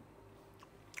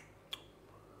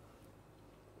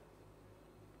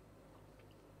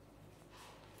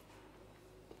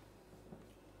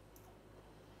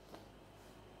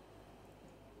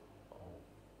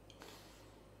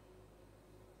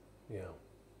 Yeah.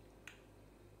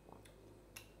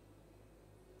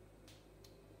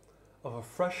 Of a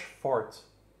fresh fart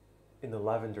in the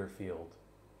lavender field.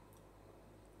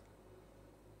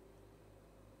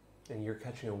 And you're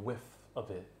catching a whiff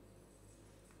of it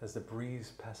as the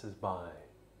breeze passes by.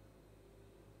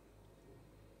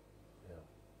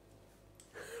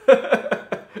 Yeah.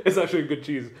 It's actually a good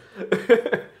cheese.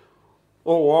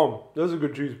 Oh wow, that's a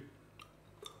good cheese.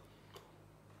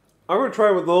 I'm gonna try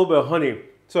it with a little bit of honey.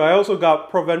 So I also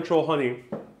got Provençal honey,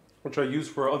 which I use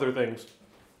for other things.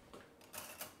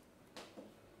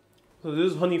 So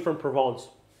this is honey from Provence.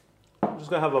 I'm just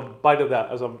gonna have a bite of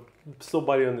that as I'm still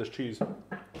biting on this cheese.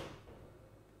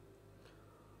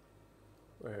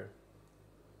 Right here.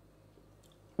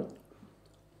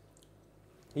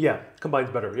 Yeah, combines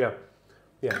better, yeah.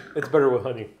 Yeah, it's better with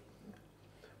honey.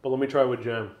 But let me try it with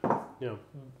jam. Yeah,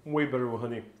 way better with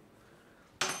honey.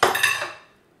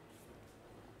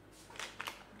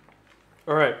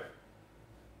 All right,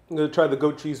 I'm gonna try the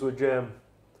goat cheese with jam.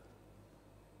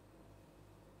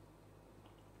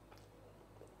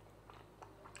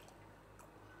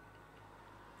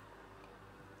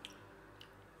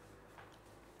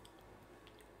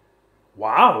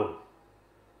 Wow.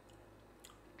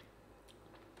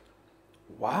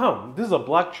 Wow, this is a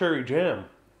black cherry jam.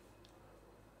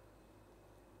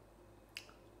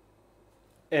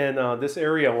 And this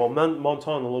area, well,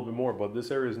 Menton a little bit more, but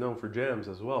this area is known for jams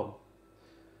as well.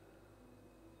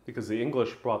 Because the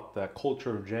English brought that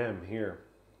culture of jam here.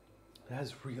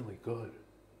 That's really good.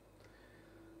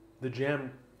 The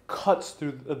jam cuts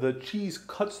through, the cheese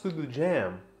cuts through the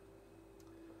jam,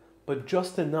 but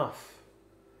just enough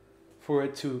for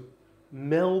it to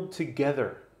meld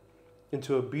together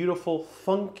into a beautiful,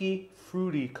 funky,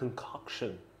 fruity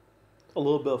concoction. A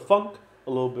little bit of funk, a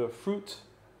little bit of fruit.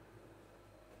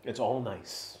 It's all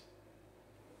nice.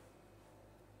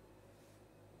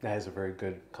 That is a very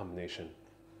good combination.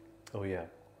 Oh yeah.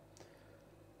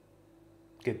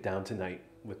 Get down tonight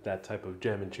with that type of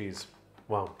jam and cheese.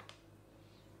 Wow.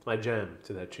 I jam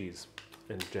to that cheese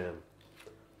and jam.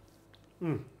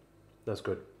 That's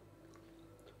good.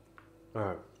 All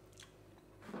right.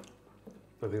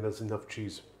 I think that's enough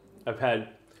cheese. I've had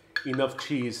enough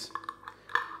cheese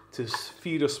to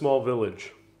feed a small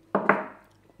village. I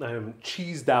am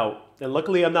cheesed out. And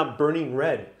luckily I'm not burning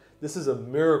red. This is a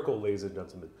miracle, ladies and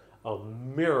gentlemen. A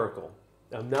miracle.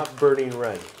 I'm not burning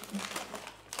red.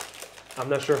 I'm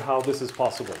not sure how this is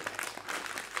possible.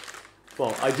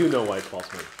 Well, I do know why it's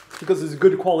possible. Because it's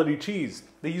good quality cheese.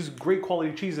 They use great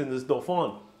quality cheese in this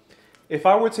Dauphin. If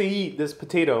I were to eat this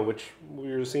potato, which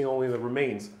we're seeing only the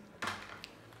remains,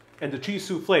 and the cheese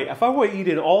souffle, if I were to eat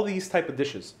in all these type of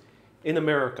dishes in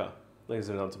America, ladies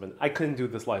and gentlemen, I couldn't do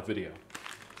this live video.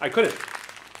 I couldn't.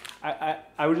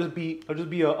 I would just be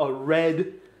a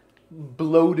red,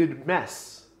 bloated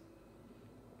mess.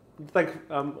 Like,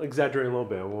 I'm exaggerating a little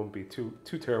bit. It won't be too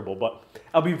terrible, but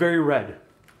I'll be very red,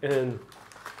 and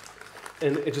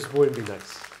it just wouldn't be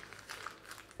nice.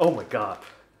 Oh my God.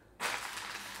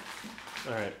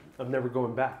 All right, I'm never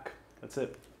going back. That's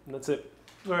it. That's it.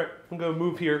 All right, I'm gonna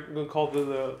move here. I'm gonna call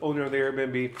the owner of the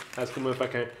Airbnb, ask him if I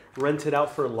can rent it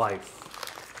out for life.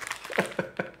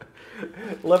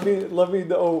 Let me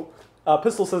know.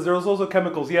 Pistol says there's also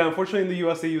chemicals. Yeah, unfortunately in the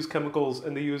US they use chemicals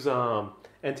and they use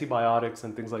antibiotics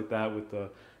and things like that with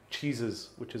the cheeses,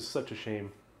 which is such a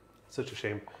shame. Such a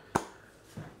shame.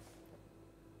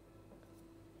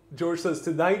 George says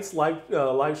tonight's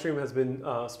live stream has been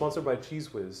sponsored by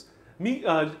Cheese Whiz.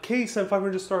 Kay sent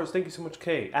 500 stars. Thank you so much,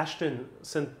 Kay. Ashton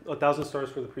sent 1,000 stars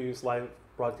for the previous live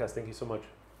broadcast. Thank you so much.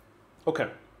 Okay,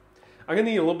 I'm gonna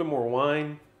need a little bit more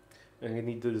wine, and I'm gonna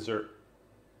need the dessert.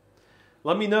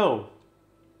 Let me know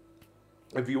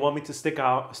if you want me to stick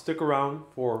around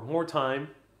for more time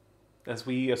as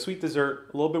we a sweet dessert,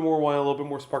 a little bit more wine, a little bit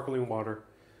more sparkling water,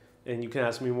 and you can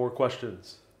ask me more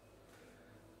questions.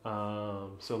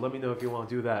 So let me know if you want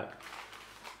to do that.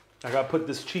 I gotta put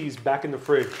this cheese back in the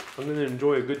fridge. I'm gonna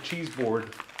enjoy a good cheese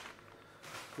board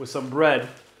with some bread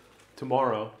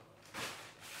tomorrow.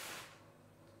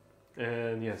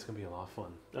 And yeah, it's gonna be a lot of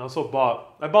fun.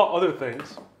 I bought other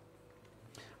things.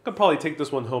 I could probably take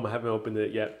this one home. I haven't opened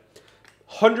it yet.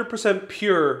 100%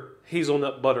 pure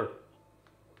hazelnut butter.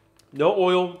 No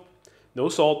oil, no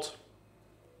salt,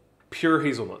 pure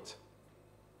hazelnut.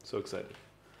 So excited.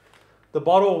 The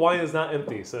bottle of wine is not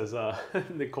empty, says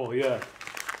Nicole. Yeah.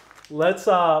 Let's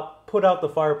put out the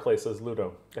fireplace, says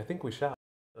Ludo. I think we shall.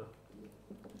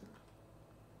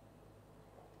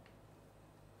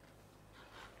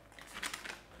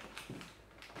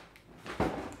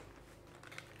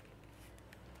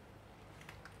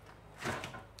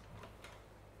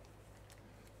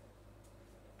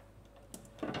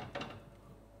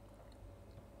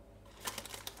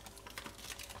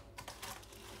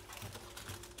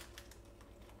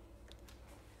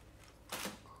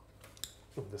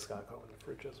 This gotta go in the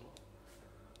fridge as well.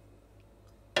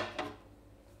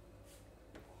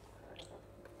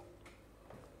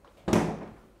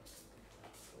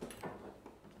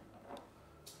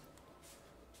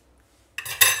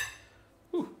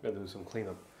 Whew, gotta do some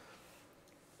cleanup.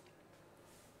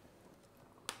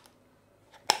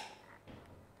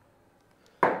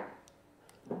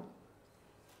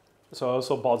 So I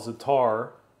also bought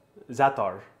Zatar,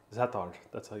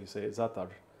 that's how you say it, Zatar.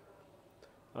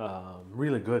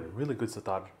 Really good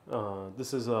zatar.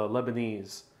 This is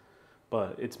Lebanese,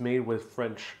 but it's made with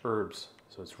French herbs,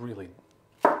 so it's really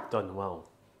done well.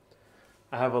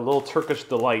 I have a little Turkish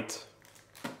delight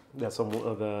that some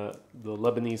of the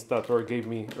Lebanese zatar gave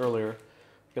me earlier.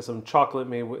 Got some chocolate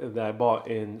that I bought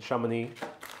in Chamonix,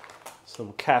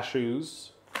 some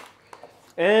cashews,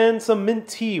 and some mint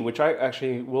tea, which I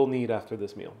actually will need after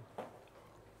this meal.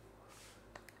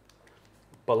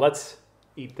 But let's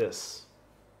eat this.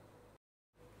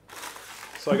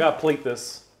 So I gotta plate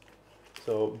this,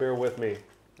 so bear with me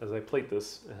as I plate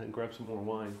this and grab some more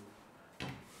wine.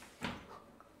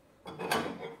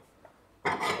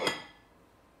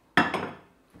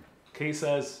 Kay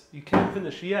says, you can't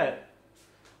finish yet.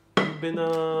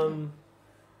 You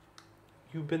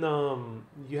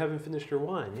haven't finished your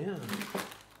wine, yeah.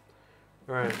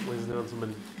 All right, ladies and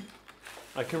gentlemen,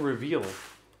 I can reveal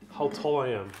how tall I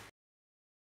am.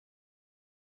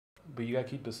 But you gotta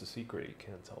keep this a secret, you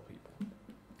can't tell people.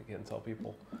 Can't tell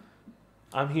people.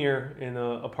 I'm here in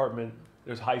an apartment.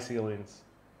 There's high ceilings.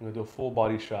 I'm gonna do a full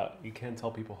body shot. You can't tell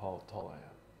people how tall I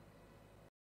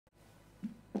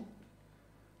am.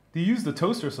 Do you use the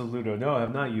toaster, says Ludo? No, I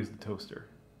have not used the toaster.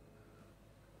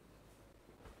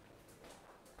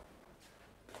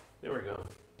 There we go.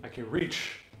 I can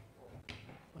reach.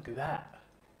 Look at that.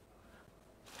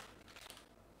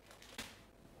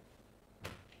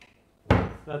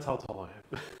 That's how tall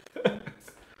I am.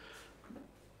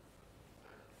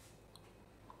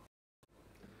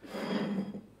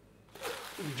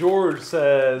 George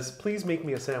says, please make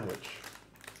me a sandwich.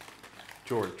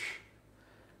 George,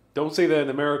 don't say that in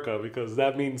America because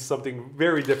that means something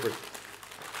very different.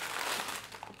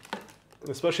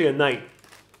 especially at night.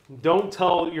 Don't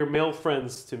tell your male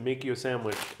friends to make you a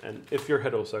sandwich, and if you're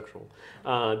heterosexual,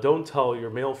 don't tell your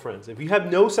male friends. If you have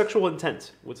no sexual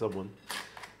intent with someone,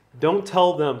 don't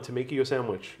tell them to make you a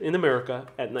sandwich in America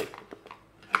at night.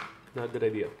 Not a good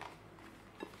idea.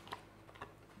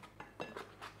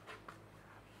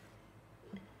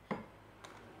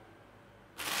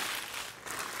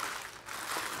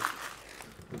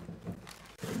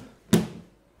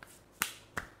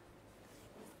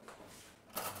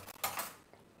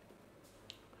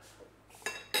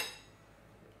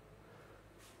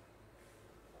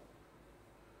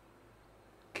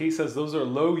 Kay says those are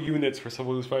low units for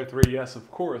someone who's 5'3". Yes,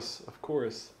 of course, of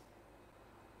course.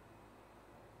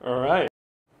 All right.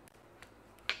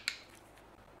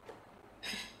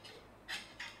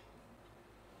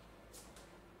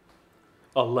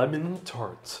 A lemon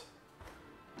tart.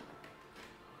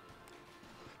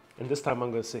 And this time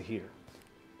I'm going to sit here.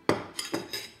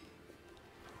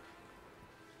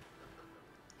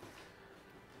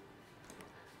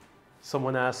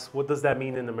 Someone asks, what does that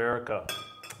mean in America?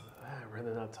 I'd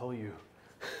rather not tell you.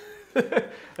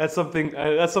 That's something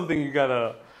you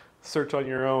gotta search on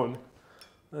your own.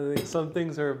 I think some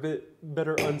things are a bit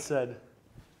better unsaid.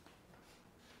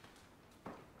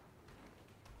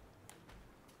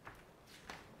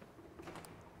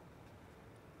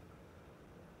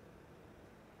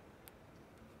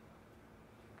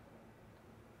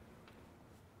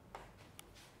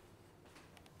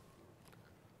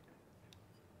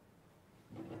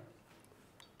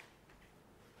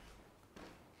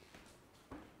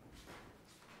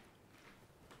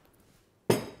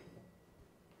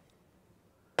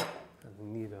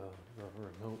 Need a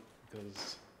remote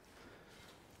because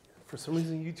for some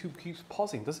reason YouTube keeps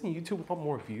pausing. Doesn't YouTube want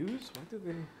more views? Why do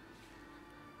they?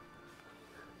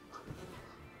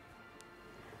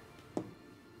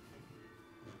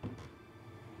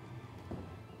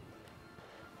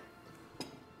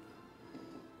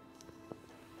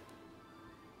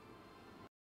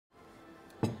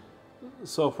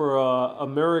 So for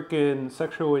American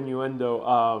sexual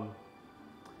innuendo,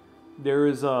 there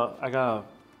is I gotta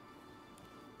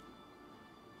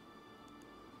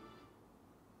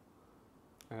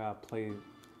play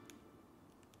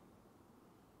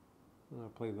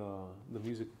the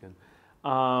music again.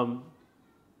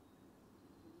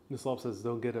 Miss Love says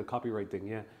don't get a copyright thing.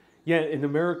 Yeah. In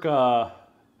America,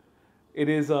 it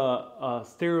is a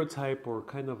stereotype or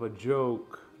kind of a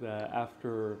joke that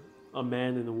after a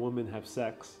man and a woman have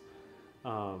sex,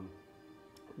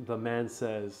 the man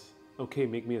says, "Okay,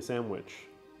 make me a sandwich."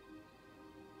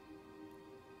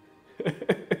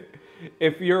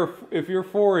 If you're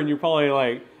foreign, you're probably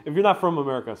like, if you're not from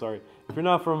America, sorry. If you're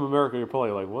not from America, you're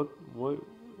probably like, what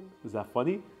is that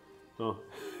funny? No.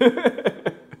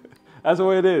 That's the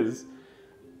way it is.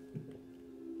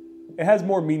 It has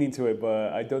more meaning to it,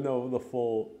 but I don't know the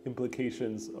full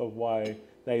implications of why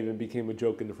that even became a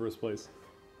joke in the first place.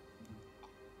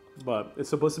 But it's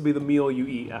supposed to be the meal you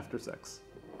eat after sex,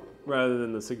 rather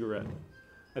than the cigarette.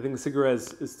 I think the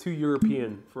cigarette is too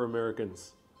European for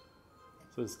Americans.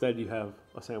 So instead you have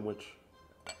a sandwich.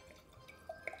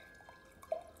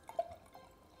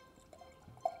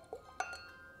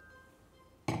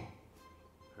 All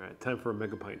right, time for a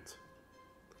mega pint.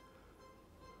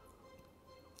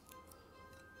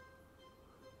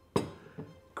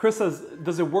 Chris says,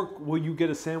 does it work? Will you get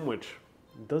a sandwich?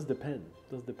 It does depend.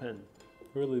 It does depend. It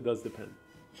really does depend.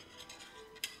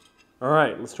 All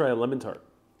right, let's try a lemon tart.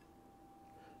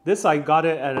 This, I got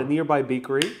it at a nearby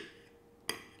bakery.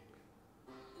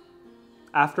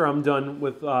 After I'm done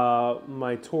with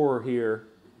my tour here,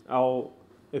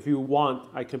 if you want,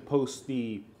 I can post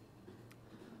from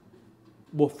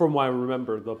what I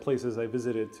remember, the places I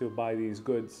visited to buy these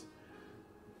goods.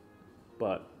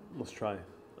 But let's try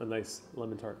a nice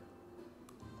lemon tart.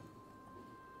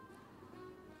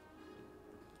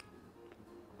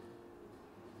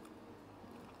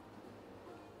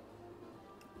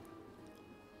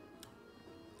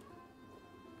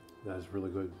 That's really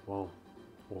good. Wow.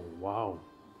 Oh, wow.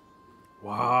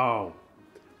 Wow.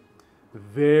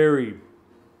 Very,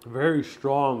 very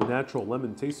strong natural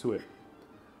lemon taste to it.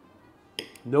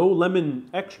 No lemon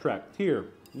extract here.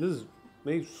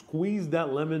 They squeezed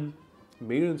that lemon,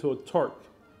 made it into a tart.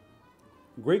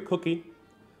 Great cookie.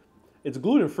 It's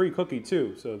gluten-free cookie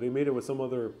too, so they made it with some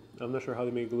other, I'm not sure how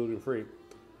they made gluten-free.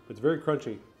 It's very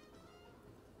crunchy.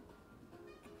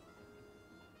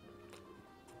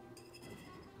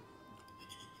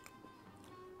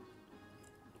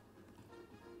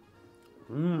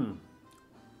 Mmm.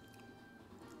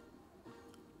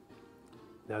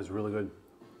 That is really good.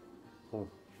 Oh.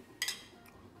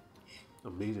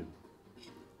 Amazing.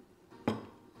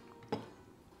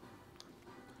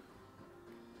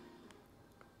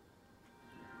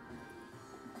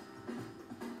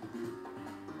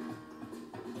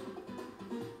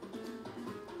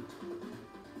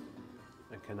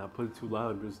 not put it too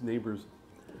loud. There's neighbors.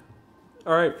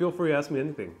 All right, feel free to ask me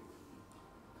anything.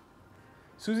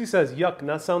 Susie says, yuck,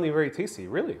 not sounding very tasty.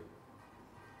 Really?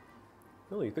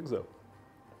 Really, you think so?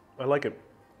 I like it.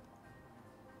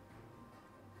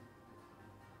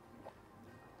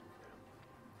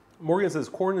 Morgan says,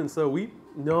 corn instead of wheat?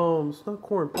 No, it's not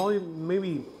corn. Probably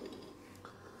maybe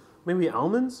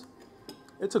almonds?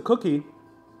 It's a cookie.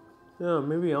 Yeah,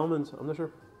 maybe almonds. I'm not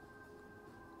sure.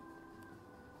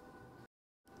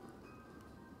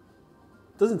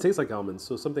 Doesn't taste like almonds,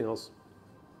 so something else.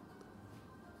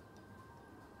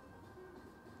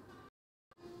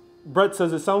 Brett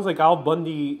says, it sounds like Al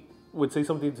Bundy would say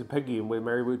something to Peggy and would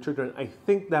marry with children. I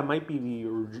think that might be the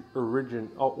origin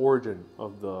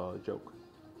of the joke.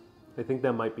 I think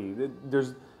that might be. It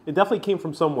definitely came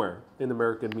from somewhere in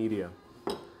American media.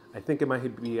 I think it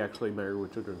might be actually Married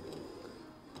with Children.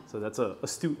 So that's an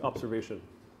astute observation.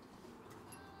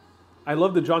 I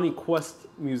love the Johnny Quest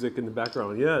music in the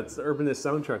background. Yeah, it's the Urbanist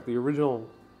soundtrack, the original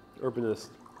Urbanist.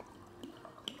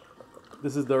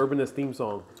 This is the Urbanist theme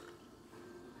song.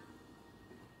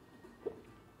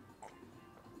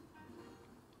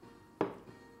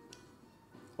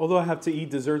 Although I have to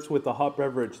eat desserts with a hot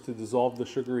beverage to dissolve the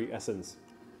sugary essence.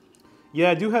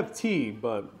 Yeah, I do have tea,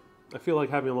 but I feel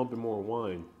like having a little bit more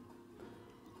wine.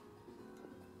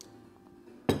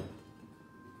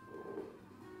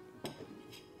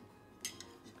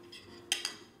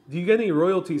 Do you get any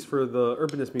royalties for the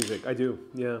Urbanist music? I do,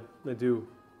 yeah, I do.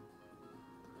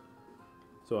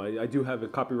 So I do have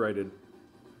it copyrighted.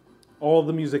 All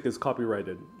the music is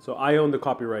copyrighted, so I own the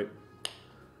copyright.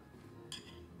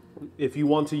 If you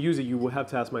want to use it, you will have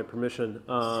to ask my permission.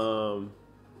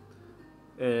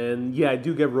 And yeah, I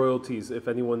do get royalties if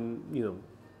anyone,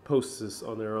 posts this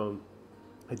on their own.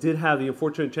 I did have the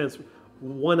unfortunate chance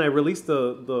when I released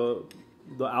the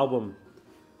album.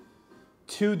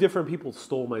 2 different people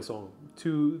stole my song.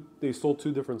 They stole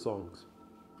 2 different songs.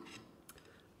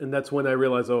 And that's when I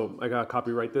realized, oh, I gotta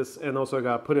copyright this, and also I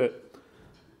gotta put it,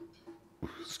 on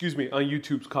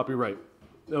YouTube's copyright,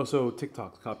 also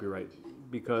TikTok's copyright,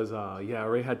 because yeah, I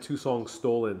already had 2 songs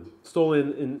stolen,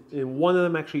 and one of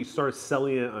them actually started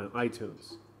selling it on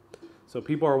iTunes. So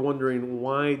people are wondering,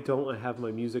 why don't I have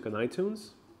my music on iTunes?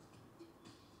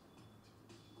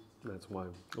 That's why.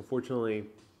 Unfortunately,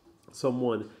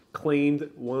 someone claimed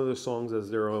one of the songs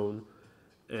as their own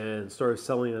and started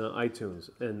selling it on iTunes,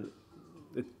 and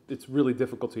it's really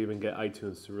difficult to even get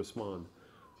iTunes to respond.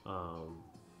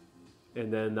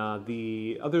 And then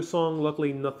the other song,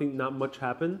 luckily not much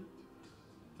happened.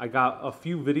 I got a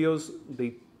few videos.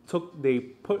 They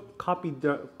put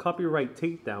copyright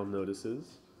takedown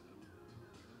notices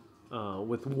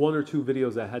with 1 or 2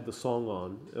 videos that had the song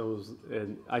on.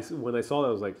 When I saw that,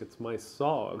 I was like, it's my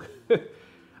song.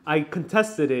 I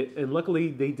contested it, and luckily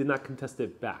they did not contest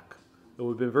it back. It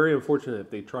would have been very unfortunate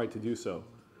if they tried to do so.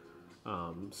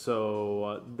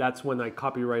 So that's when I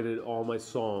copyrighted all my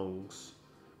songs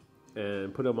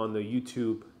and put them on the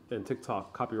YouTube and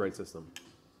TikTok copyright system.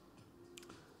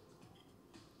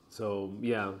 So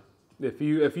yeah, if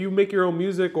you make your own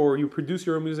music or you produce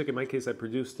your own music, in my case I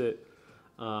produced it,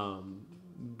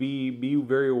 be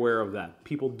very aware of that.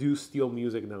 People do steal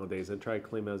music nowadays and try to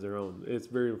claim it as their own. It's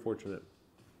very unfortunate.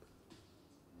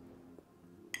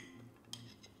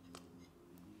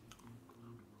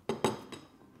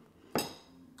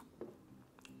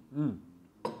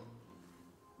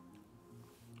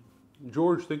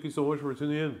 George, thank you so much for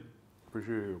tuning in.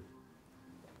 Appreciate you.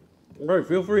 All right,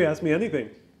 feel free to ask me anything.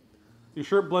 Your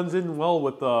shirt blends in well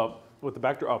with the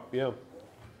backdrop. Yeah,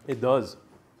 it does.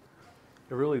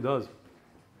 It really does.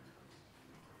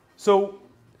 So,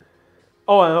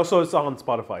 oh, and also it's on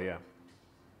Spotify. Yeah.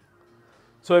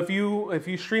 So if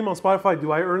you stream on Spotify,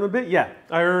 do I earn a bit? Yeah,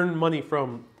 I earn money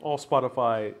from all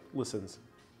Spotify listens.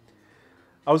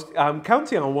 I'm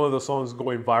counting on one of the songs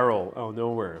going viral out of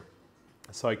nowhere,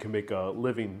 so I can make a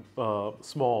living,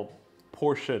 small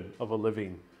portion of a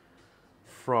living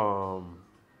from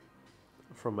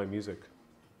my music.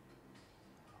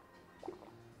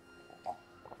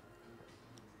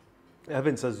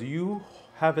 Evan says, do you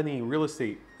have any real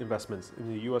estate investments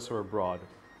in the U.S. or abroad?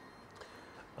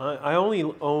 I only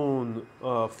own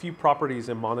a few properties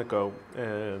in Monaco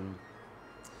and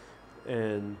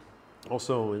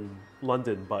also in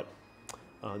London, but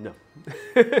no.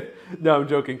 No, I'm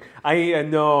joking.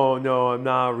 No, I'm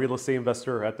not a real estate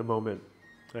investor at the moment.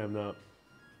 I am not.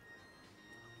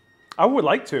 I would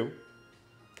like to.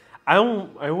 I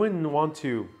wouldn't want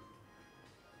to.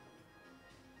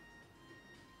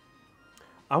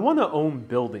 I want to own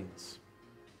buildings.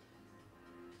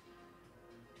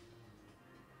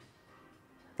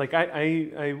 Like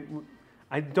I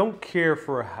I don't care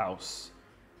for a house.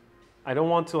 I don't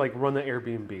want to like run an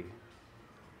Airbnb.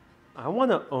 I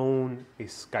want to own a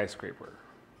skyscraper.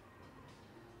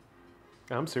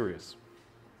 I'm serious.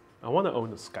 I want to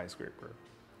own a skyscraper.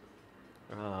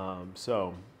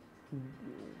 So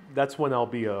that's when I'll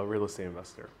be a real estate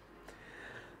investor.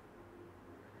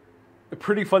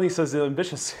 Pretty funny says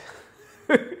ambitious.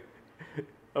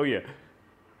 Oh yeah.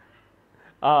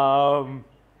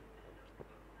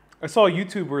 I saw a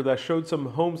YouTuber that showed some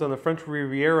homes on the French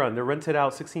Riviera and they're rented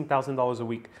out $16,000 a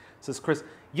week. Says Chris.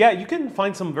 Yeah, you can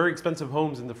find some very expensive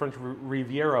homes in the French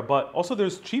Riviera, but also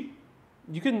there's cheap.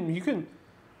 You can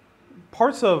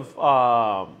parts of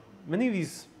many of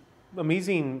these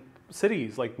amazing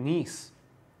cities like Nice.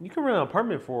 You can rent an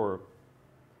apartment for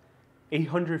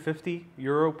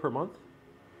 €850 per month.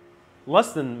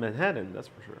 Less than Manhattan, that's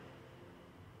for sure.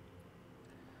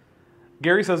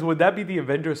 Gary says, would that be the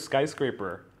Avengers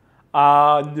skyscraper?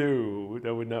 No,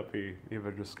 that would not be the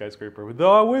Avengers skyscraper.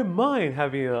 Though I wouldn't mind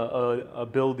having a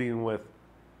building with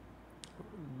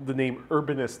the name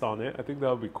Urbanist on it. I think that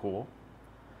would be cool.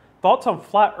 Thoughts on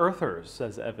flat earthers,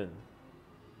 says Evan.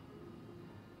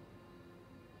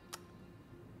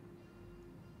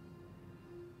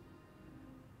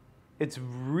 It's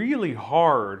really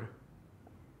hard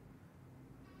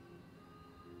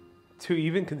to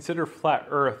even consider flat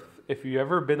Earth if you've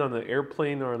ever been on an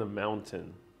airplane or on a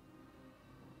mountain.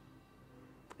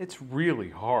 It's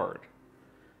really hard.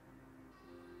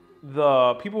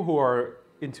 The people who are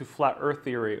into flat Earth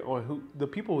theory, or the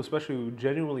people especially who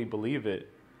genuinely believe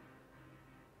it,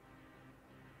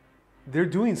 they're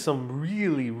doing some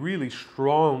really, really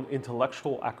strong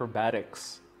intellectual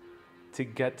acrobatics to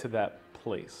get to that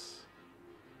place.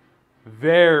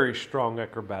 Very strong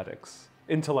acrobatics,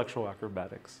 intellectual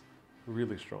acrobatics.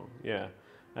 Really strong, yeah.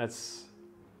 That's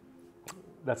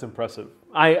impressive.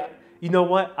 You know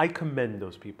what? I commend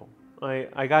those people.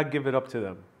 I gotta give it up to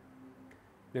them.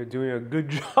 They're doing a good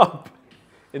job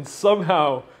in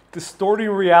somehow distorting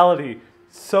reality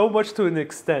so much to an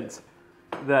extent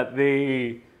that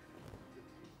they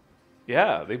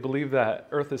believe that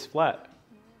Earth is flat.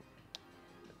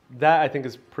 That I think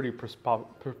is pretty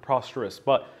preposterous.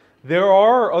 But there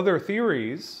are other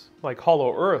theories like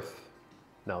hollow Earth.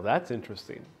 Now that's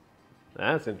interesting.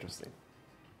 That's interesting.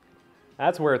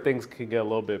 That's where things can get a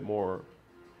little bit more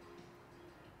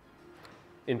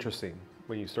interesting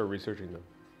when you start researching them.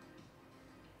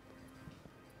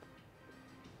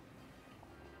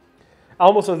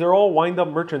 Almost says they're all wind-up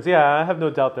merchants. Yeah, I have no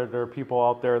doubt that there are people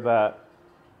out there that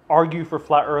argue for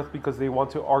flat Earth because they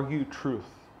want to argue truth.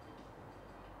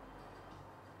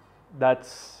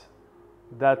 That's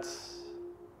the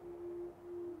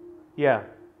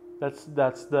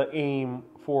aim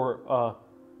for a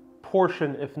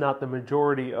portion, if not the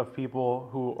majority of people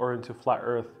who are into flat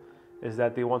Earth, is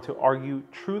that they want to argue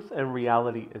truth and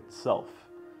reality itself.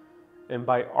 And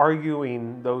by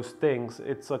arguing those things,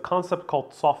 it's a concept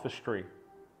called sophistry,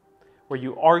 where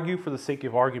you argue for the sake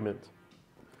of argument.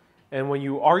 And when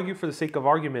you argue for the sake of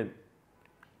argument,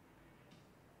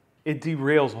 it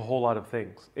derails a whole lot of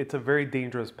things. It's a very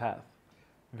dangerous path.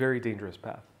 Very dangerous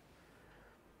path.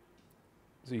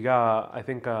 So you got, I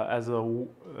think, as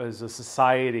a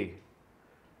society,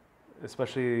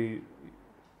 especially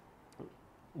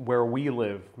where we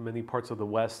live, many parts of the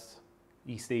West,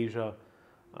 East Asia,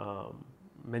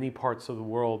 many parts of the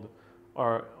world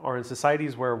are in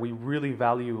societies where we really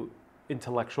value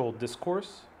intellectual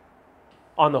discourse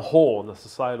on the whole, on the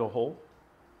societal whole.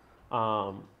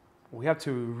 We have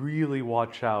to really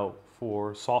watch out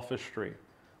for sophistry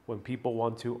when people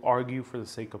want to argue for the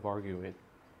sake of arguing.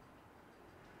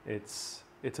 It's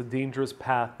a dangerous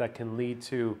path that can lead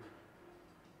to.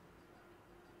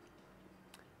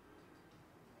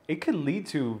 It could lead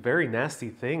to very nasty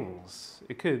things.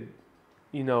 It could,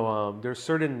 there's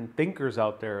certain thinkers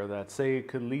out there that say it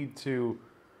could lead to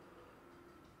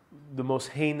the most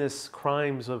heinous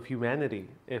crimes of humanity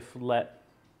if you let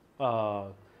it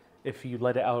out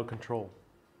of control.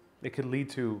 It could lead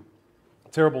to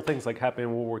terrible things like happened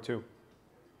in World War II.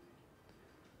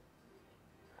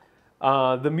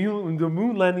 The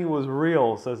moon landing was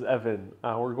real, says Evan.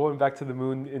 We're going back to the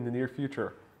moon in the near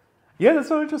future. Yeah, that's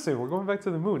so interesting. We're going back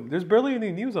to the moon. There's barely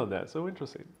any news on that. So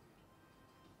interesting.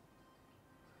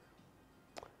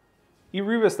 E.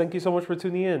 Rivas, thank you so much for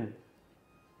tuning in.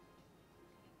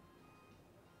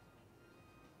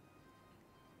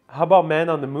 How about man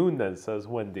on the moon then, says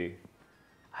Wendy.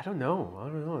 I don't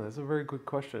know. That's a very good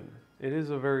question. It is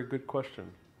a very good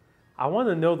question. I want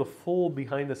to know the full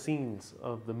behind the scenes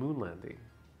of the moon landing.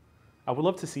 I would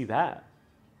love to see that.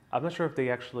 I'm not sure if they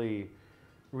actually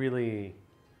really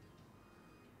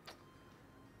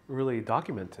really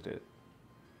documented it.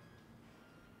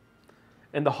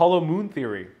 And the hollow moon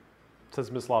theory, says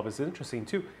Mislav, is interesting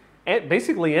too. And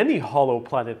basically any hollow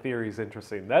planet theory is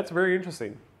interesting. That's very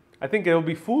interesting. I think it would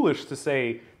be foolish to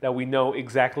say that we know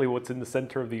exactly what's in the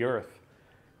center of the Earth.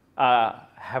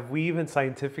 Have we even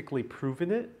scientifically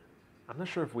proven it? I'm not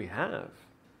sure if we have.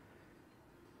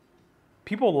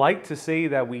 People like to say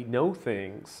that we know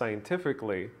things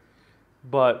scientifically,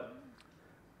 but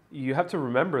you have to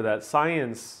remember that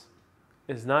science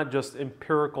is not just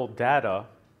empirical data,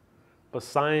 but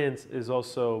science is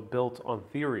also built on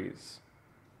theories.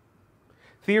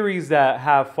 Theories that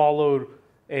have followed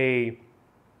a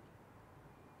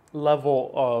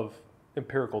level of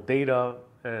empirical data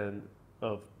and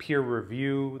of peer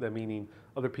review, that meaning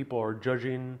other people are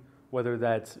judging whether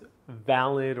that's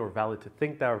valid or valid to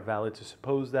think that or valid to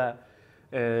suppose that.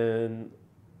 And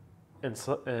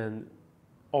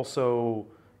also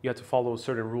you have to follow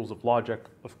certain rules of logic,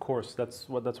 of course. That's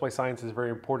why science is very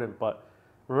important. But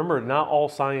remember, not all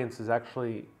science is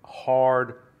actually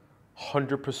hard,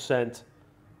 100%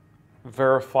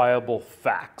 verifiable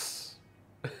facts.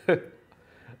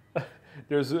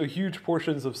 There's huge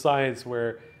portions of science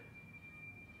where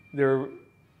they're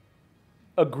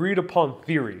agreed upon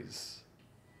theories.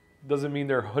 Doesn't mean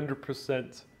they're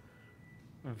 100%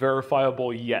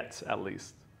 verifiable yet, at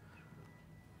least.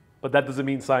 But that doesn't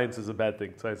mean science is a bad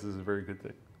thing. Science is a very good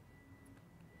thing.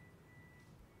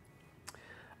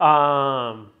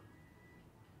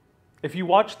 If you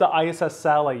watch the ISS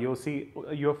satellite, you'll see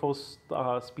a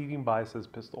UFO speeding by, says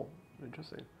Pistol.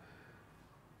 Interesting.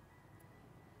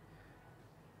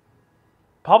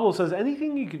 Pablo says,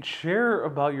 anything you could share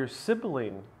about your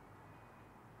sibling?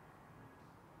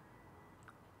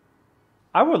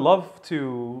 I would love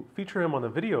to feature him on a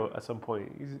video at some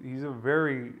point. He's a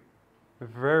very,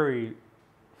 very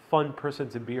fun person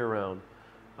to be around.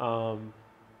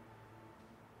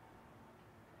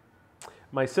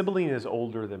 My sibling is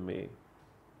older than me.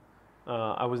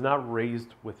 I was not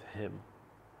raised with him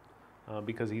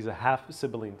because he's a half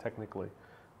sibling technically,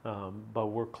 but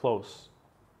we're close.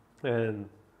 And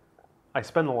I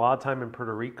spent a lot of time in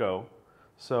Puerto Rico.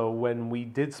 So when we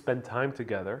did spend time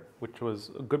together, which was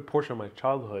a good portion of my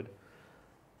childhood,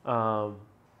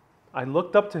 I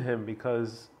looked up to him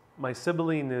because my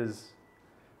sibling is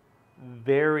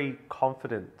very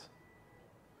confident.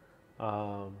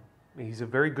 He's a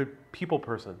very good people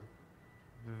person.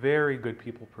 Very good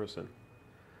people person.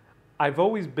 I've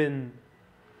always been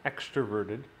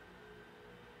extroverted.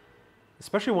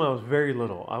 Especially when I was very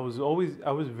little. I was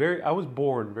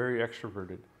born very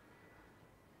extroverted.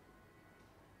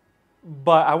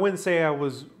 But I wouldn't say I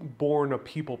was born a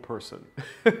people person.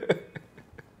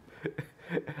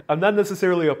 I'm not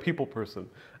necessarily a people person.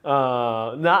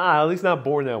 At least not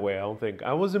born that way, I don't think.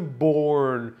 I wasn't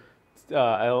born,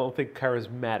 I don't think,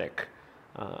 charismatic.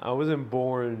 I wasn't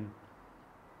born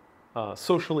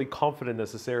socially confident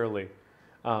necessarily.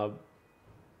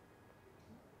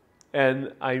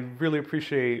 And I really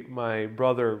appreciate my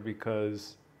brother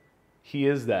because he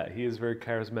is that. He is very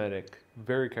charismatic,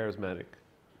 very charismatic.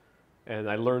 And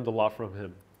I learned a lot from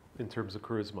him in terms of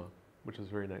charisma, which is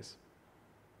very nice.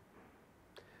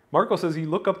 Marco says he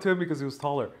looked up to him because he was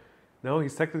taller. No,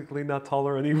 he's technically not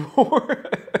taller anymore.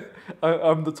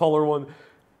 I'm the taller one.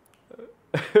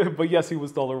 But yes, he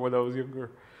was taller when I was younger.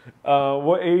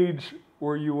 What age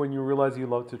were you when you realized you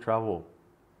loved to travel?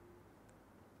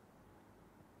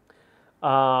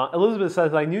 Elizabeth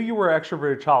says, I knew you were an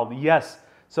extroverted child. Yes.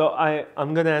 So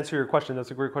I'm going to answer your question.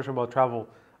 That's a great question about travel.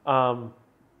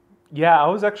 Yeah, I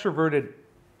was extroverted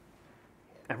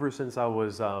ever since I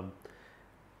was...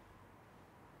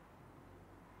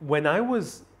 when I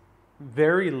was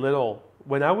very little,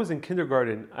 when I was in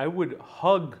kindergarten, I would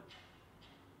hug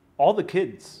all the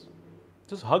kids.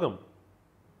 Just hug them.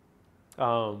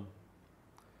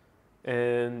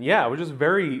 And yeah, I was just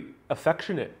very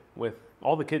affectionate with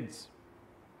all the kids.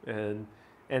 And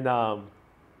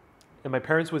my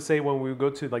parents would say when we would go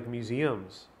to like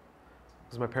museums,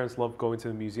 because my parents loved going to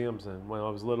the museums, and when I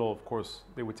was little, of course,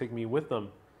 they would take me with them,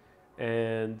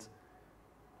 and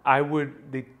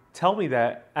they tell me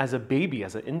that as a baby,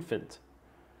 as an infant,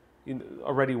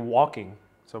 already walking,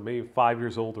 so maybe 5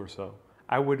 years old or so,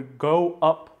 I would go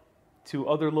up to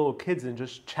other little kids and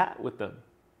just chat with them.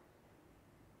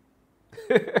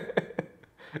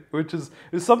 Which is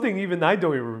something even I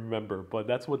don't even remember, but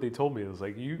that's what they told me. It was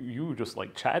like, you just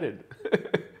like chatted.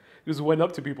 You just went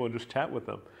up to people and just chat with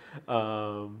them.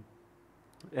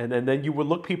 And then you would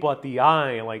look people at the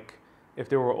eye, like if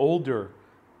they were older.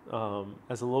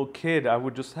 As a little kid, I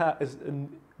would just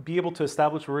be able to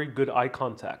establish very good eye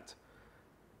contact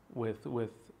with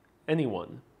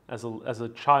anyone as a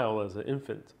child, as an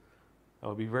infant. I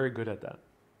would be very good at that.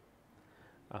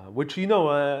 Which,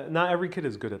 not every kid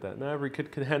is good at that. Not every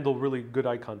kid can handle really good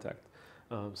eye contact.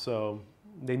 So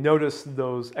they noticed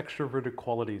those extroverted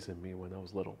qualities in me when I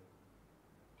was little.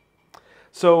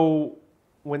 So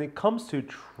when it comes to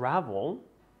travel,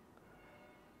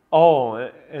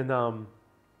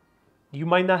 you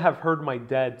might not have heard my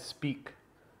dad speak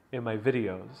in my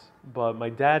videos, but my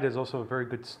dad is also a very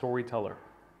good storyteller.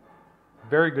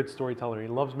 Very good storyteller. He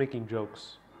loves making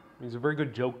jokes. He's a very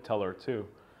good joke teller too.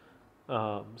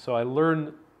 So I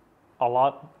learned a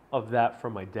lot of that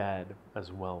from my dad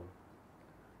as well.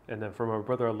 And then from my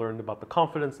brother, I learned about the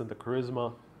confidence and the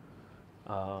charisma.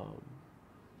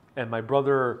 And my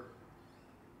brother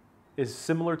is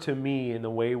similar to me in a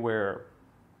way where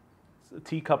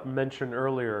Teacup mentioned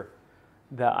earlier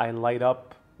that I light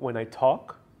up when I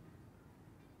talk.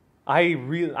 I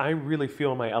really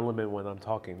feel my element when I'm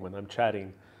talking, when I'm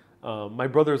chatting. My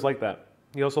brother's like that.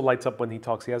 He also lights up when he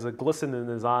talks. He has a glisten in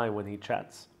his eye when he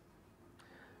chats.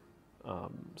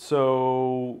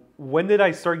 So when did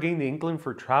I start getting the inkling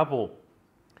for travel?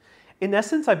 In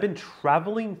essence, I've been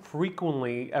traveling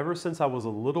frequently ever since I was a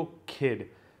little kid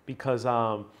because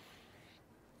I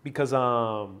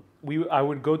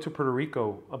would go to Puerto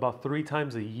Rico about 3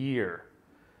 times a year.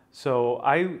 So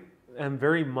I am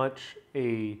very much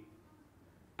a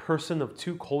person of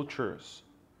 2 cultures.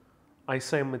 I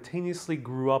simultaneously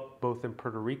grew up both in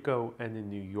Puerto Rico and in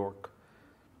New York.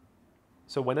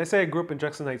 So when I say I grew up in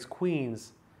Jackson Heights,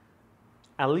 Queens,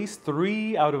 at least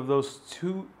 3 out of those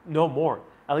 2, no more,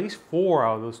 at least 4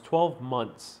 out of those 12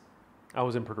 months, I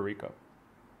was in Puerto Rico.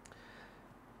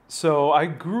 So I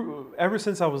grew, ever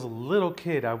since I was a little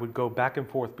kid, I would go back and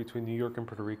forth between New York and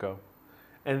Puerto Rico.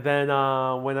 And then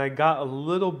when I got a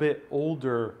little bit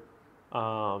older,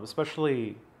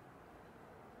 especially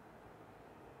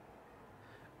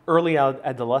early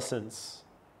adolescence,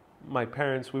 my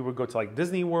parents, we would go to like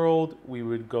Disney World, we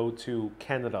would go to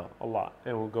Canada a lot,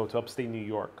 and we'd go to upstate New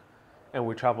York. And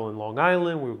we'd travel in Long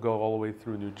Island, we would go all the way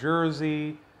through New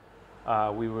Jersey,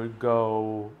 we would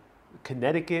go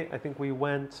Connecticut, I think we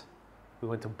went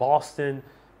to Boston,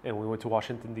 and we went to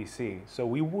Washington, D.C. So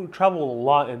we would travel a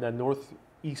lot in that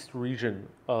northeast region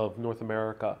of North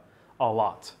America, a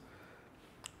lot,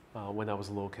 when I was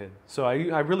a little kid. So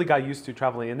I really got used to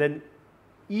traveling. And then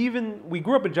I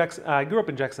grew up in Jackson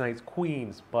Heights,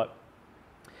 Queens, but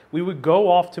we would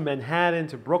go off to Manhattan,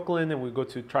 to Brooklyn, and we'd go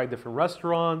to try different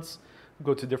restaurants,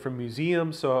 go to different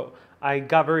museums. So I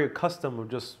got very accustomed to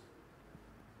just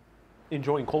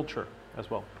enjoying culture as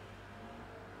well.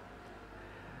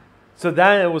 So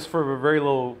that was for a very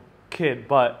little kid,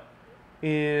 but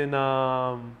in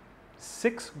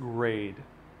 6th grade,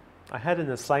 I had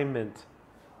an assignment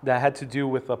that had to do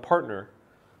with a partner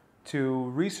to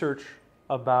research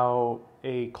about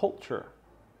a culture,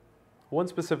 one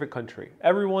specific country.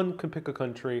 Everyone could pick a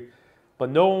country, but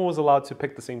no one was allowed to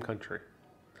pick the same country.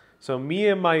 So me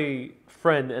and my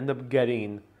friend ended up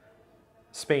getting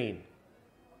Spain.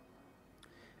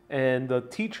 And the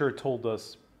teacher told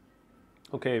us,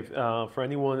 okay, for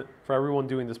everyone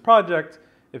doing this project,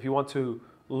 if you want to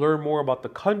learn more about the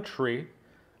country,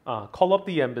 call up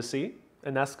the embassy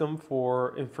and ask them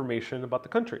for information about the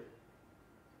country.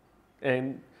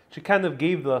 And she kind of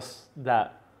gave us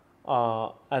that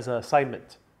as an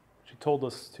assignment. She told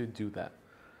us to do that.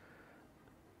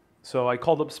 So I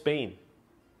called up Spain.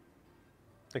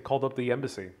 I called up the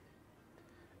embassy.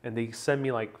 And they sent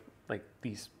me like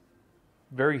these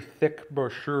very thick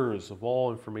brochures of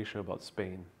all information about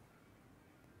Spain.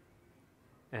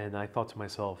 And I thought to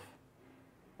myself,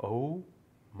 oh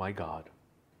my God.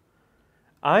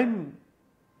 I'm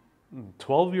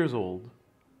 12 years old,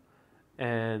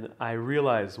 and I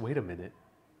realized, wait a minute,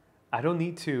 I don't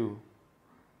need to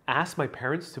ask my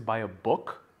parents to buy a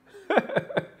book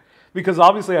because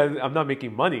obviously I'm not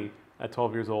making money at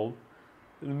 12 years old.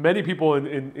 Many people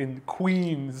in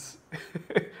Queens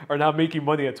are not making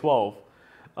money at 12.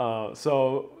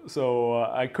 So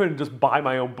I couldn't just buy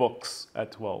my own books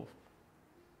at 12.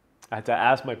 I had to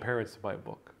ask my parents to buy a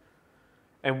book.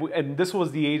 And this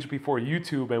was the age before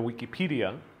YouTube and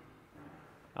Wikipedia.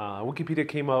 Wikipedia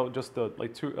came out just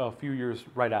a few years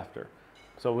right after.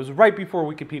 So it was right before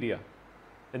Wikipedia.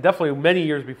 And definitely many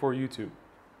years before YouTube.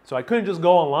 So I couldn't just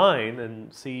go online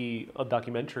and see a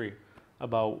documentary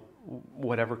about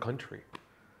whatever country.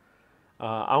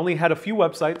 I only had a few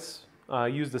websites. I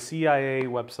used the CIA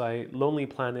website. Lonely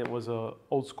Planet was an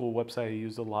old school website I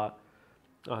used a lot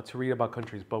to read about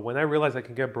countries. But when I realized I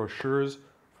could get brochures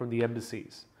from the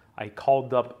embassies, I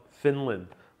called up Finland.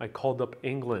 I called up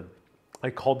England. I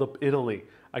called up Italy.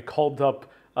 I called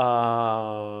up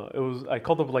I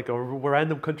called up like a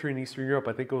random country in Eastern Europe.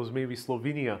 I think it was maybe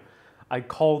Slovenia. I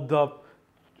called up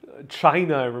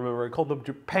China, I remember. I called up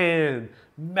Japan,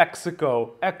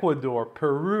 Mexico, Ecuador,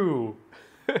 Peru,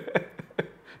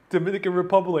 Dominican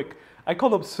Republic. I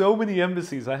called up so many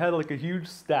embassies. I had like a huge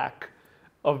stack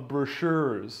of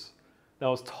brochures that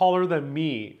was taller than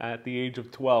me at the age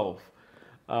of 12.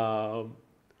 I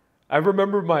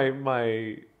remember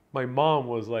my mom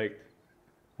was like,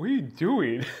 "What are you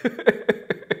doing?"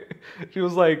 She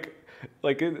was like,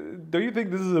 don't you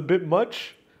think this is a bit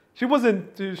much? She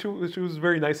wasn't. She was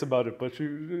very nice about it, but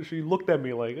she looked at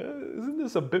me like, "Isn't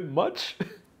this a bit much?"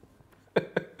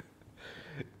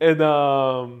 and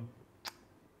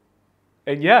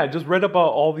and yeah, I just read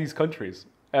about all these countries,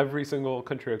 every single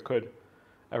country I could.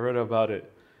 I read about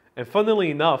it, and funnily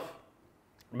enough,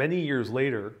 many years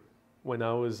later, when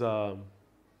I was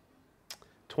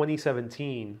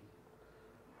 2017,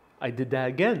 I did that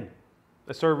again.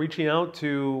 I started reaching out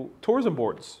to tourism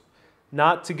boards,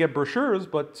 not to get brochures,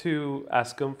 but to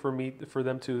ask them for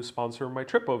them to sponsor my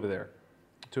trip over there,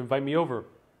 to invite me over.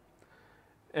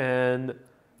 And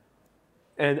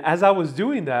as I was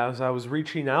doing that, as I was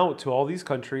reaching out to all these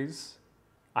countries,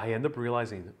 I end up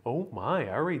realizing, oh my,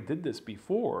 I already did this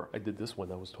before. I did this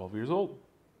when I was 12 years old.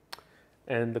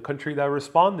 And the country that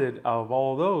responded out of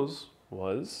all of those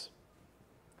was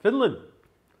Finland.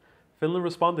 Finland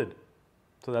responded.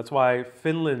 So that's why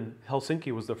Finland,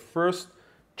 Helsinki was the first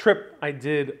trip I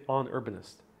did on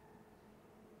Urbanist.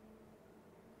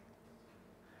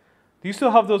 Do you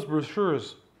still have those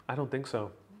brochures? I don't think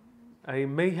so. I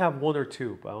may have one or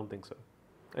two, but I don't think so.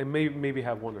 I maybe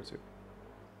have one or two.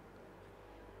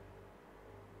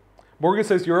 Morgan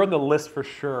says you're on the list for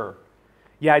sure.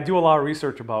 Yeah, I do a lot of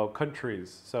research about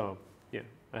countries. So yeah,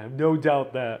 I have no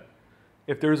doubt that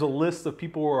if there's a list of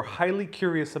people who are highly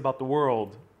curious about the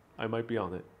world, I might be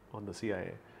on it, on the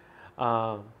CIA.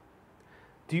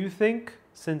 Do you think,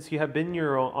 since you have been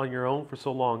on your own for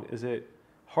so long, is it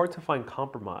hard to find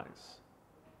compromise?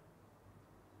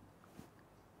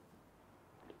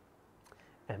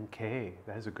 MK,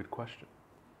 that is a good question.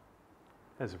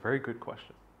 That is a very good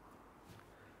question.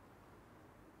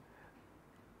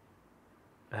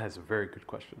 That is a very good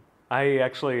question. I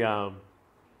actually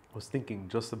was thinking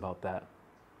just about that.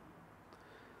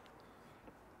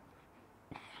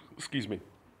 Excuse me.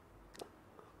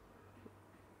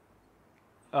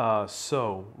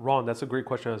 So, Ron, that's a great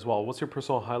question as well. What's your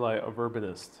personal highlight of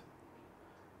Urbanist?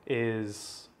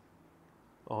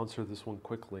 I'll answer this one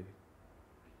quickly.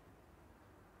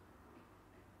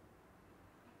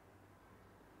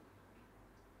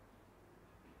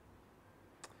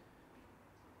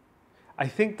 I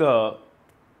think the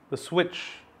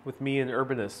switch with me and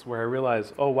Urbanist, where I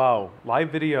realized, oh wow,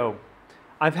 live video.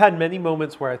 I've had many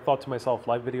moments where I thought to myself,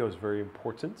 live video is very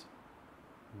important.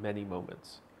 Many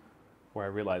moments where I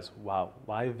realized, wow,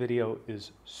 live video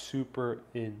is super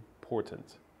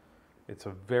important. It's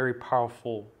a very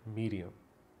powerful medium.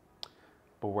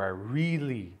 But where I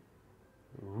really,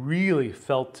 really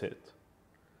felt it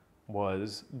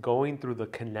was going through the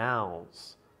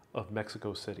canals of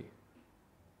Mexico City.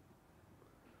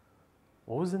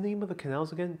 What was the name of the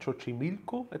canals again?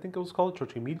 Xochimilco, I think it was called,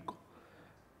 Xochimilco.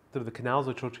 Through the canals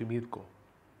of Xochimilco.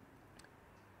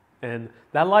 And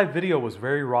that live video was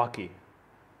very rocky.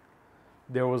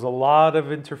 There was a lot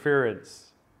of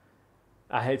interference.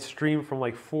 I had streamed from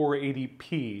like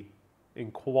 480p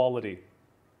in quality.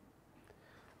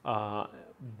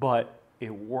 But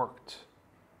it worked.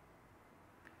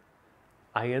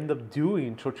 I ended up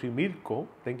doing Xochimilco.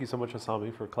 Thank you so much,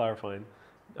 Asami, for clarifying.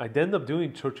 I ended up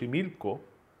doing Xochimilco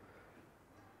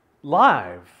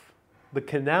live. The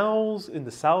canals in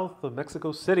the south of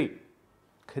Mexico City.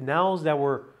 Canals that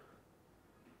were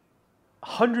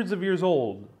hundreds of years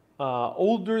old.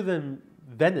 Older than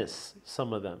Venice,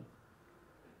 some of them.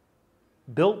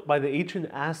 Built by the ancient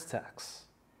Aztecs.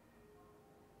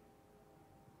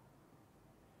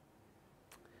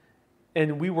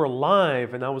 And we were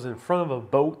live, and I was in front of a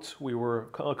boat. We were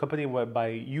accompanied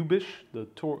by Yubish, the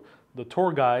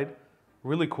tour guide,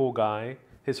 really cool guy.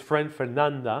 His friend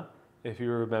Fernanda, if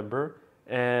you remember,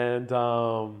 and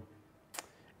the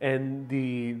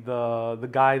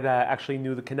guy that actually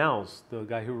knew the canals, the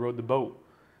guy who rowed the boat,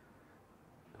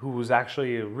 who was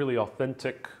actually a really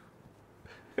authentic.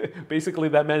 Basically,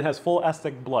 that man has full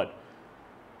Aztec blood,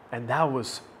 and that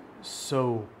was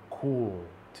so cool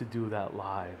to do that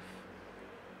live.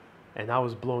 And I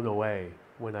was blown away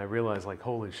when I realized, like,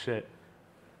 holy shit.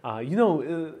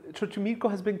 Xochimilco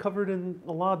has been covered in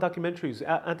a lot of documentaries.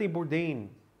 Anthony Bourdain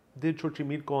did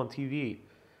Xochimilco on TV.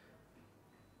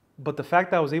 But the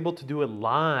fact that I was able to do it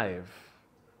live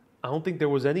I don't think there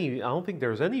was any. I don't think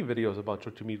there's any videos about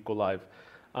Xochimilco live.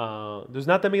 There's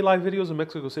not that many live videos in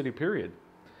Mexico City, period.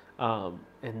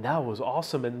 And that was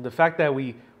awesome. And the fact that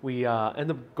we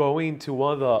ended up going to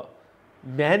one of the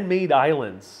man-made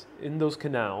islands in those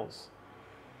canals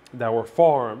that were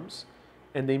farms,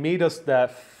 and they made us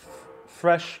that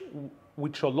fresh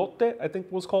huicholote, I think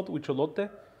it was called huicholote,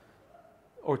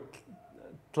 or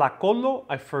tlacolo,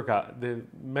 I forgot.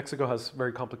 Mexico has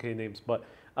very complicated names, but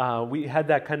we had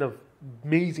that kind of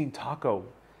amazing taco.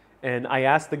 And I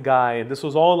asked the guy, and this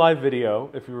was all live video,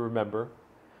 if you remember.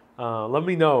 Let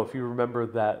me know if you remember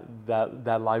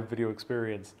that live video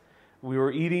experience. We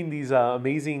were eating these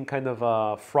amazing kind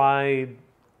of fried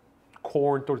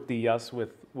corn tortillas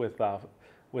with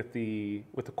the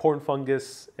corn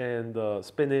fungus and the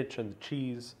spinach and the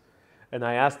cheese. And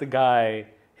I asked the guy,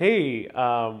 hey,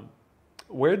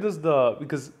 where does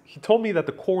because he told me that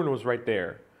the corn was right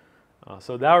there.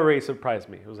 So that already surprised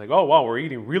me. It was like, oh, wow, we're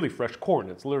eating really fresh corn.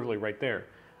 It's literally right there.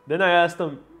 Then I asked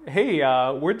him, hey,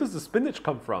 where does the spinach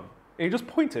come from? And he just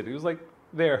pointed. He was like,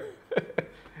 there.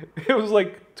 It was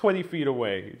like 20 feet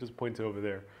away. He just pointed over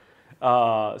there.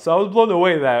 So I was blown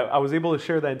away that I was able to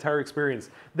share that entire experience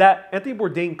that Anthony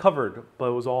Bourdain covered, but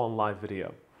it was all on live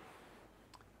video,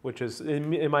 which is,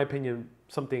 in my opinion,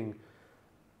 something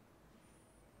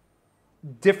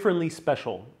differently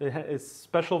special. It's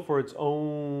special for its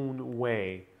own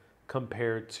way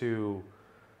compared to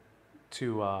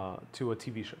a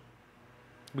TV show,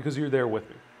 because you're there with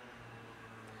me,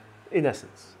 in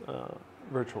essence,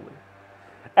 virtually.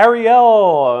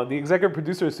 Ariel, the executive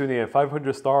producer, is tuning in.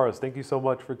 500 stars. Thank you so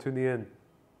much for tuning in.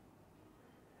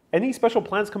 Any special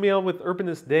plans coming out with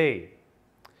Urbanist Day?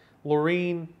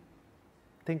 Lorraine,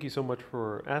 thank you so much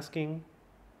for asking.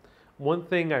 One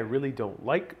thing I really don't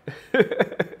like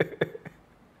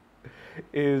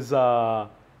is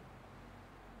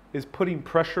putting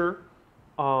pressure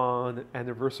on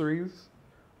anniversaries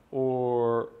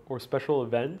or special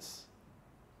events.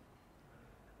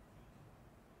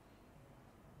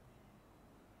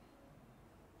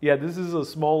 Yeah, this is a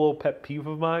small little pet peeve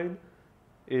of mine,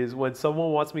 is when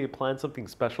someone wants me to plan something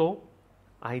special,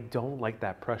 I don't like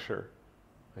that pressure.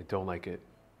 I don't like it.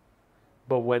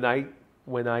 But when I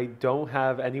don't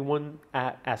have anyone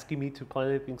asking me to plan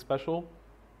anything special,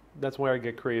 that's where I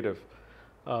get creative.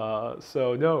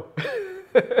 So no,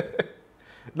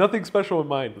 nothing special in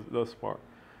mind thus far.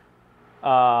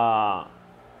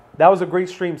 That was a great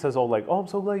stream, says Oleg. Oh, I'm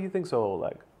so glad you think so,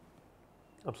 Oleg.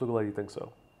 I'm so glad you think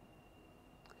so.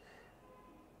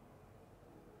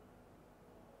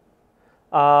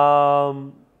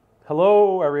 Hello,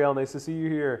 Ariel. Nice to see you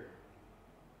here.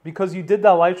 Because you did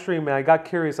that live stream and I got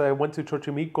curious, I went to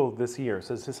Xochimilco this year,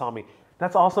 says Hisami.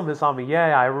 That's awesome, Hisami.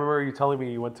 Yeah, I remember you telling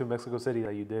me you went to Mexico City,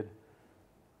 that you did.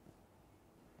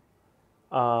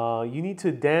 You need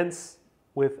to dance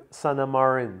with Sanna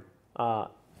Marin,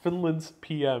 Finland's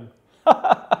PM.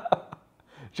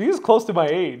 She is close to my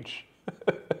age.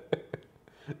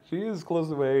 She is close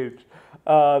to my age.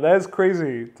 That is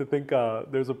crazy to think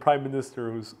there's a prime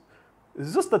minister who's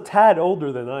just a tad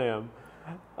older than I am.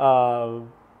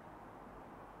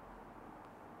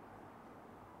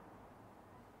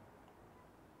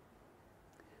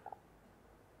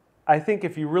 I think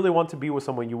if you really want to be with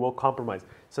someone, you will compromise.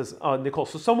 Says Nicole.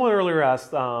 So someone earlier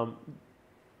asked,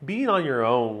 being on your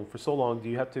own for so long, do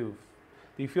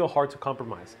you feel hard to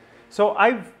compromise? So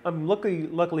I'm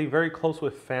luckily very close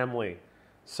with family.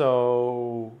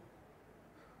 So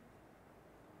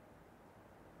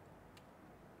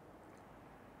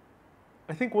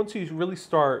I think once you really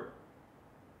start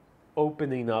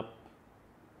opening up,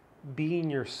 being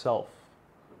yourself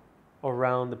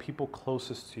around the people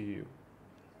closest to you,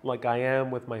 like I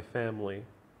am with my family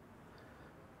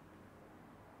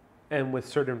and with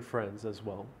certain friends as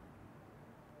well,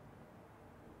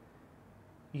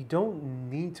 you don't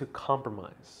need to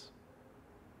compromise.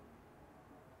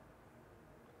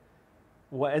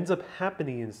 What ends up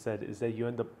happening instead is that you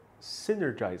end up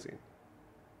synergizing.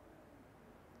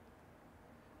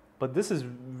 But this is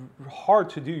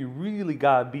hard to do. You really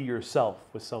gotta be yourself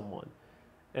with someone.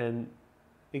 And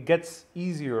it gets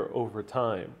easier over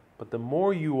time. But the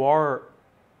more you are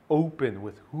open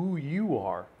with who you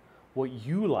are, what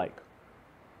you like,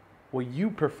 what you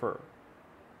prefer,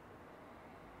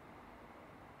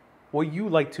 what you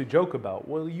like to joke about,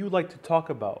 what you like to talk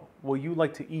about, what you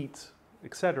like to eat,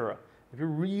 etc. If you're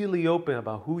really open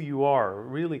about who you are,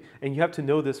 really, and you have to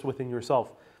know this within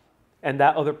yourself, and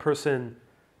that other person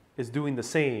is doing the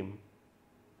same,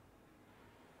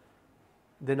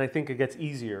 then I think it gets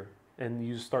easier and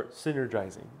you start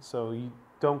synergizing. So you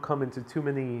don't come into too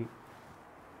many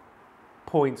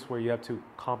points where you have to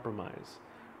compromise.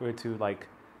 We're to like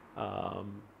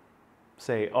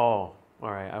say, oh, all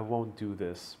right, I won't do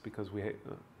this because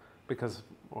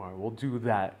all right, we'll do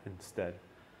that instead.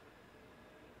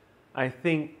 I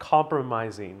think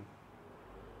compromising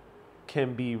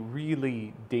can be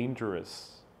really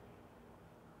dangerous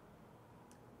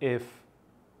if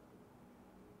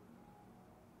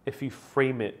you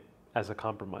frame it as a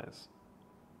compromise.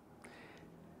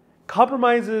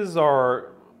 Compromises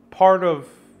are part of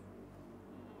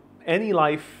any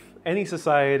life, any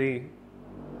society,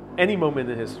 any moment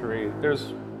in history.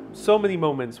 There's so many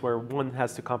moments where one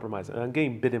has to compromise. And I'm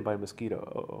getting bitten by a mosquito.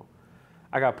 Uh-oh.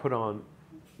 I got put on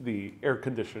the air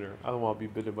conditioner. I don't want to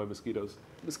be bitten by mosquitoes.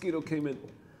 Mosquito came in.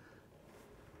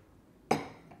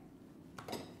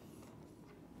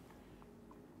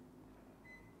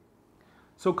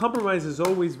 So compromise is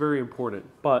always very important,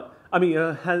 but I mean,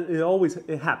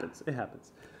 it happens. It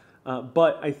happens.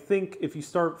 But I think if you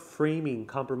start framing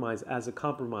compromise as a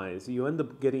compromise, you end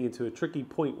up getting into a tricky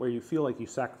point where you feel like you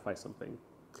sacrifice something.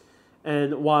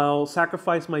 And while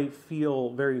sacrifice might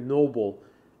feel very noble,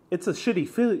 it's a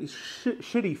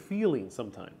shitty feeling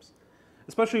sometimes,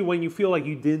 especially when you feel like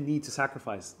you didn't need to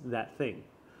sacrifice that thing.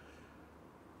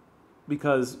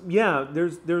 Because yeah,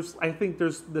 I think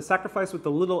there's the sacrifice with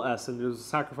the little s and there's the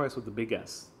sacrifice with the big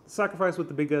S. The sacrifice with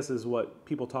the big S is what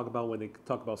people talk about when they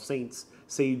talk about saints,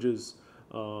 sages,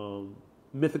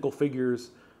 mythical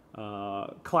figures,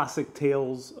 classic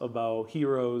tales about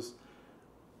heroes.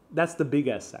 That's the big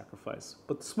S sacrifice.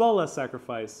 But the small s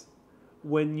sacrifice,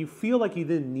 when you feel like you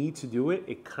didn't need to do it,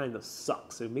 it kind of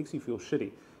sucks. It makes you feel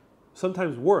shitty.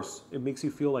 Sometimes worse, it makes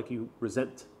you feel like you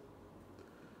resent.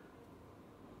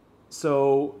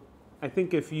 So I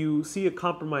think if you see a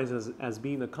compromise as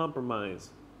being a compromise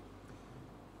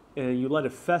and you let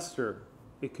it fester,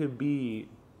 it could be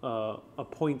a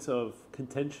point of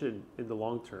contention in the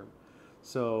long term.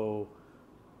 So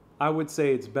I would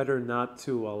say it's better not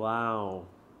to allow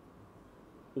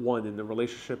one in the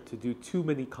relationship to do too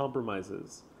many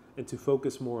compromises and to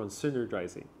focus more on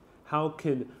synergizing. How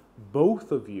can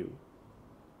both of you,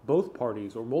 both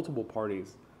parties or multiple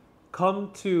parties,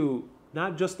 come to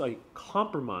not just a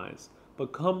compromise,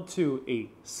 but come to a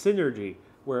synergy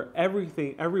where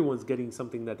everyone's getting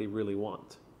something that they really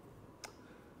want.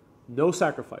 No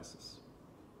sacrifices.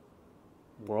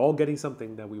 We're all getting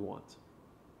something that we want.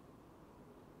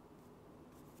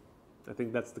 I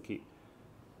think that's the key.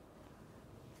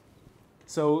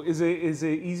 So is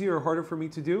it easier or harder for me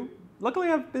to do? Luckily,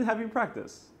 I've been having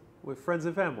practice with friends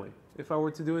and family. If I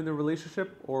were to do it in a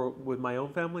relationship or with my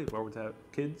own family, if I were to have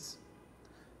kids,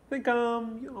 I think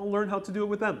I'll learn how to do it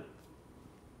with them.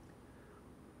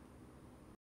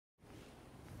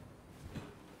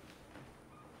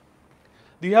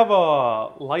 Do you have a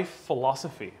life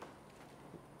philosophy?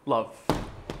 Love.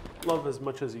 Love as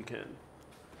much as you can.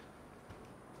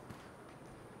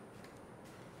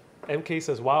 MK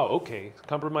says, wow, okay,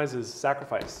 compromise is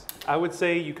sacrifice. I would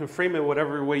say you can frame it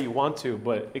whatever way you want to,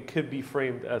 but it could be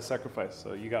framed as sacrifice.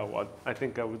 So you got what I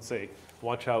think I would say,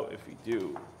 watch out if you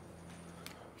do.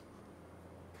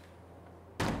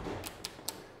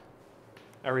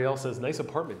 Ariel says, nice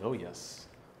apartment. Oh, yes.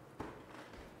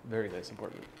 Very nice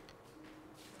apartment.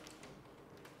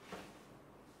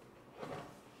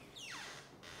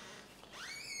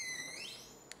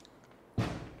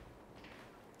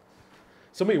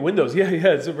 So many windows. Yeah,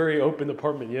 it's a very open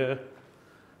apartment, yeah.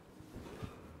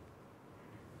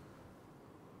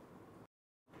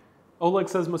 Oleg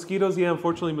says mosquitoes. Yeah,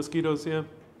 unfortunately mosquitoes, yeah.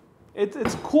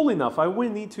 It's cool enough. I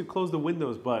wouldn't need to close the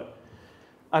windows, but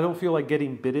I don't feel like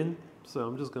getting bitten. So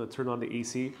I'm just going to turn on the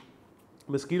AC.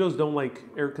 Mosquitoes don't like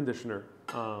air conditioner.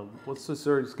 Once the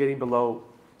surge is getting below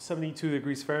 72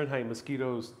 degrees Fahrenheit,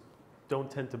 mosquitoes don't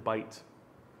tend to bite.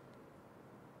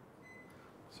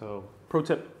 So pro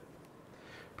tip.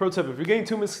 Pro tip, if you're getting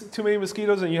too many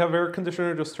mosquitoes and you have air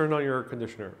conditioner, just turn on your air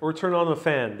conditioner. Or turn on a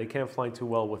fan. They can't fly too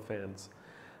well with fans.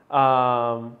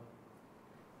 Joe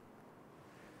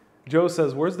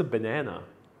says, where's the banana?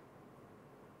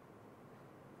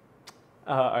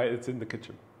 It's in the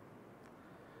kitchen.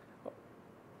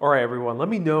 All right, everyone, let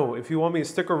me know if you want me to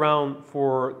stick around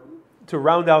to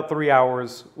round out 3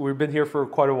 hours. We've been here for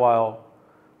quite a while.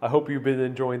 I hope you've been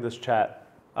enjoying this chat.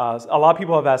 A lot of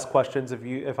people have asked questions.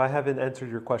 If I haven't answered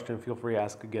your question, feel free to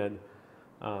ask again.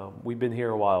 We've been here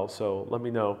a while, so let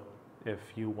me know if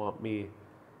you want me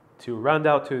to round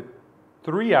out to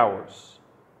 3 hours,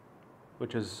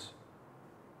 which is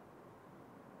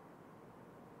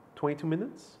 22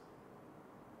 minutes?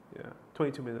 Yeah,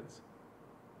 22 minutes.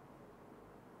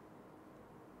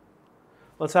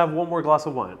 Let's have one more glass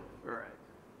of wine. All right,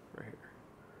 right here.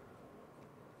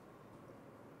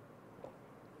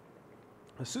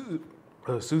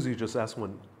 Susie just asked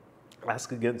one.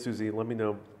 Ask again, Susie. Let me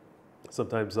know.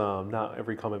 Sometimes not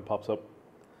every comment pops up.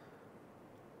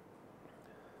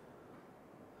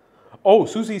 Oh,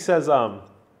 Susie says,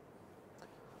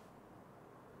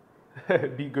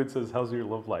 be good says, how's your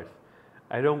love life?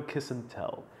 I don't kiss and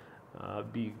tell.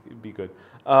 Be good.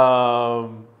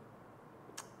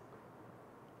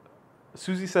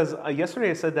 Susie says,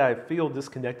 yesterday I said that I feel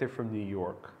disconnected from New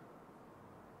York.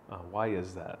 Why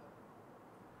is that?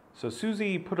 So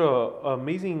Susie put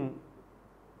amazing.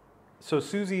 So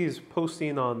Susie is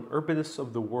posting on Urbanists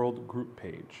of the World group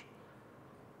page.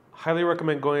 Highly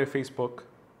recommend going to Facebook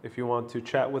if you want to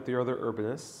chat with the other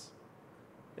urbanists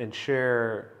and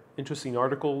share interesting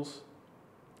articles,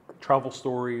 travel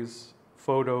stories,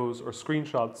 photos, or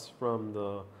screenshots from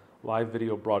the live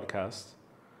video broadcast.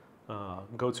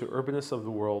 Go to Urbanists of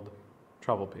the World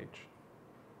travel page.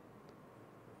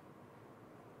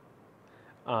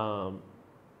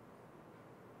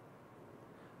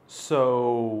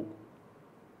 So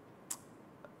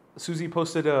Susie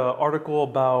posted an article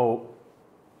about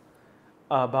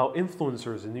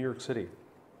influencers in New York City,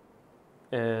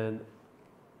 and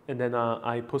then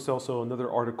I posted also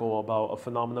another article about a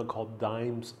phenomenon called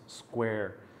Dimes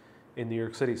Square in New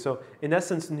York City. So in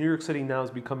essence, New York City now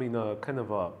is becoming a kind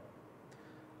of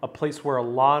a place where a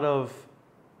lot of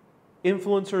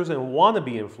influencers and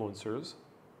wannabe influencers.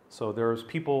 So there's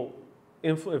people.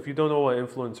 If you don't know what an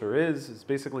influencer is, it's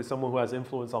basically someone who has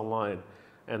influence online.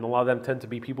 And a lot of them tend to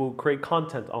be people who create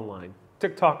content online.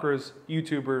 TikTokers,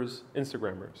 YouTubers,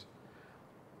 Instagrammers.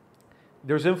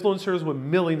 There's influencers with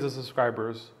millions of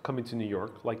subscribers coming to New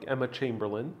York, like Emma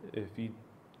Chamberlain. If you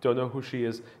don't know who she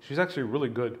is, she's actually really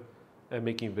good at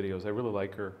making videos. I really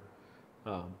like her.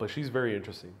 But she's very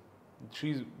interesting.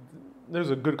 There's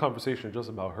a good conversation just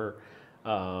about her.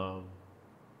 And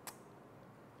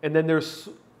then there's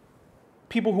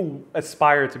people who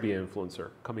aspire to be an influencer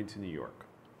coming to New York.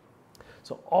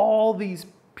 So all these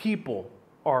people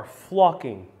are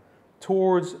flocking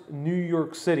towards New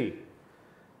York City.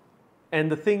 And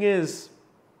the thing is,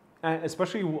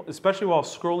 especially while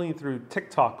scrolling through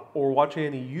TikTok or watching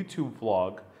any YouTube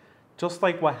vlog, just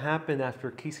like what happened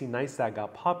after Casey Neistat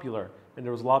got popular, and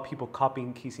there was a lot of people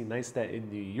copying Casey Neistat in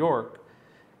New York,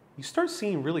 you start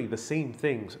seeing really the same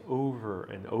things over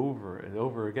and over and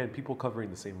over again, people covering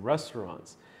the same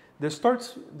restaurants. There's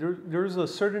a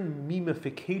certain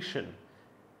memification.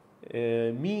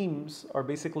 Memes are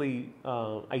basically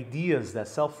ideas that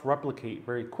self-replicate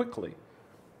very quickly.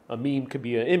 A meme could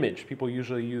be an image. People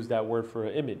usually use that word for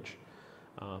an image.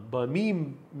 But a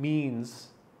meme means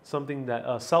something that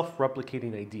a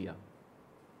self-replicating idea,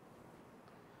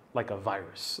 like a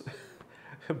virus,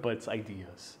 but it's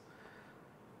ideas.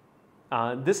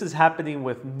 This is happening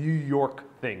with New York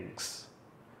things.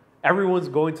 Everyone's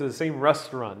going to the same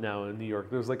restaurant now in New York.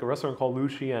 There's like a restaurant called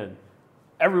Lucien.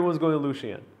 Everyone's going to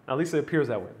Lucien. At least it appears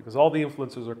that way, because all the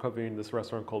influencers are covering this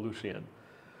restaurant called Lucien.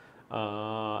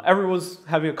 Everyone's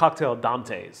having a cocktail at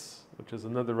Dante's, which is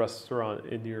another restaurant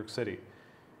in New York City.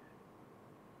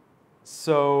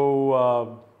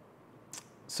 So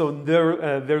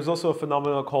there's also a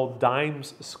phenomenon called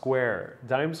Dimes Square.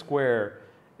 Dimes Square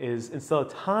is, instead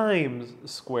of Times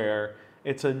Square,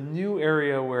 it's a new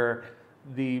area where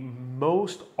the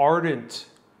most ardent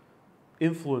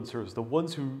influencers, the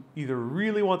ones who either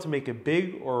really want to make it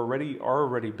big or are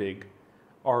already big,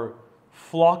 are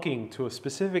flocking to a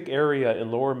specific area in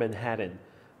Lower Manhattan,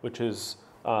 which is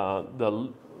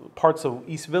the parts of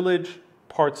East Village,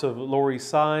 parts of Lower East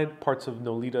Side, parts of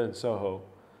Nolita and Soho.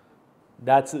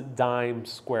 That's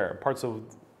Dimes Square. Parts of,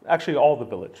 actually all the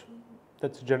Village.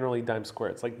 That's generally Dimes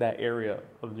Square. It's like that area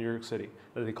of New York City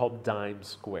that they call Dimes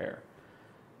Square.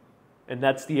 And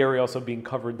that's the area also being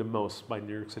covered the most by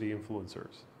New York City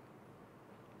influencers.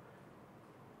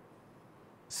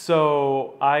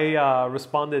 So I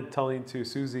responded telling to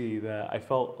Susie that I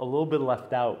felt a little bit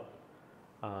left out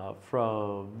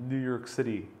from New York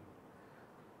City.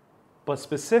 But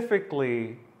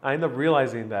specifically, I ended up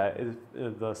realizing that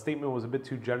the statement was a bit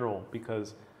too general,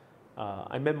 because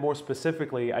I meant more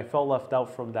specifically, I felt left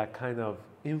out from that kind of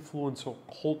influencer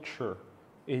culture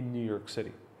in New York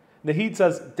City. Nahid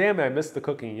says, damn it, I missed the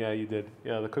cooking. Yeah, you did.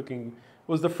 Yeah, the cooking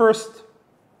was the first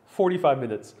 45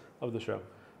 minutes of the show.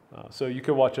 So you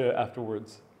can watch it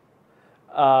afterwards.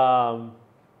 So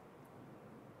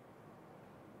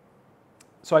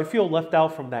I feel left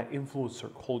out from that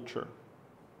influencer culture.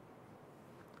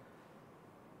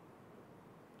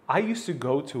 I used to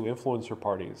go to influencer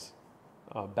parties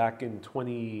back in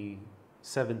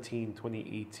 2017,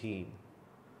 2018.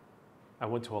 I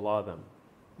went to a lot of them.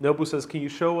 Nobu says, can you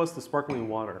show us the sparkling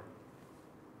water?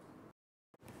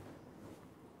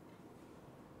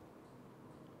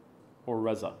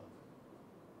 Oreza.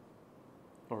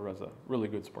 Oreza, really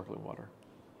good sparkling water.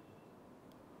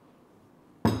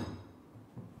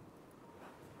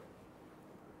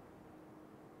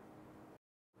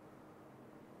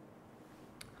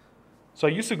 So I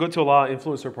used to go to a lot of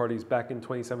influencer parties back in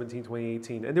 2017,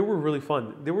 2018, and they were really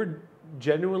fun. They were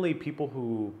genuinely people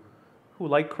who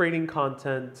like creating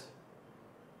content,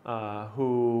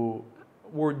 who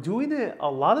were doing it. A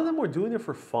lot of them were doing it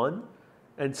for fun,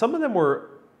 and some of them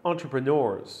were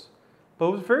entrepreneurs. But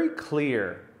it was very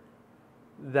clear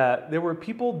that there were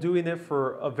people doing it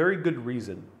for a very good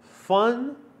reason: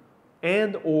 fun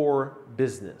and or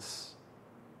business.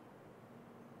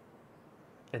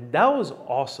 And that was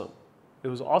awesome. It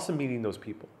was awesome meeting those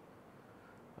people.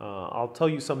 I'll tell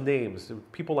you some names.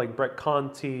 People like Brett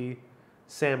Conti,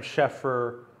 Sam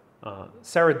Sheffer,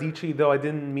 Sarah Dici, though I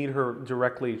didn't meet her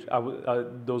directly.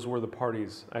 Those were the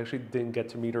parties. I actually didn't get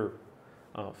to meet her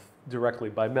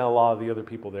directly, but I met a lot of the other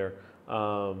people there.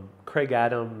 Craig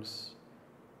Adams.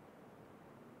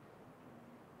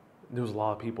 There was a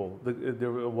lot of people.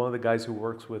 There were one of the guys who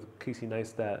works with Casey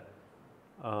Neistat,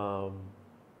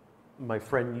 my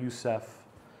friend Youssef.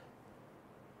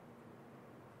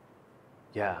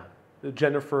 Yeah,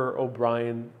 Jennifer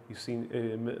O'Brien. You've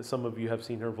seen, some of you have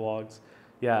seen her vlogs.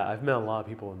 Yeah, I've met a lot of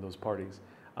people in those parties.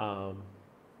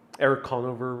 Eric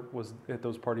Conover was at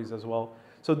those parties as well.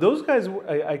 So those guys,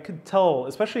 I could tell,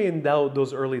 especially in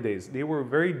those early days, they were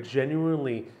very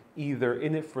genuinely either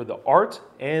in it for the art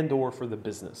and or for the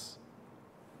business.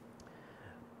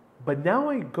 But now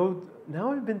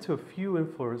I've been to a few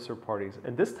influencer parties,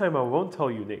 and this time I won't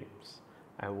tell you names.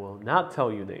 I will not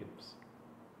tell you names.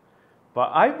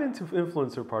 But I've been to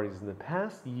influencer parties in the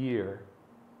past year,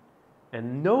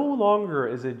 and no longer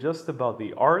is it just about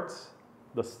the arts,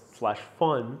 the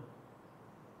 /fun,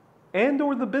 and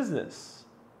or the business.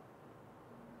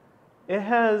 It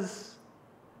has,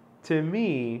 to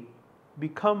me,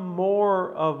 become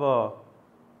more of a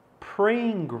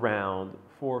preying ground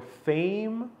for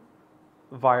fame,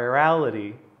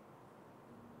 virality,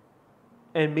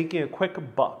 and making a quick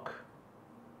buck.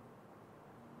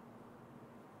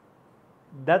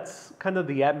 That's kind of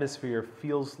the atmosphere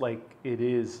feels like it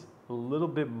is a little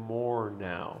bit more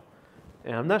now.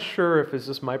 And I'm not sure if it's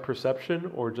just my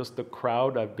perception or just the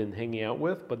crowd I've been hanging out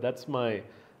with, but that's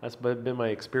been my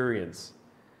experience.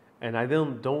 And I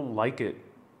don't like it.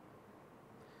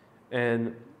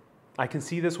 And I can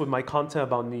see this with my content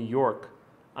about New York.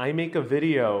 I make a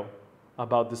video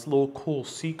about this little cool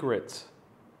secret.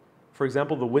 For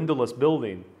example, the windowless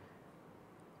building.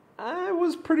 I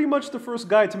was pretty much the first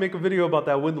guy to make a video about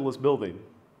that windowless building.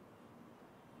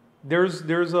 There's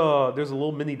a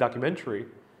little mini documentary,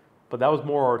 but that was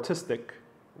more artistic.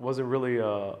 It wasn't really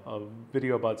a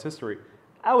video about its history.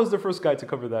 I was the first guy to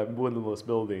cover that windowless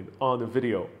building on a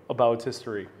video about its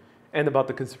history and about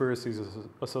the conspiracies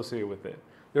associated with it.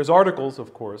 There's articles,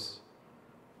 of course,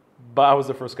 but I was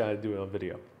the first guy to do it on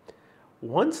video.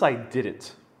 Once I did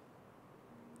it,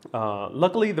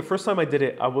 luckily the first time I did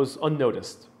it, I was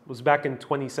unnoticed. It was back in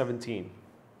 2017.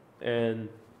 And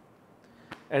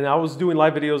I was doing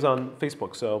live videos on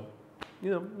Facebook, so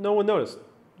no one noticed.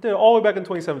 Did it all the way back in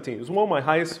 2017. It was one of my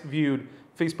highest viewed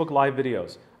Facebook live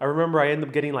videos. I remember I ended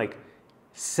up getting like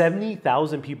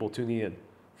 70,000 people tuning in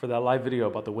for that live video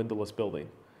about the windowless building.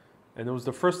 And it was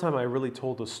the first time I really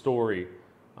told a story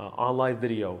on live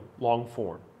video, long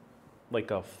form, like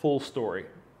a full story.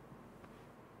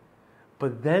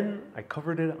 But then I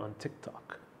covered it on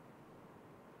TikTok.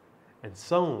 And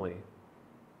suddenly,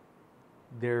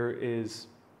 there is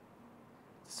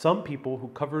some people who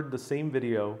covered the same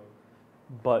video,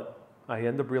 but I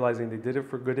end up realizing they did it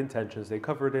for good intentions. They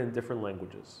covered it in different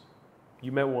languages.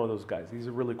 You met one of those guys. He's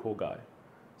a really cool guy.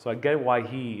 So I get why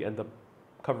he ended up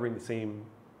covering the same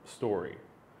story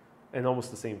and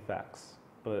almost the same facts.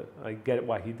 But I get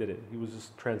why he did it. He was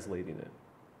just translating it.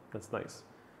 That's nice.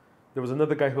 There was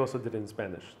another guy who also did it in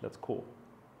Spanish. That's cool.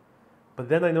 But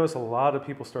then I noticed a lot of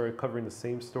people started covering the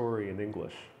same story in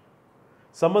English.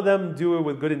 Some of them do it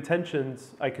with good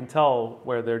intentions, I can tell,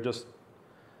 where they're just...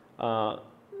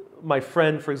 my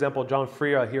friend, for example, John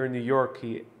Freya here in New York,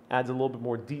 he adds a little bit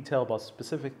more detail about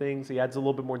specific things. He adds a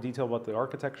little bit more detail about the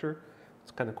architecture.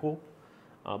 It's kind of cool.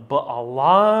 But a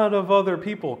lot of other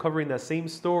people covering that same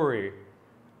story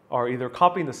are either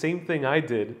copying the same thing I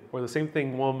did or the same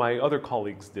thing one of my other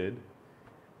colleagues did.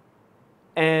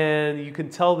 And you can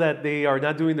tell that they are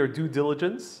not doing their due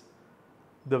diligence.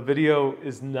 The video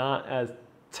is not as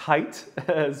tight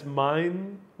as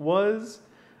mine was.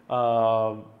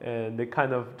 And they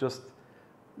kind of just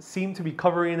seem to be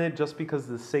covering it just because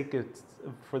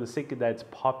for the sake that it's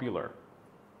popular.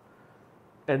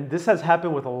 And this has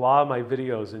happened with a lot of my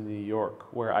videos in New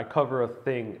York, where I cover a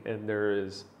thing and there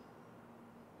is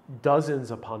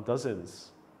dozens upon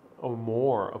dozens or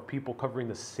more of people covering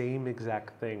the same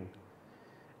exact thing.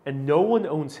 And no one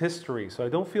owns history, so I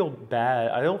don't feel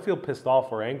bad. I don't feel pissed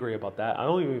off or angry about that. I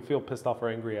don't even feel pissed off or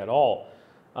angry at all.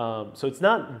 So it's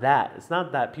not that. It's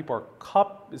not that people are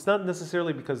it's not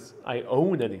necessarily because I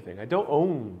own anything. I don't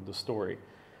own the story.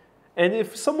 And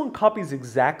if someone copies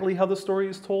exactly how the story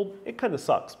is told, it kind of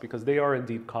sucks because they are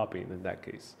indeed copying in that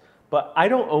case. But I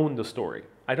don't own the story.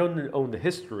 I don't own the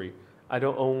history. I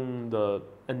don't own the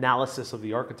analysis of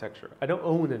the architecture. I don't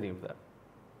own any of that.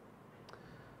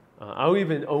 I don't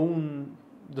even own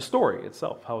the story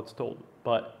itself, how it's told.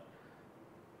 But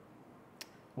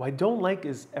what I don't like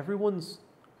is everyone's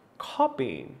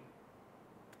copying.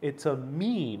 It's a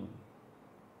meme.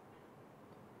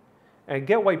 And I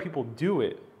get why people do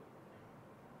it.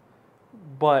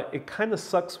 But it kind of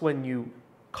sucks when you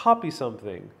copy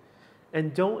something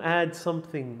and don't add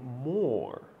something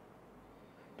more.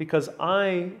 Because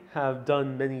I have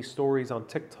done many stories on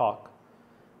TikTok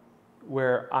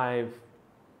where I've,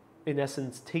 in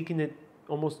essence, taken it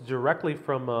almost directly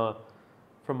from a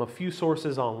few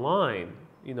sources online,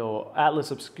 you know,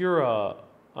 Atlas Obscura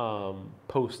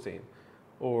posting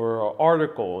or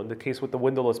article. In the case with the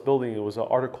windowless building, it was an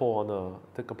article on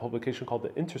I think a publication called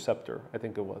The Interceptor, I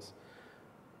think it was.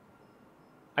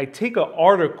 I take an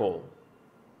article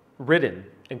written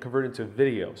and convert it into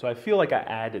video. So I feel like I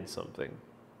added something.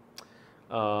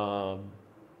 Or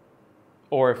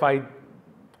if I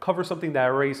cover something that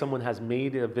already someone has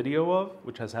made a video of,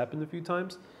 which has happened a few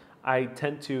times, I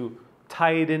tend to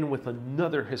tie it in with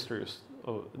another history.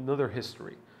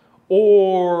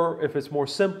 Or if it's more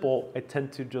simple, I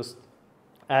tend to just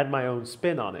add my own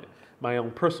spin on it, my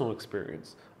own personal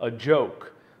experience, a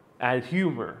joke, add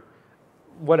humor,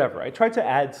 whatever. I try to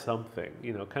add something,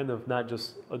 you know, kind of not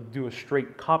just do a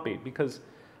straight copy, because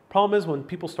problem is when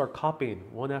people start copying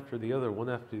one after the other,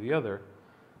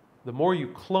 the more you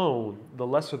clone, the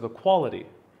lesser the quality.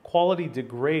 Quality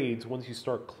degrades once you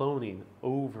start cloning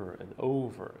over and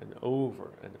over and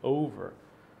over and over.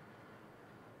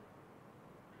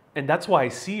 And that's why I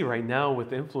see right now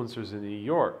with influencers in New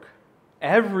York,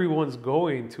 everyone's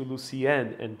going to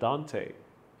Lucien and Dante.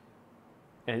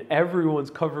 And everyone's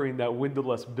covering that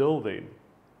windowless building,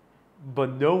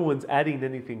 but no one's adding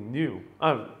anything new.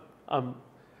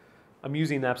 I'm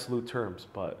using absolute terms,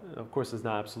 but of course it's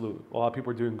not absolute. A lot of people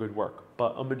are doing good work,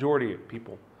 but a majority of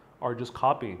people are just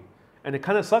copying. And it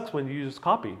kind of sucks when you just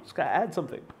copy. You just gotta add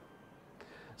something.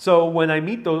 So when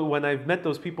I've met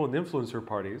those people in influencer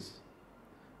parties,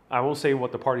 I won't say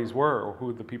what the parties were or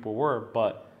who the people were,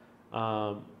 but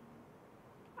I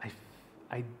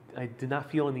did not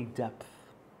feel any depth.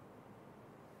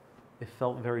 It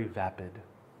felt very vapid.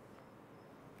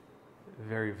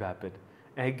 Very vapid.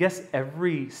 And I guess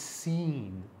every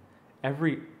scene,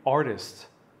 every artist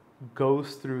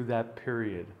goes through that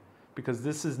period, because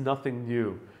this is nothing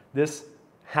new. This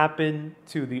happened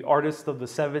to the artists of the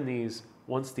 70s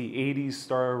once the 80s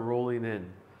started rolling in.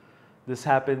 This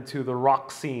happened to the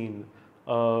rock scene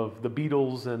of the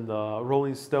Beatles and the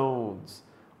Rolling Stones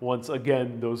once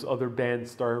again those other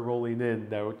bands started rolling in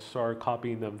that started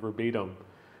copying them verbatim.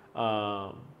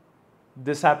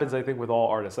 This happens, I think, with all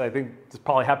artists. I think this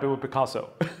probably happened with Picasso.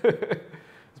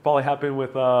 It's probably happened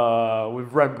with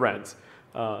Rembrandt.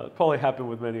 It probably happened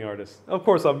with many artists. Of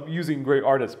course, I'm using great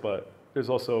artists, but there's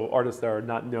also artists that are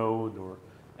not known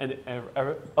and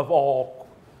of all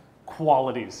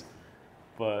qualities.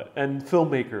 And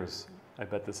filmmakers, I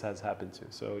bet this has happened to.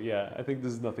 So yeah, I think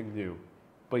this is nothing new.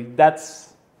 But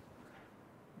that's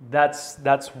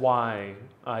why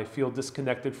I feel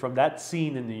disconnected from that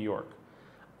scene in New York.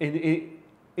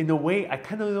 In a way, I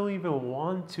kind of don't even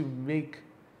want to make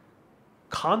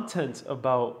content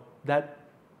about that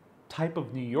type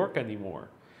of New York anymore.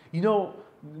 You know,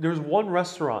 there's one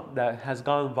restaurant that has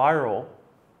gone viral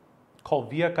called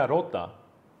Via Carota.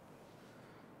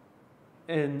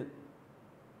 And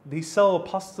they sell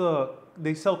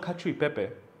cacio e pepe,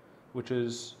 which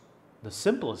is the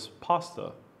simplest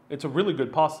pasta. It's a really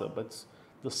good pasta, but it's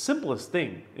the simplest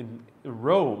thing. In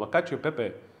Rome, a cacio e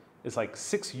pepe is like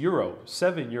 €6,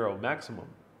 €7 maximum.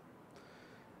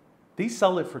 They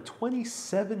sell it for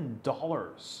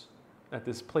 $27 at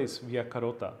this place, Via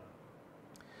Carota.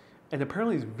 And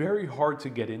apparently it's very hard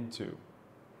to get into.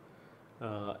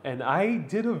 And I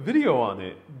did a video on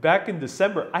it back in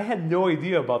December. I had no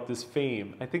idea about this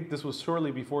fame. I think this was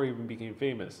shortly before he even became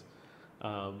famous.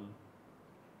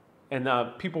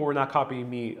 People were not copying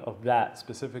me of that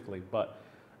specifically, but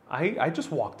I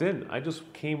just walked in. I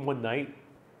just came one night,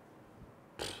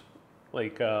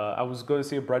 Like I was going to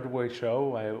see a Broadway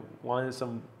show. I wanted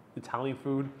some Italian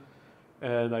food,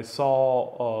 and I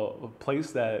saw a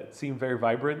place that seemed very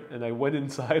vibrant, and I went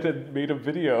inside and made a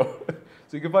video.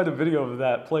 So you can find a video of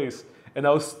that place, and I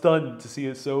was stunned to see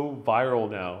it so viral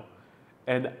now.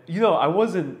 And you know, I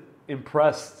wasn't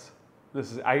impressed.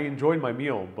 I enjoyed my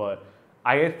meal, but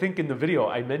I think in the video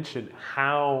I mentioned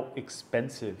how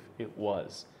expensive it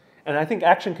was. And I think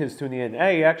Action Kid's tuning in.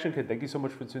 Hey, Action Kid, thank you so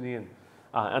much for tuning in.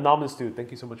 Anonymous Dude, thank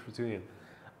you so much for tuning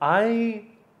in.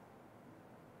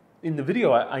 In the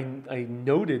video, I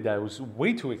noted that it was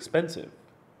way too expensive.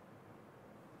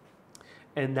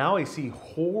 And now I see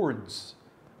hordes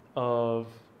of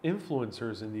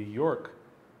influencers in New York.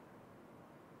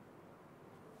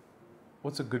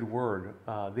 What's a good word?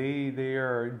 They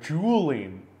are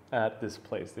drooling at this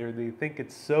place. They think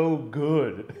it's so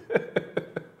good.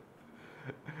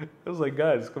 I was like,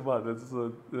 guys, come on, it's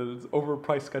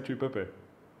overpriced cacio e pepe.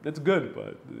 It's good,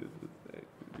 but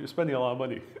you're spending a lot of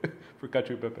money for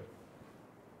cacio e pepe.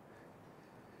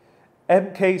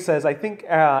 MK says, I think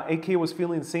AK was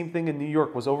feeling the same thing in New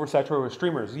York, was oversaturated with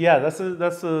streamers. Yeah, that's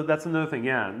another thing.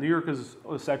 Yeah, New York is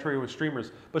saturated with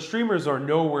streamers, but streamers are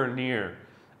nowhere near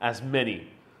as many.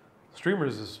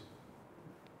 Streamers is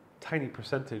a tiny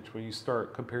percentage when you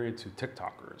start comparing it to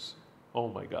TikTokers. Oh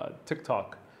my God,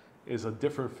 TikTok is a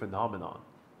different phenomenon.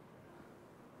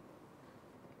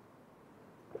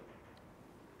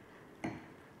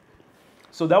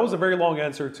 So that was a very long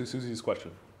answer to Susie's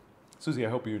question. Susie, I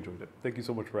hope you enjoyed it. Thank you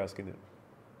so much for asking it.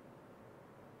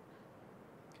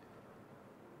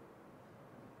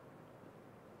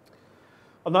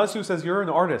 Anasu says, you're an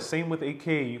artist. Same with AK.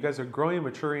 You guys are growing and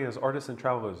maturing as artists and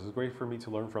travelers. It's great for me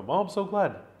to learn from. Oh, I'm so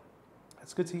glad.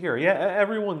 That's good to hear. Yeah,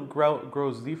 everyone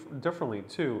grows differently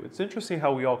too. It's interesting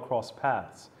how we all cross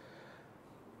paths.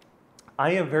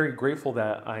 I am very grateful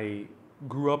that I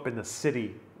grew up in a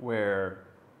city where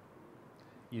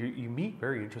you meet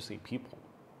very interesting people.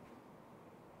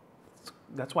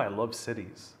 That's why I love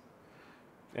cities.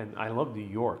 And I love New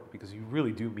York because you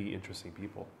really do meet interesting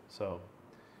people. So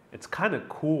it's kind of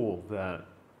cool that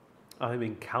I'm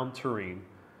encountering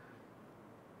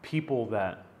people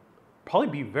that probably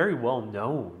be very well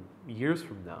known years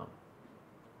from now.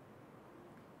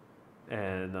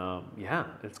 And yeah,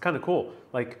 it's kind of cool.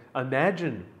 Like,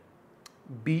 imagine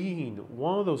being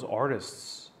one of those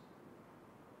artists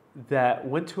that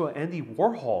went to an Andy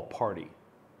Warhol party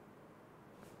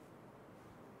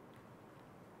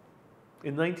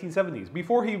in the 1970s,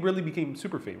 before he really became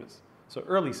super famous. So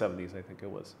early 70s, I think it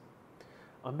was.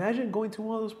 Imagine going to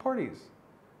one of those parties.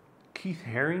 Keith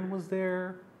Haring was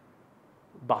there,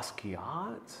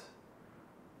 Basquiat,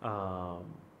 a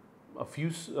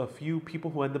few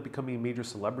people who end up becoming major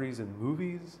celebrities in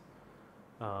movies,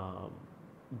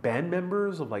 band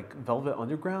members of like Velvet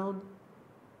Underground,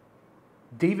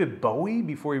 David Bowie,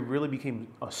 before he really became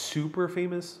a super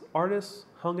famous artist,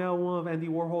 hung out at one of Andy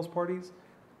Warhol's parties.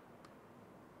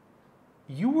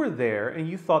 You were there and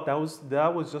you thought that was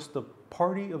just the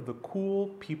party of the cool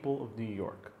people of New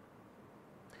York.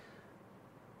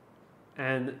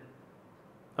 And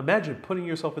imagine putting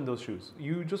yourself in those shoes.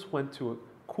 You just went to a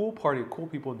cool party of cool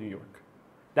people in New York.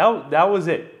 That was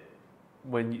it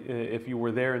if you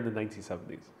were there in the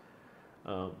 1970s.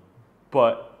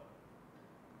 But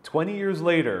 20 years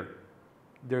later,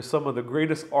 there's some of the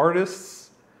greatest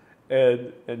artists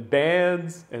and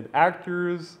bands and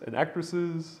actors and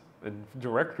actresses and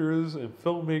directors and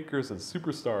filmmakers and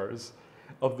superstars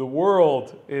of the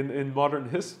world in modern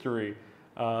history.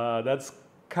 That's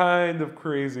kind of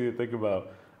crazy to think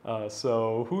about.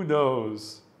 So who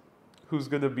knows who's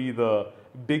going to be the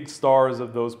big stars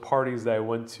of those parties that I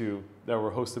went to that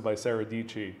were hosted by Sarah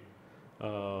Dietschy.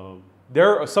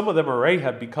 Some of them already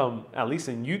have become, at least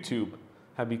in YouTube,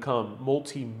 have become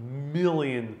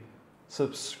multi-million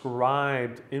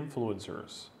subscribed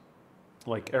influencers.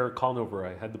 Like Eric Conover,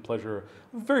 I had the pleasure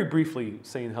of very briefly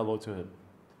saying hello to him.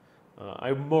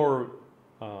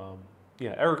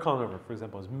 Eric Conover, for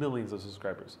example, has millions of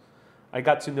subscribers. I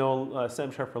got to know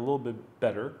Sam Shepard a little bit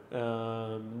better.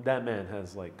 That man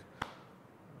has like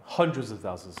hundreds of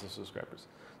thousands of subscribers.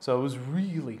 So it was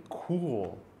really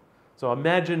cool. So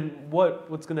imagine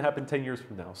what's going to happen 10 years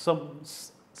from now.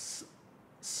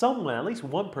 Someone, at least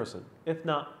one person, if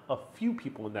not a few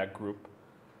people in that group,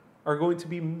 are going to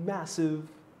be massive,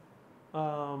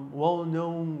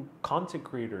 well-known content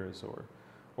creators, or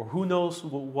who knows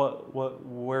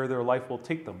where their life will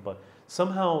take them. But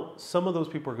somehow, some of those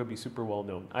people are going to be super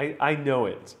well-known. I know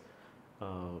it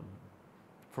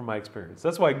from my experience.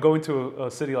 That's why going to a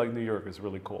city like New York is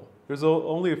really cool. There's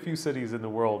only a few cities in the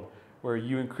world where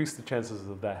you increase the chances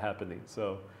of that happening.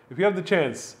 So if you have the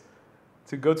chance,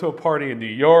 to go to a party in New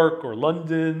York or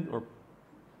London or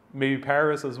maybe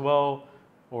Paris as well,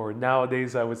 or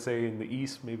nowadays I would say in the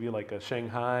East, maybe like a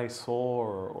Shanghai,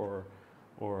 Seoul,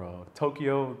 or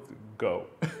Tokyo, go,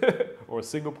 or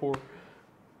Singapore,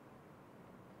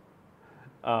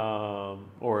 or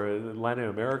Latin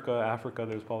America, Africa.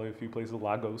 There's probably a few places,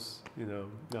 Lagos,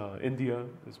 India.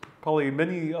 There's probably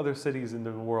many other cities in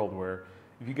the world where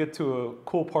if you get to a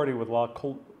cool party with a lot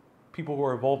of people who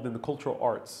are involved in the cultural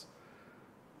arts,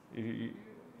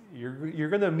 you're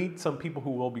going to meet some people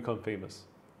who will become famous.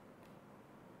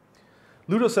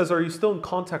 Ludo says, are you still in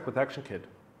contact with Action Kid?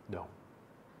 No.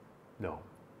 No.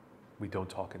 We don't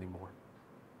talk anymore.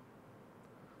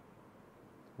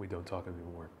 We don't talk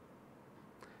anymore.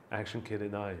 Action Kid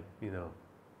and I,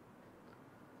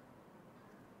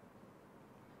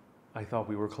 I thought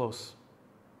we were close.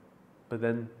 But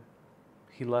then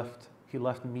he left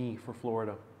me for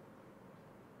Florida.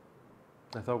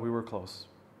 I thought we were close.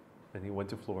 And he went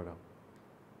to Florida.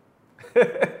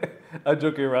 I'm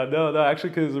joking around. No,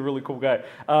 Action Kid is a really cool guy.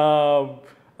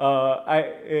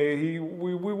 We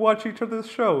watch each other's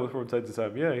show from time to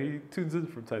time. Yeah, he tunes in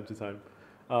from time to time.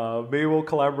 Maybe we'll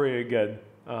collaborate again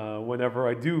whenever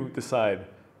I do decide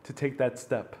to take that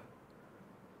step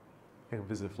and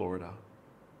visit Florida.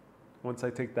 Once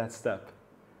I take that step.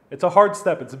 It's a hard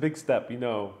step. It's a big step,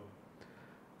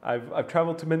 I've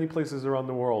traveled to many places around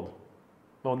the world.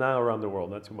 Well, not around the world,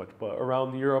 not too much, but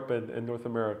around Europe and North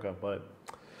America. But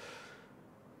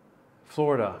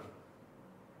Florida,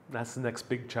 that's the next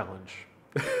big challenge.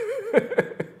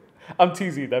 I'm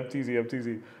teasing. But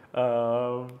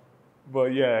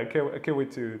yeah, I can't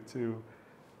wait to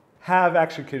have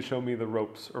Action Kid show me the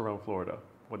ropes around Florida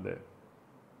one day.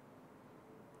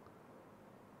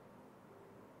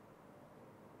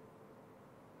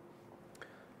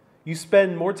 You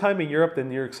spend more time in Europe than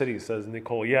New York City, says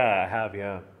Nicole. Yeah, I have,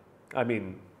 yeah. I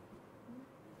mean,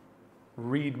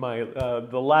 read my,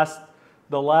 the last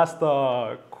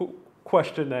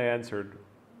question I answered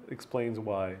explains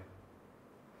why.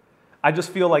 I just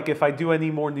feel like if I do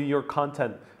any more New York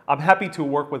content, I'm happy to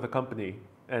work with a company,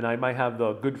 and I might have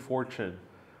the good fortune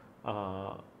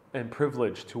and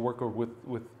privilege to work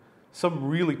with some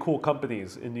really cool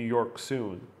companies in New York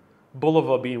soon.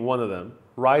 Boulevard being one of them.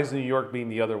 Rise New York being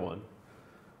the other one.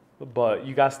 But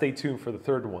you gotta stay tuned for the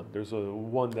third one. There's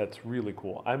one that's really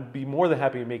cool. I'd be more than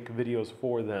happy to make videos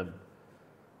for them.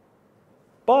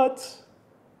 But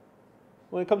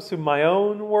when it comes to my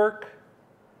own work,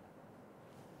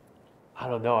 I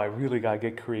don't know. I really gotta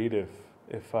get creative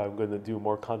if I'm gonna do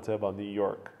more content about New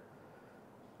York.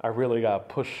 I really gotta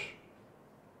push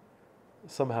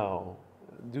somehow,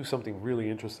 do something really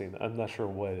interesting. I'm not sure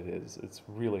what it is. It's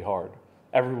really hard.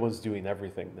 Everyone's doing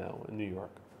everything now in New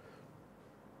York.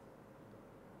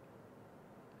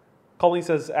 Colleen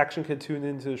says Action Kid tuned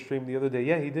into the stream the other day.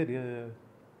 Yeah, he did. Yeah.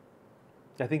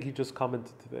 I think he just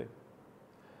commented today.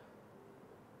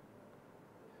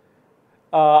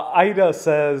 Ida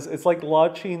says, it's like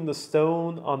launching the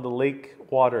stone on the lake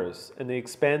waters, and it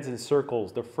expands in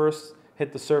circles. The first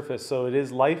hit the surface, so it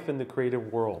is life in the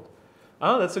creative world.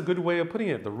 Oh, that's a good way of putting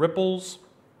it. The ripples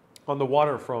on the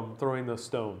water from throwing the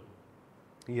stone.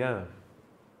 Yeah.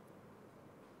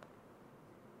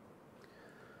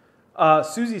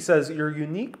 Susie says, your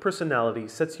unique personality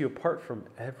sets you apart from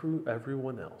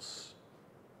everyone else.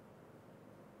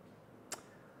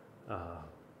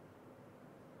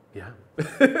 Yeah.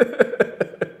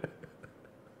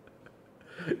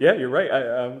 Yeah, you're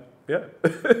right. Yeah.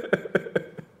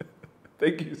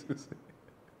 Thank you, Susie.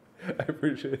 I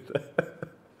appreciate that.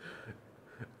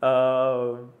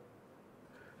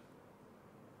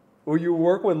 Will you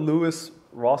work with Louis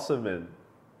Rossaman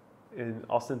in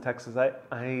Austin, Texas?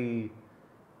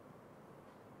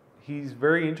 He's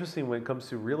very interesting when it comes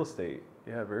to real estate.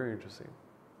 Yeah, very interesting.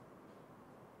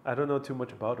 I don't know too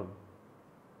much about him.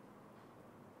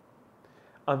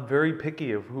 I'm very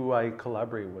picky of who I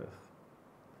collaborate with.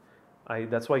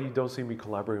 That's why you don't see me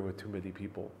collaborating with too many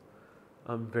people.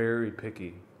 I'm very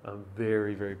picky. I'm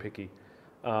very, very picky.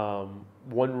 One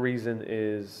reason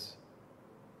is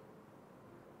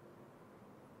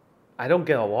I don't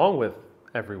get along with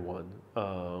everyone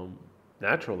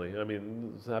naturally. I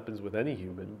mean, this happens with any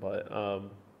human, but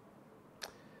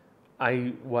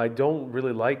what I don't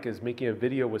really like is making a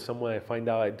video with someone I find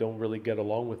out I don't really get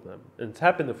along with them. And it's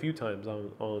happened a few times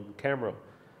on camera.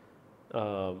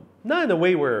 Not in a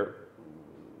way where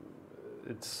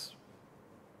it's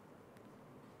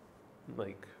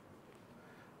like,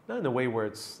 not in a way where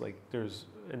it's like there's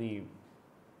any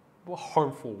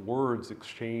harmful words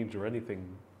exchanged or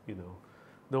anything,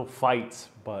 no fights,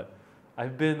 but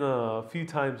I've been a few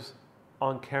times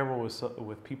on camera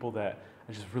with people that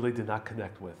I just really did not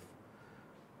connect with.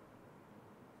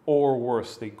 Or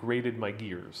worse, they grated my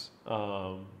gears.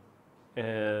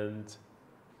 And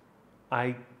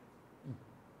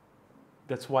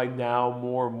that's why now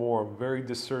more and more I'm very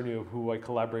discerning of who I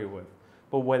collaborate with.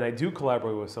 But when I do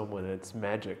collaborate with someone, it's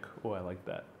magic. Oh, I like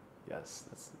that. Yes,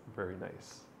 that's very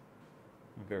nice.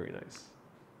 Very nice.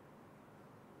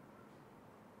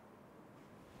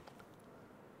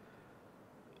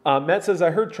 Matt says,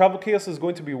 I heard travel chaos is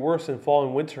going to be worse in fall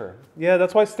and winter. Yeah,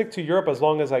 that's why I stick to Europe as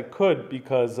long as I could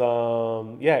because,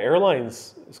 yeah,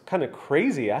 airlines is kind of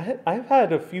crazy. I've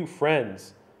had a few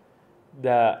friends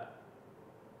that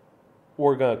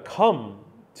were going to come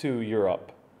to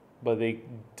Europe, but they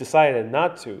decided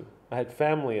not to. I had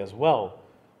family as well.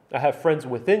 I have friends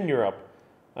within Europe.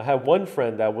 I had one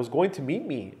friend that was going to meet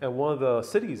me at one of the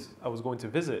cities I was going to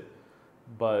visit,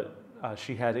 but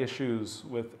she had issues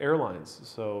with airlines.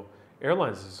 So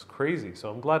airlines is crazy.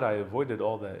 So I'm glad I avoided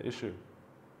all that issue.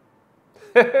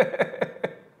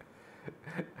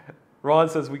 Ron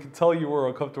says, we can tell you were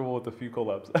uncomfortable with a few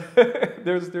collabs.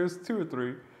 there's 2 or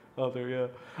 3 out there, yeah.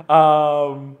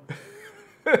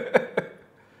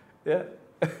 Yeah.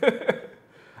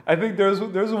 I think there's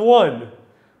one.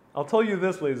 I'll tell you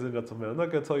this, ladies and gentlemen. I'm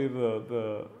not going to tell you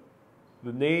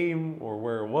the name or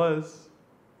where it was.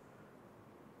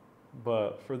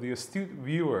 But for the astute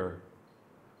viewer,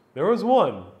 there was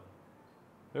one.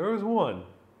 There was one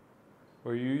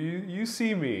where you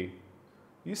see me.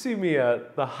 You see me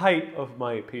at the height of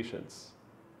my patience.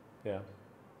 Yeah.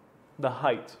 The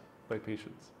height of my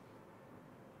patience.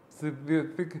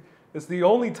 It's the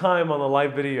only time on a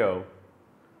live video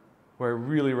where I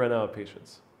really ran out of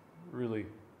patience. Really.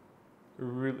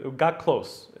 It got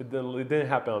close. It didn't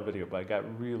happen on video, but I got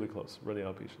really close, running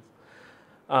out of patience.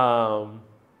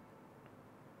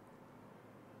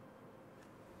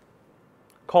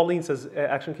 Colleen says,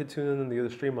 Action Kid tuned in the other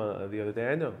stream the other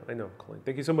day. I know, Colleen.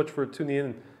 Thank you so much for tuning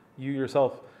in, you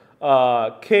yourself.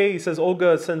 Kay says,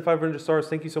 Olga sent 500 stars.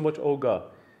 Thank you so much, Olga.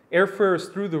 Airfare is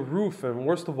through the roof, and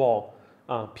worst of all,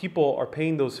 people are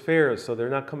paying those fares, so they're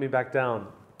not coming back down.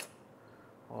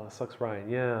 Oh, that sucks, Ryan.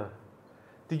 Yeah.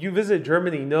 Did you visit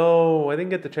Germany? No, I didn't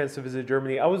get the chance to visit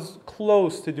Germany. I was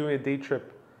close to doing a day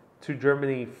trip to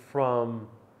Germany from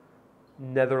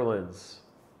Netherlands,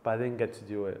 but I didn't get to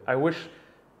do it.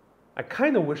 I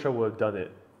kind of wish I would have done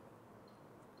it.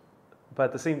 But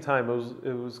at the same time,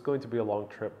 it was going to be a long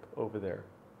trip over there.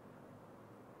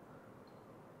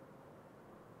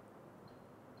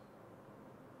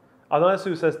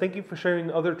 Anasu says, thank you for sharing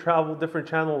other different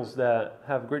channels that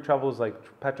have great travels like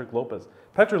Patrick Lopez.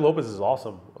 Patrick Lopez is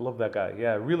awesome. I love that guy.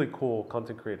 Yeah, really cool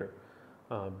content creator.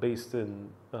 Based in,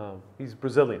 he's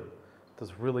Brazilian.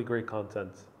 Does really great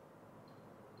content.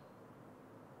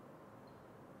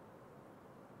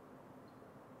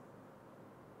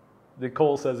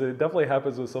 Nicole says, it definitely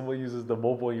happens when someone uses the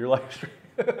mobile in your live stream.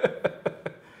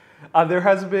 There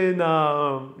has been,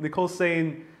 Nicole's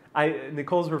saying,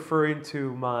 Nicole's referring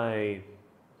to my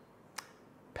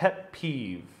pet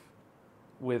peeve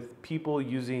with people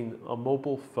using a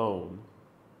mobile phone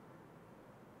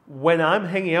when I'm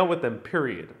hanging out with them,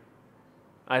 period.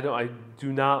 I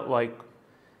do not like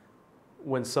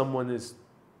when someone is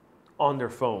on their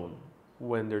phone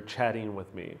when they're chatting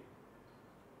with me.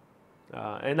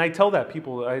 And I tell that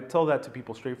to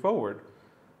people straightforward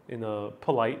in a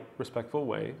polite, respectful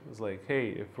way. It's like, hey,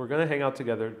 if we're going to hang out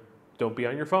together, don't be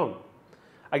on your phone.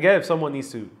 I get if someone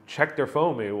needs to check their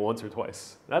phone maybe once or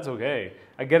twice. That's okay.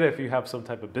 I get it if you have some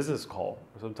type of business call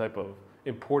or some type of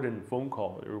important phone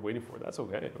call that you're waiting for. That's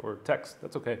okay. Or text.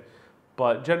 That's okay.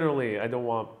 But generally, I don't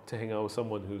want to hang out with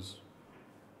someone who's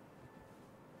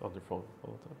on their phone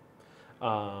all the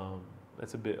time.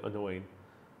 That's a bit annoying.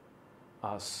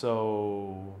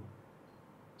 So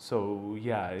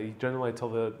yeah, generally I tell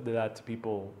that to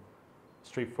people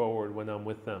straightforward when I'm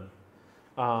with them.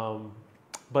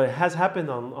 But it has happened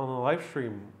on a live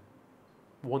stream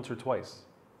once or twice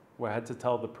where I had to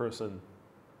tell the person,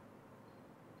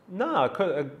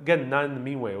 again, not in the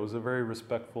mean way. It was a very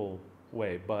respectful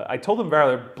way. But I told them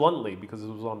rather bluntly because it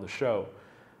was on the show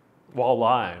while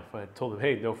live. I told them,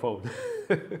 hey, no phone.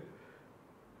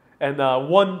 And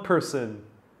one person,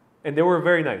 and they were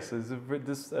very nice.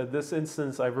 This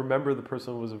instance, I remember the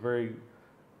person was a very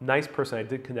nice person. I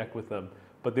did connect with them.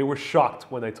 But they were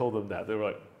shocked when I told them that. They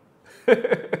were like,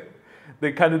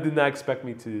 they kind of did not expect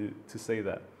me to say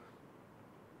that.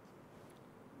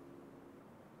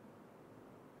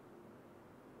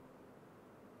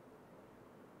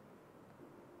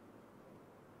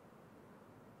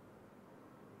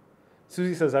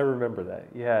 Susie says, I remember that.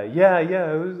 Yeah.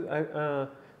 It was,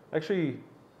 actually,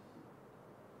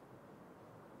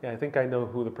 Yeah, I think I know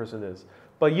who the person is.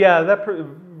 But yeah,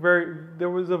 there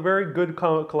was a very good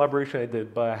collaboration I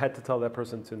did, but I had to tell that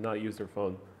person to not use their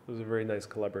phone. It was a very nice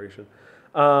collaboration.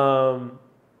 Um,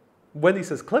 Wendy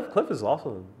says, Cliff is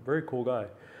awesome. Very cool guy.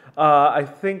 I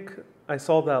think I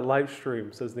saw that live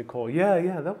stream, says Nicole.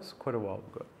 Yeah, that was quite a while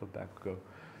back ago.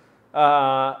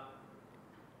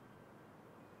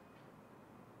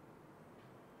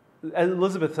 And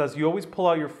Elizabeth says, you always pull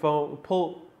out your phone,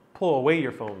 pull away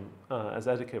your phone as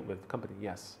etiquette with company.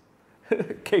 Yes.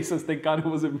 Kay says, thank God it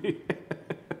wasn't me.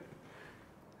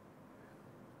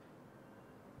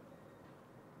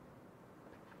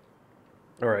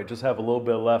 All right, just have a little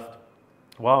bit left.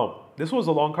 Wow, this was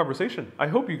a long conversation. I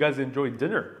hope you guys enjoyed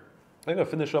dinner. I'm gonna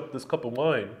finish up this cup of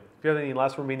wine. If you have any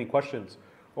last remaining questions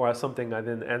or have something I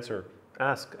didn't answer,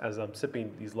 ask as I'm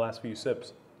sipping these last few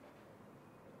sips.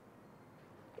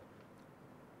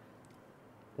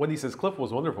 Wendy says, Cliff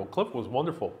was wonderful. Cliff was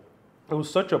wonderful. It was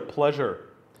such a pleasure.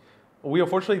 We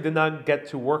unfortunately did not get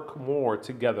to work more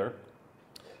together,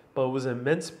 but it was an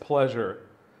immense pleasure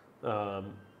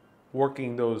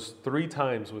working those 3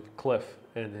 times with Cliff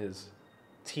and his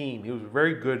team. He was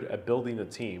very good at building a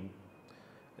team.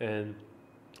 And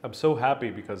I'm so happy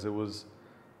because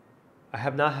I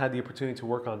have not had the opportunity to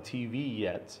work on TV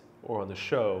yet or on the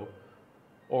show,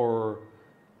 or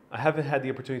I haven't had the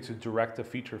opportunity to direct a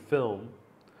feature film.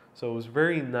 So it was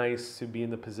very nice to be in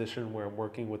the position where I'm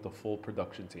working with the full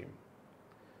production team.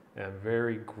 And I'm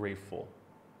very grateful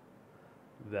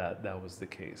that that was the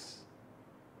case.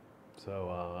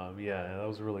 So yeah, that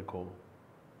was really cool.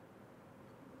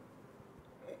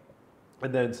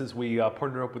 And then since we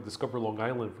partnered up with Discover Long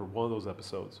Island for one of those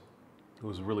episodes, it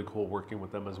was really cool working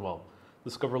with them as well.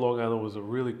 Discover Long Island was a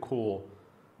really cool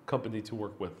company to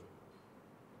work with.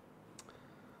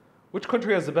 Which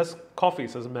country has the best coffee,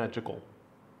 says Magical?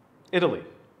 Italy,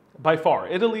 by far.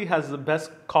 Italy has the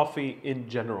best coffee in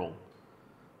general.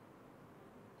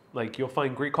 Like, you'll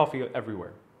find great coffee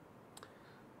everywhere.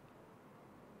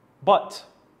 But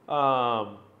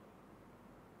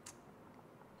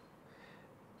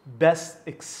best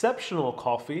exceptional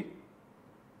coffee,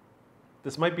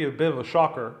 this might be a bit of a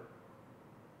shocker.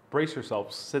 Brace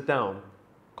yourselves, sit down,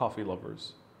 coffee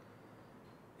lovers.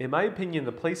 In my opinion,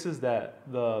 the places that,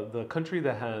 the country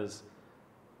that has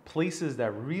places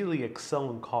that really excel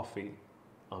in coffee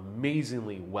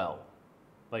amazingly well,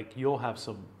 like you'll have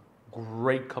some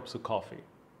great cups of coffee.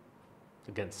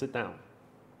 Again, sit down.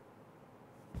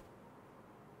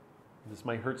 This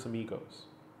might hurt some egos.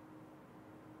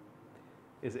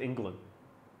 Is England.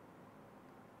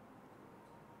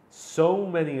 So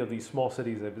many of these small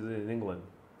cities I visited in England,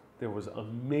 there was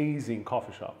amazing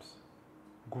coffee shops.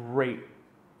 Great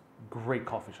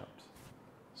coffee shops.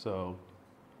 So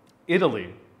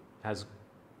Italy has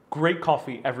great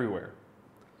coffee everywhere.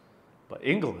 But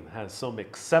England has some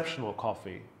exceptional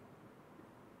coffee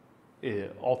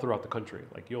all throughout the country.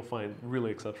 Like, you'll find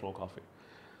really exceptional coffee.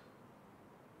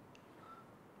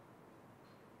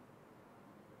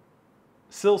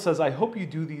 Sil says, I hope you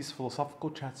do these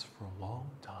philosophical chats for a long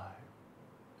time.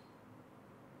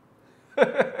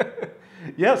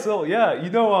 Yeah, Sil, yeah.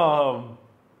 You know,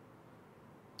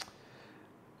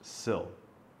 Sil,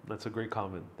 that's a great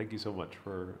comment. Thank you so much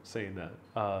for saying that.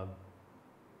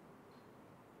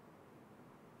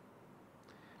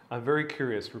 I'm very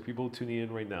curious for people tuning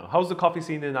in right now. How's the coffee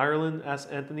scene in Ireland?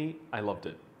 Asked Anthony. I loved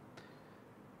it.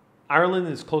 Ireland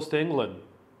is close to England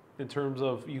in terms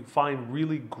of you find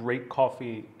really great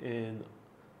coffee in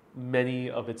many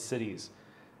of its cities.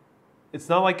 It's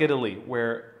not like Italy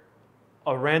where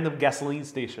a random gasoline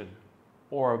station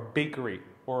or a bakery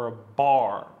or a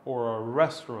bar or a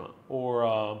restaurant or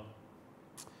a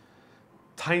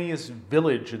tiniest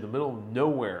village in the middle of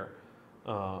nowhere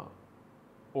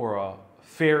or a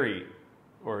ferry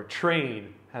or a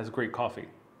train has great coffee.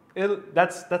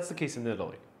 That's the case in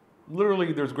Italy.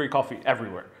 Literally, there's great coffee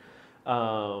everywhere.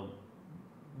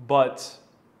 But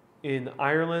in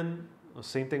Ireland,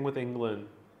 same thing with England,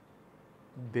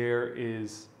 there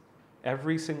is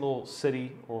every single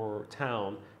city or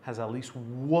town has at least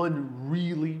one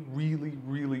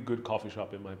really good coffee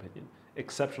shop, in my opinion.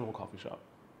 Exceptional coffee shop.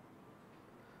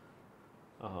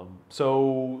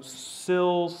 So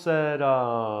Sil said,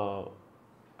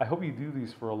 I hope you do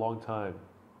these for a long time.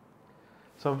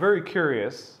 So I'm very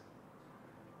curious,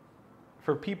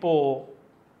 for people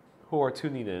who are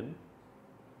tuning in,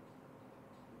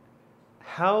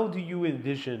 how do you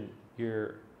envision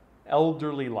your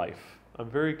elderly life? I'm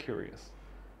very curious.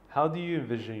 How do you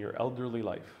envision your elderly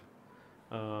life?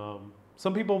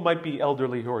 Some people might be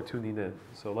elderly who are tuning in,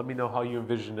 so let me know how you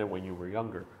envisioned it when you were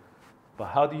younger. But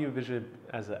how do you envision it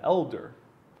as an elder?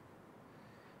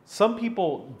 Some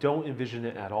people don't envision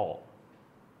it at all.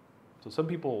 So some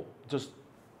people just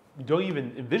don't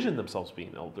even envision themselves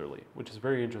being elderly, which is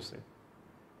very interesting.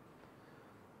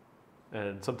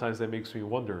 And sometimes that makes me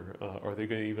wonder, are they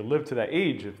going to even live to that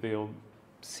age if they don't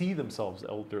see themselves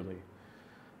elderly?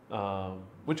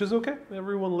 Which is okay.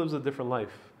 Everyone lives a different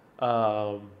life.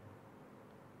 And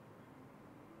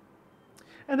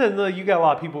then you got a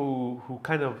lot of people who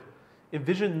kind of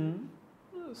envision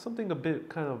something a bit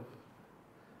kind of...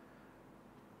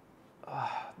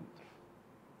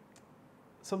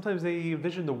 sometimes they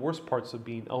envision the worst parts of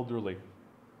being elderly.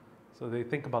 So they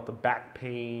think about the back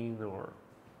pain or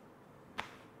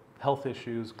health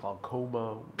issues,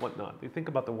 glaucoma, whatnot. They think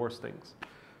about the worst things.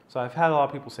 So I've had a lot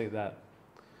of people say that.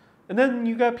 And then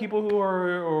you got people who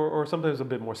are, or sometimes a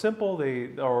bit more simple,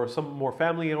 or some more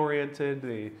family oriented.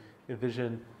 They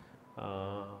envision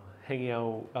hanging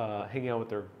out with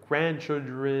their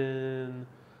grandchildren,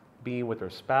 being with their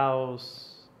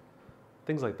spouse,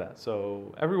 things like that.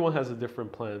 So everyone has a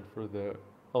different plan for the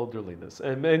elderliness.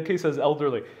 And MK says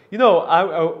elderly. You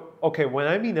know, okay, when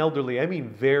I mean elderly, I mean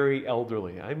very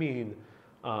elderly. I mean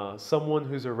someone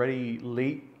who's already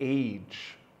late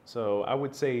age. So I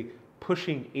would say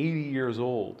pushing 80 years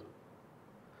old.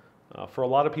 For a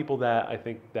lot of people that I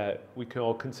think that we can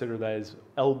all consider that as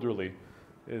elderly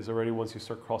is already once you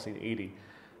start crossing 80.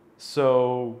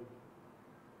 So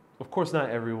of course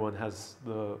not everyone has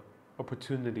the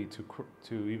opportunity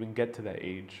to even get to that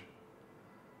age.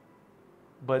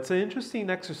 But it's an interesting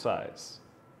exercise,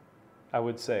 I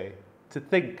would say, to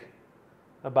think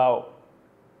about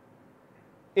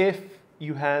if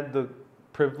you had the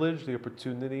privilege, the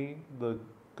opportunity, the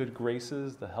good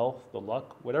graces, the health, the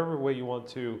luck, whatever way you want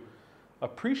to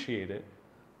appreciate it.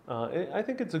 I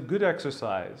think it's a good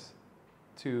exercise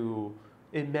to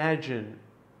imagine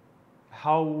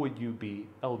how would you be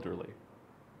elderly.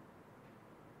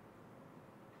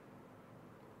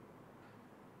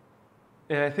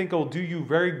 And I think it'll do you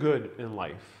very good in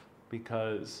life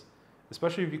because,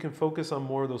 especially if you can focus on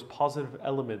more of those positive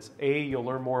elements, A, you'll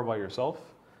learn more about yourself,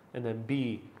 and then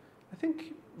B, I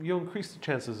think you'll increase the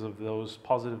chances of those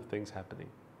positive things happening.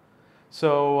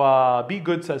 So Be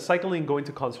Good says, cycling, going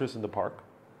to concerts in the park.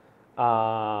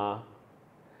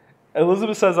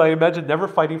 Elizabeth says, I imagine never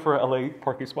fighting for a LA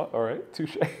parking spot. All right,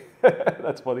 touche.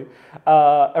 That's funny.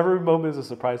 Every moment is a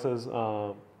surprise, says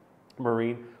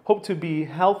Maureen. Hope to be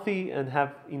healthy and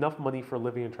have enough money for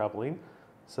living and traveling,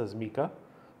 says Mika.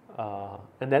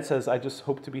 And that says, I just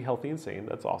hope to be healthy and sane.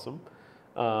 That's awesome.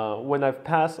 When I've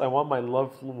passed, I want my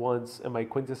loved ones and my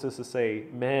acquaintances to say,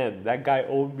 man, that guy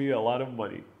owed me a lot of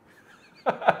money.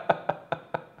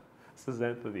 Says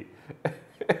Anthony.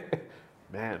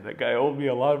 Man, that guy owed me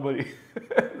a lot of money.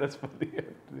 That's funny.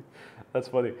 That's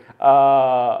funny.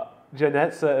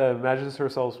 Jeanette imagines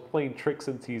herself playing tricks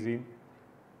and teasing.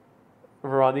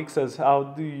 Veronique says, how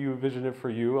do you envision it for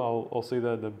you? I'll say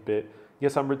that in a bit.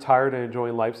 Yes, I'm retired and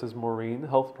enjoying life, says Maureen.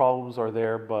 Health problems are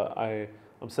there, but I'm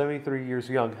 73 years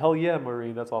young. Hell yeah,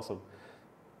 Maureen, that's awesome.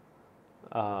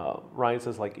 Ryan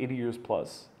says like 80 years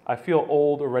plus. I feel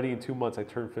old already in 2 months. I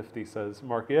turn 50, says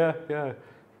Mark. Yeah.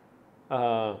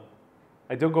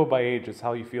 I don't go by age, it's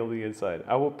how you feel the inside.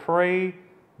 I will pray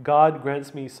God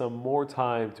grants me some more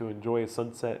time to enjoy a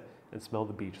sunset and smell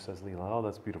the beach, says Leela. Oh,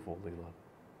 that's beautiful, Leela.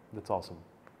 That's awesome.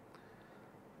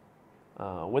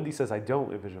 Wendy says, I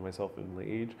don't envision myself in the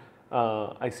age.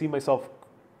 I see myself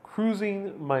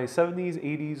cruising my 70s,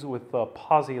 80s with a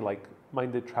posse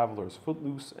like-minded travelers,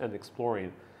 footloose and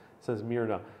exploring, says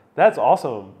Mirna. That's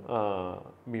awesome,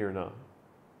 Mirna.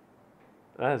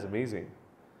 That is amazing.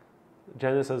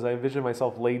 Janice says, I envision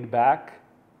myself laid back.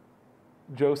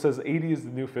 Joe says, 80 is the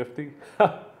new 50.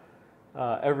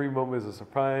 Every moment is a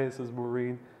surprise, says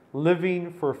Maureen.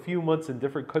 Living for a few months in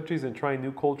different countries and trying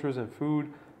new cultures and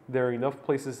food. There are enough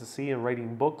places to see and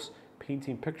writing books,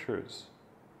 painting pictures.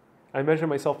 I imagine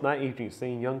myself not aging,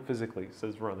 staying young physically,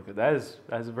 says Veronica. That is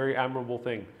a very admirable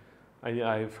thing.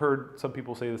 I've heard some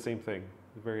people say the same thing.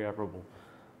 It's very admirable.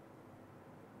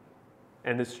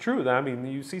 And it's true that, I mean,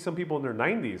 you see some people in their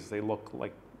 90s, they look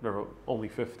like they're only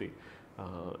 50.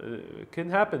 It can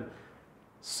happen.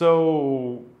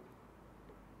 So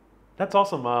that's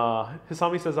awesome.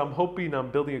 Hisami says, I'm hoping I'm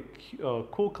building a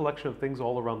cool collection of things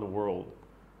all around the world.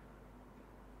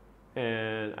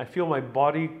 And I feel my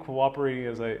body cooperating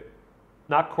as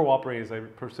not cooperating as I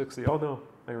persist. Oh no,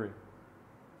 Irene.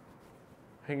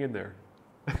 Hang in there.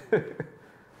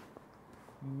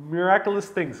 Miraculous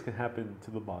things can happen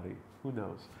to the body. Who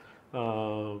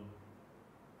knows?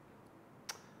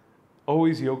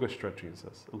 Always yoga stretching,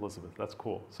 says Elizabeth. That's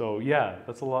cool. So yeah,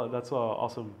 that's a lot. That's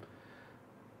awesome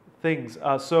things.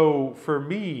 So for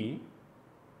me,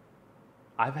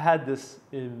 I've had this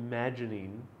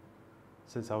imagining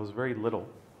since I was very little.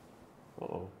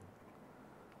 Uh-oh.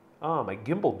 Ah, my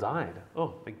gimbal died.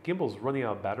 Oh, my gimbal's running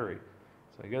out of battery.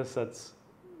 So I guess that's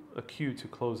a cue to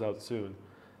close out soon.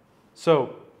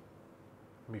 So,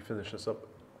 let me finish this up.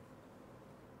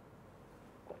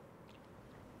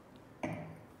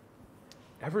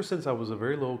 Ever since I was a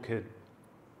very little kid,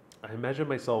 I imagined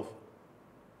myself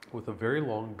with a very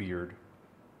long beard,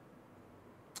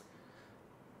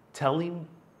 telling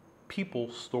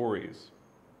people stories,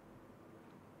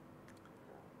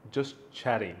 just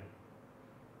chatting.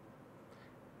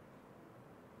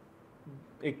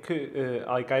 It could,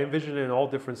 like I envision it in all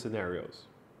different scenarios,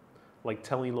 like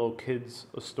telling little kids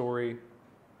a story,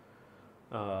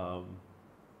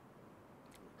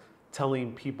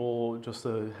 telling people just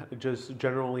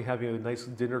generally having a nice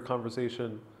dinner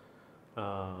conversation,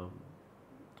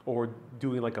 or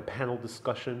doing like a panel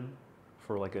discussion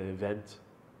for like an event.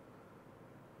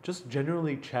 Just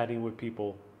generally chatting with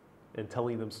people and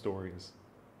telling them stories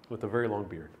with a very long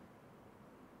beard.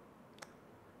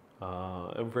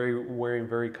 I'm wearing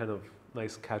very kind of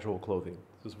nice casual clothing,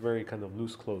 just very kind of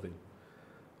loose clothing.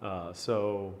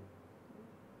 So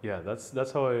yeah,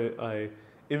 that's how I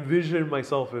envision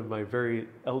myself in my very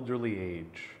elderly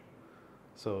age.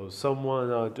 So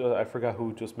someone, I forgot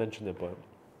who just mentioned it, but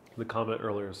the comment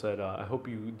earlier said, I hope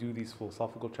you do these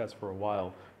philosophical chats for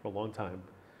a long time.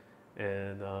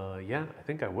 And yeah, I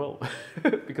think I will,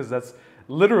 because that's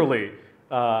literally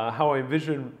how I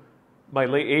envision my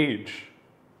late age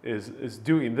is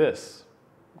doing this,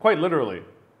 quite literally.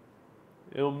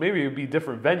 Maybe it'll be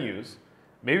different venues,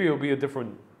 maybe it'll be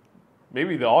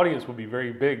maybe the audience will be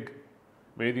very big,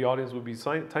 maybe the audience will be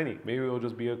tiny, maybe it'll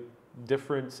just be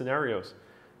different scenarios.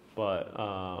 But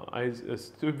I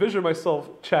envision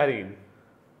myself chatting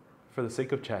for the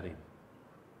sake of chatting.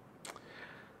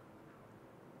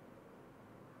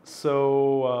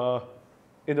 So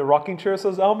in the rocking chair,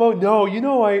 says Elmo. No,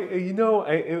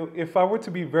 if I were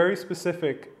to be very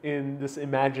specific in this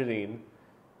imagining,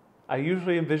 I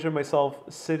usually envision myself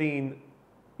sitting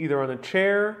either on a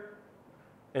chair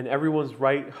and everyone's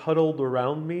huddled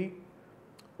around me,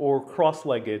 or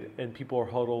cross-legged and people are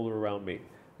huddled around me.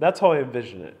 That's how I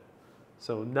envision it.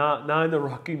 So not in the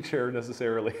rocking chair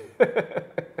necessarily.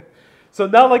 So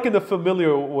not like in the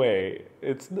familiar way.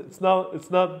 It's not.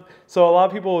 So a lot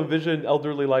of people envision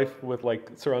elderly life with like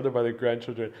surrounded by their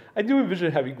grandchildren. I do envision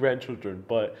having grandchildren,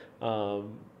 but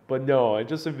no, I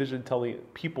just envision telling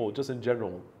people, just in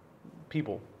general,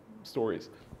 people stories.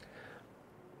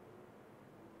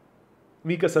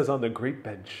 Mika says on the great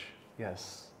bench.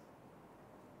 Yes.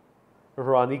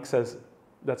 Veronique says,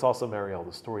 that's awesome, Ariel,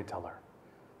 the storyteller.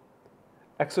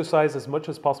 Exercise as much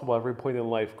as possible at every point in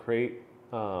life. Create,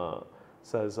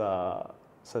 says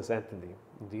Anthony.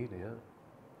 Indeed, yeah.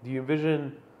 Do you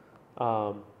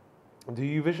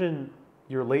envision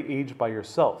your late age by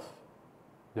yourself?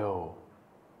 No.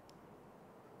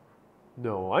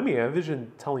 No, I mean, I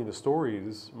envision telling the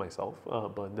stories myself,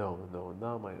 but no,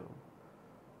 not my own.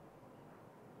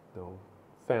 No,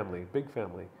 family, big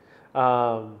family.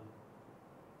 I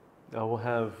will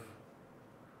have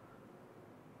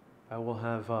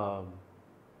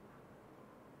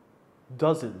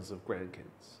dozens of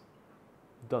grandkids.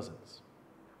 Dozens.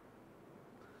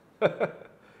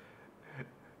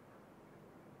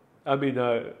 I mean,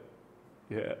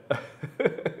 yeah.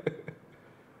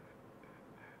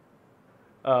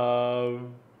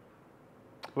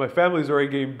 My family's already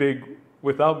getting big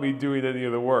without me doing any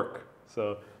of the work.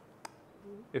 So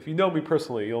if you know me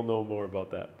personally, you'll know more about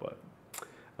that. But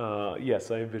yes,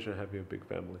 I envision having a big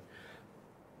family.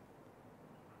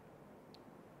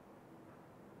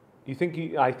 I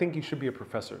think you should be a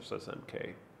professor, says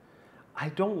MK. I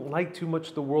don't like too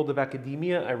much the world of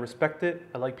academia. I respect it.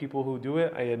 I like people who do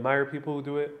it. I admire people who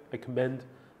do it. I commend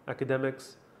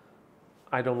academics.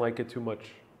 I don't like it too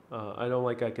much. I don't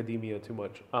like academia too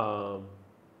much.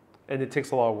 And it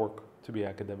takes a lot of work to be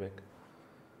academic.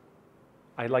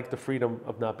 I like the freedom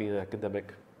of not being an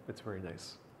academic. It's very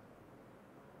nice.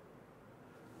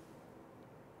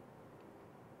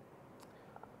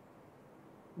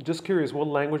 Just curious, what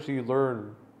language do you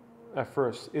learn at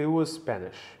first? It was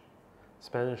Spanish.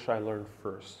 Spanish I learned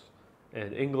first.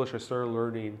 And English I started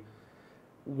learning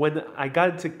when I got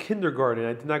into kindergarten.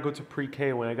 I did not go to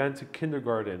pre-K. When I got into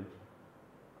kindergarten,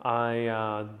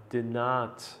 I did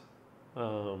not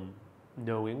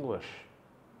know English.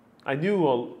 I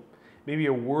knew maybe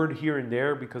a word here and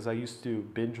there because I used to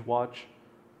binge watch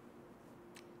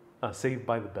Saved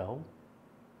by the Bell.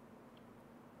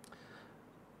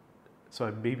 So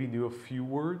I maybe knew a few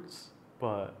words,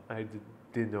 but I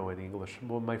didn't know any English.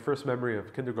 Well, my first memory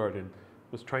of kindergarten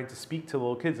was trying to speak to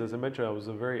little kids. As I mentioned, I was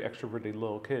a very extroverted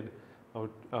little kid.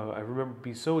 I remember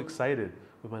being so excited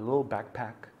with my little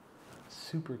backpack,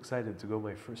 super excited to go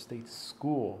my first day to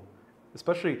school.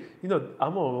 Especially,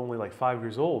 I'm only like 5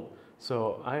 years old,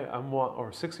 so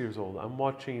or 6 years old. I'm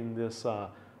watching this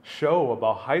show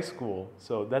about high school,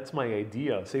 so that's my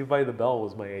idea. Saved by the Bell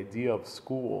was my idea of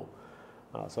school.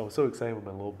 So I was so excited with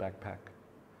my little backpack,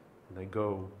 and I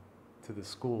go to the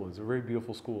school. It's a very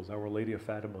beautiful school. It's Our Lady of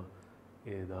Fatima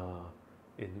in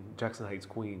Jackson Heights,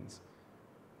 Queens,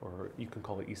 or you can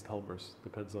call it East Helmers,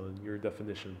 depends on your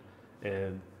definition.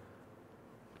 And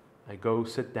I go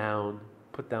sit down,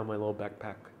 put down my little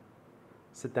backpack,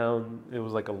 sit down. It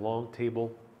was like a long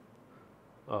table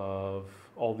of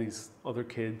all these other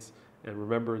kids. And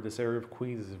remember, this area of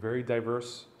Queens is very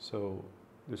diverse, so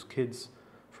there's kids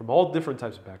from all different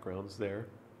types of backgrounds there.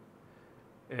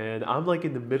 And I'm like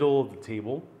in the middle of the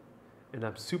table, and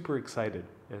I'm super excited.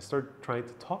 And I start trying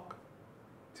to talk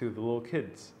to the little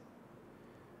kids.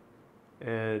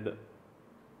 And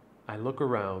I look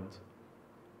around,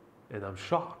 and I'm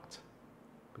shocked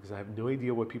because I have no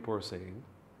idea what people are saying,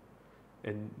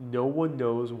 and no one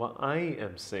knows what I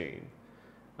am saying.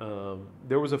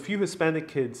 There was a few Hispanic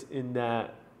kids in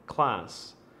that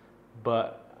class,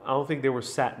 but I don't think they were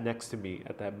sat next to me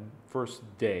at that first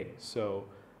day. So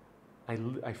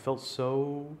I felt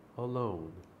so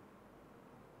alone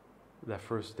that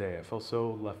first day. I felt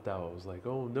so left out. I was like,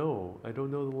 oh no, I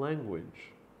don't know the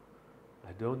language.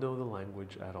 I don't know the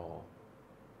language at all.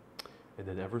 And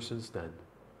then ever since then,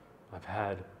 I've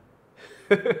had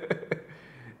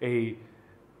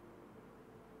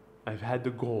I've had the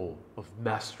goal of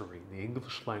mastering the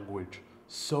English language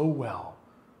so well.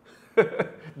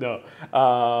 No,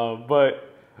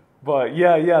 but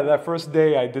yeah, that first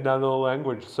day I did not know the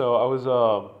language, so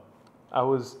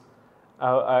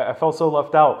I felt so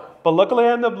left out. But luckily,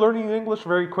 I ended up learning English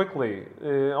very quickly.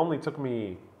 It only took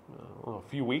me a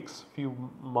few weeks, few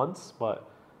months, but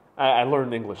I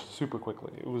learned English super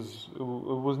quickly. It was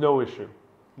no issue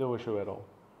at all.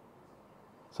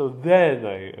 So then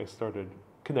I started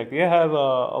connecting. I had a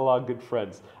lot of good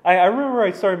friends. I remember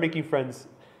I started making friends.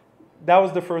 That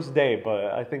was the first day, but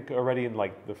I think already in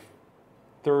like the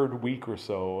third week or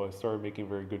so, I started making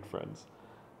very good friends.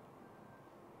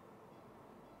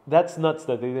 That's nuts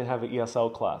that they didn't have an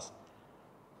ESL class.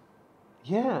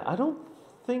 Yeah, I don't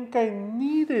think I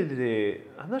needed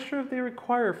it. I'm not sure if they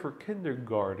require for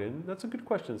kindergarten. That's a good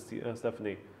question,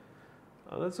 Stephanie.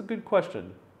 That's a good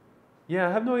question. Yeah,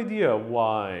 I have no idea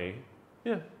why.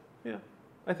 Yeah.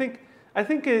 I think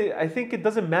it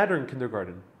doesn't matter in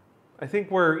kindergarten. I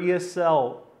think where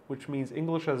ESL, which means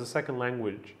English as a second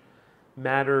language,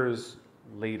 matters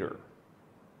later.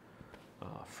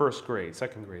 First grade,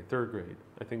 second grade, third grade.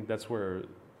 I think that's where,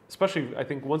 especially I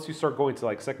think once you start going to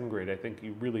like second grade, I think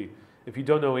you really, if you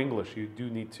don't know English, you do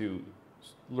need to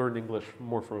learn English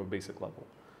more from a basic level.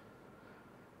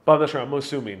 But I'm not sure, I'm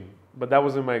assuming. But that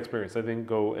wasn't my experience. I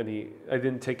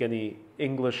didn't take any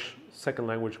English second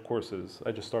language courses.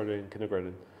 I just started in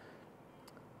kindergarten.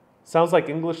 Sounds like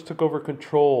English took over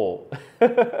control.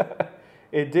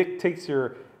 It dictates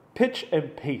your pitch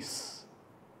and pace,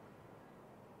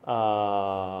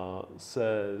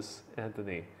 says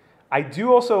Anthony. I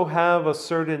do also have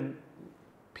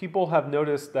people have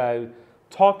noticed that I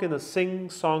talk in a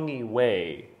sing-songy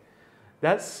way.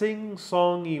 That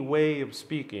sing-songy way of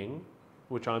speaking,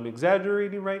 which I'm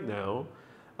exaggerating right now,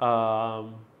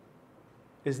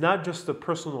 is not just a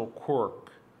personal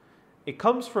quirk. It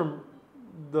comes from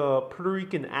the Puerto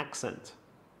Rican accent.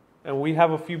 And we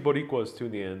have a few Boricuas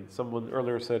tuning in. Someone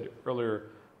said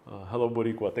earlier, hello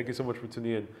Boricua. Thank you so much for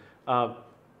tuning in.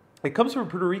 It comes from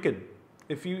Puerto Rican.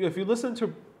 If you listen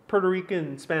to Puerto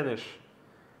Rican Spanish,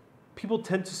 people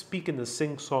tend to speak in a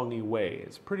sing-songy way.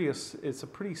 It's a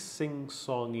pretty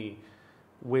sing-songy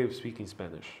way of speaking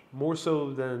Spanish, more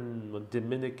so than a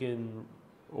Dominican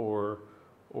or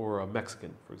a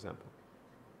Mexican, for example.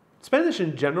 Spanish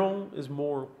in general is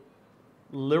more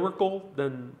lyrical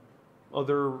than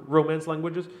other Romance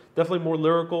languages. Definitely more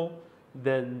lyrical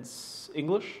than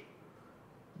English.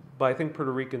 But I think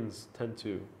Puerto Ricans tend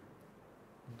to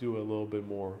do a little bit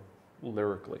more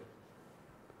lyrically.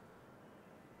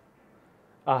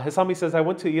 Hisami says, I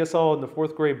went to ESL in the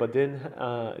 4th grade, but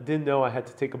didn't know I had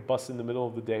to take a bus in the middle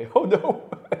of the day. Oh no,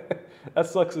 that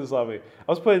sucks, Hisami. I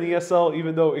was put in ESL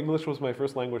even though English was my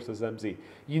first language, says MZ.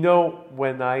 You know,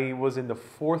 when I was in the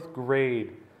 4th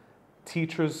grade,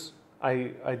 teachers,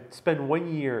 I spent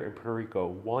 1 year in Puerto Rico,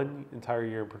 1 entire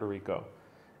year in Puerto Rico.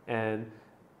 And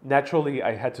naturally,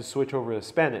 I had to switch over to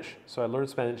Spanish. So I learned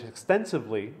Spanish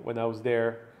extensively when I was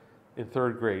there in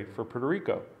 3rd grade for Puerto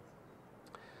Rico.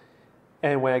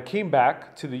 And when I came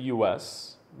back to the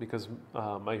US, because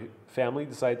my family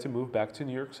decided to move back to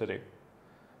New York City,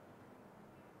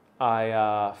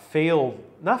 I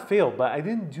not failed, but I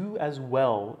didn't do as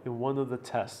well in one of the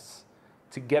tests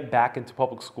to get back into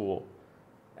public school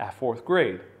at 4th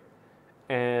grade.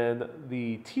 And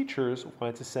the teachers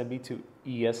wanted to send me to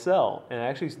ESL. And I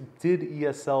actually did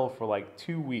ESL for like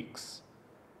 2 weeks.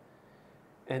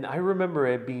 And I remember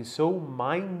it being so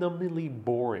mind-numbingly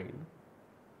boring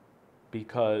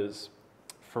because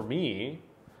for me,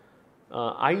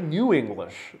 I knew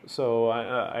English. So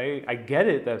I get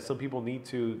it that some people need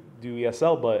to do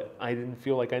ESL, but I didn't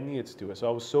feel like I needed to do it. So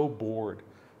I was so bored,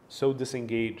 so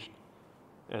disengaged.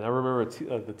 And I remember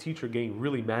the teacher getting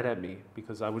really mad at me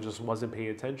because I just wasn't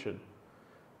paying attention.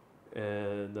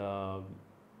 And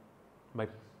my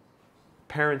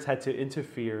parents had to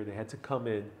interfere. They had to come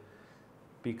in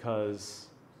because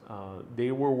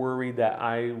they were worried that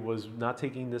I was not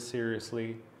taking this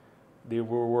seriously. They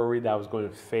were worried that I was going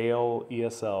to fail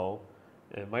ESL.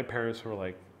 And my parents were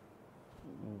like,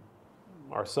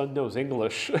 our son knows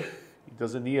English. He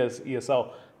doesn't need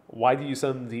ESL. Why do you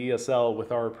send him to ESL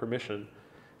with our permission?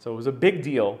 So it was a big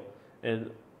deal, and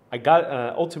I got,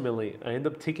 ultimately, I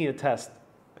ended up taking a test.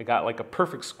 I got like a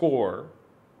perfect score,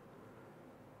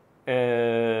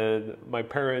 and my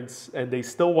parents, and they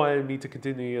still wanted me to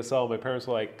continue ESL. My parents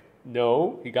were like,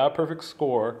 no, he got a perfect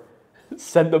score,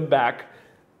 send him back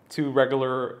to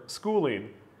regular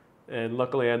schooling. And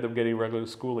luckily I ended up getting regular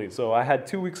schooling. So I had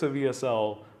 2 weeks of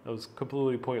ESL that was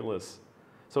completely pointless.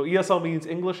 So ESL means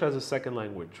English as a second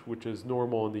language, which is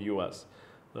normal in the US.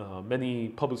 Many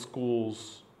public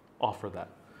schools offer that.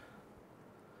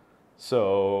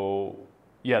 So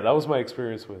yeah, that was my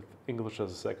experience with English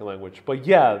as a second language. But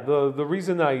yeah, the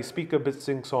reason I speak a bit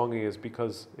sing-songy is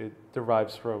because it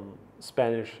derives from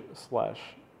Spanish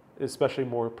 / especially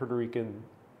more Puerto Rican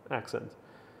accent.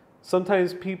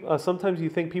 Sometimes you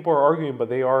think people are arguing, but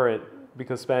they aren't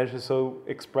because Spanish is so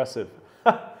expressive.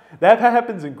 That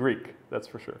happens in Greek, that's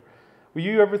for sure. Will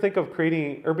you ever think of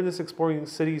creating Urbanist Exploring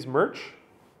Cities merch?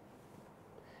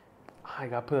 I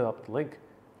gotta put up the link.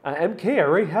 MK, I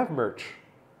already have merch.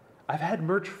 I've had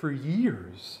merch for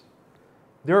years.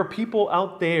 There are people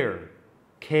out there.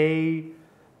 I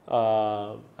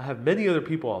have many other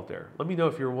people out there. Let me know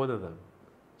if you're one of them.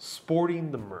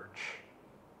 Sporting the merch.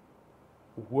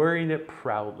 Wearing it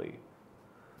proudly.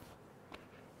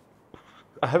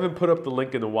 I haven't put up the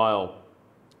link in a while,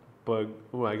 but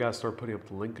I gotta start putting up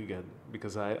the link again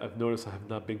because I've noticed I have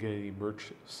not been getting any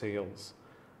merch sales.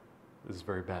 This is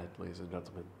very bad, ladies and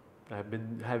gentlemen. I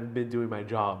haven't been doing my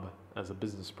job as a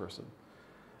business person.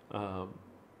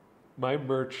 My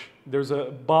merch, there's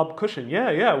a Bob cushion.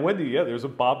 Yeah, Wendy, yeah, there's a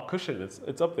Bob cushion.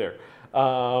 It's up there.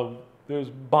 There's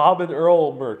Bob and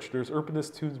Earl merch. There's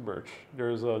Urbanist Tunes merch.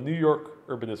 There's New York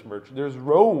Urbanist merch. There's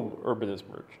Rome Urbanist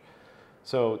merch.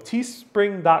 So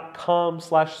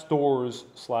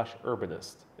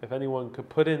teespring.com/stores/urbanist. If anyone could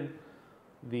put in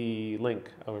the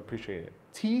link, I would appreciate it.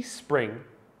 Teespring,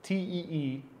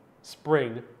 TEE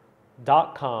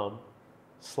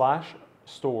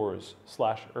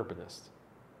spring.com/stores/urbanist.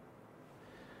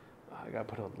 I gotta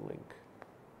put on the link.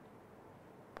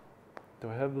 Do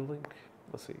I have the link?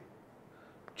 Let's see.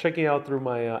 Checking out through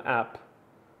my app.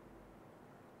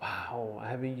 Wow, I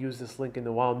haven't used this link in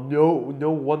a while.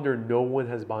 No wonder no one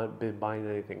has been buying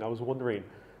anything. I was wondering,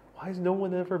 why is no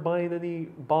one ever buying any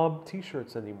Bob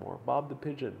t-shirts anymore? Bob the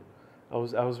Pigeon. I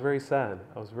was very sad.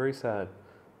 I was very sad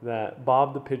that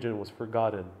Bob the Pigeon was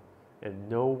forgotten and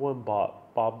no one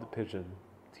bought Bob the Pigeon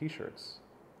t-shirts.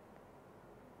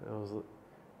 And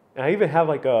I even have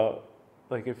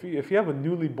if you have a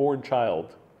newly born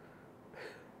child,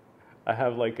 I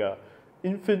have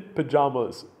infant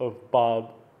pajamas of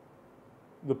Bob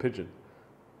the Pigeon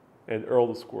and Earl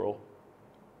the Squirrel.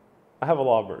 I have a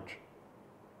lot of merch.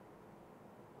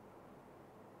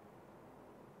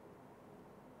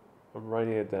 I'm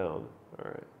writing it down. All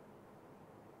right.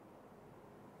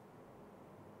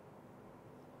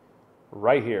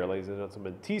 Right here, ladies and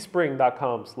gentlemen.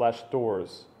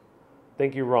 teespring.com/stores.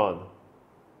 Thank you, Ron.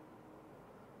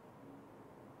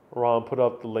 Ron put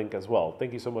up the link as well.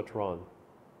 Thank you so much, Ron.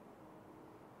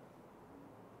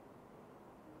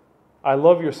 I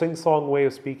love your sing-song way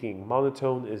of speaking.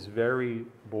 Monotone is very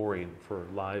boring for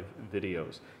live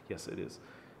videos. Yes, it is.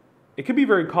 It can be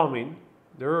very calming.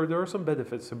 There are some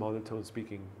benefits to monotone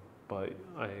speaking, but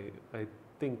I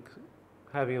think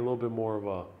having a little bit more of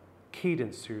a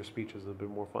cadence to your speech is a bit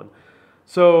more fun.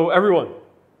 So everyone,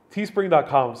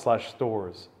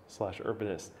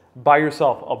 teespring.com/stores/urbanist. Buy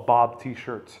yourself a Bob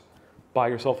t-shirt. Buy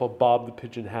yourself a Bob the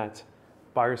Pigeon hat.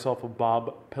 Buy yourself a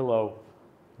Bob pillow.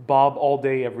 Bob all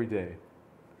day, every day.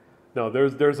 No,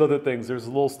 there's other things. There's a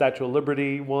little Statue of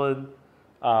Liberty one.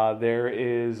 There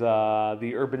is the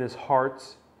Urbanist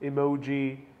Hearts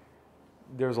emoji.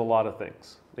 There's a lot of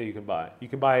things that you can buy. You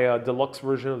can buy a deluxe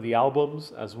version of the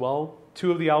albums as well.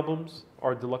 2 of the albums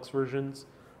are deluxe versions,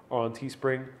 are on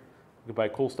Teespring. You can buy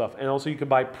cool stuff. And also you can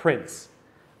buy prints,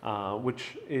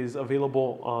 which is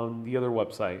available on the other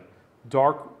website,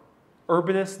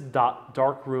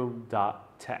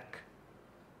 urbanist.darkroom.tech.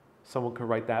 Someone could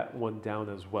write that one down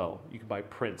as well. You can buy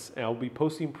prints. And I'll be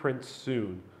posting prints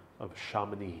soon of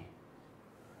Chamonix.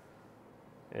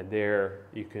 And there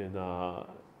you can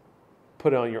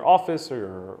put it on your office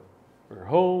or your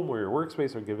home or your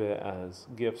workspace, or give it as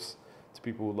gifts to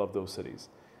people who love those cities.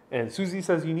 And Susie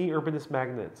says you need urbanist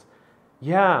magnets.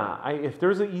 Yeah, if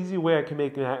there's an easy way I can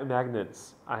make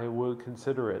magnets, I would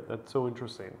consider it. That's so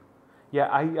interesting.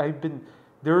 Yeah,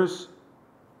 there's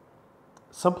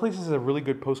some places that have really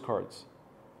good postcards,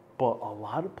 but a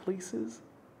lot of places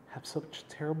have such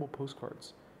terrible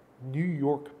postcards. New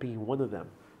York being one of them.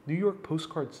 New York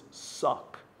postcards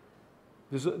suck.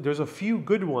 There's a few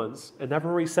good ones, and I've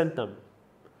already sent them.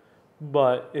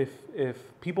 But if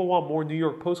people want more New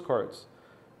York postcards,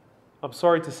 I'm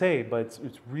sorry to say, but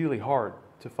it's really hard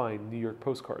to find New York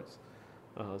postcards.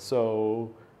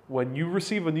 So when you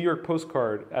receive a New York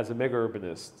postcard as a mega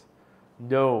urbanist,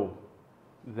 know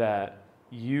that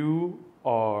you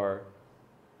are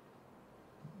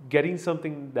getting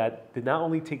something that did not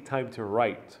only take time to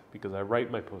write, because I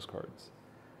write my postcards,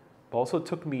 but also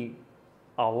took me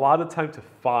a lot of time to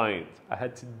find. I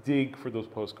had to dig for those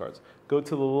postcards. Go to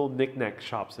the little knick-knack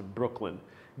shops in Brooklyn.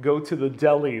 Go to the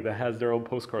deli that has their own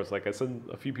postcards. Like I send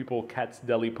a few people Cat's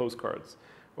Deli postcards,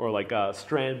 or like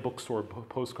Strand bookstore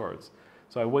postcards.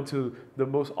 So I went to the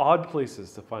most odd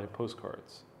places to find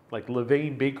postcards. Like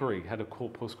Levain Bakery had a cool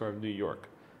postcard of New York.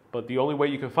 But the only way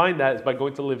you can find that is by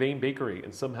going to Levain Bakery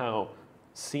and somehow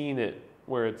seeing it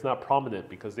where it's not prominent,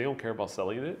 because they don't care about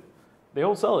selling it. They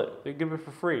don't sell it. They give it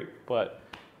for free. But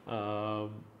I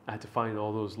had to find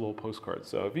all those little postcards.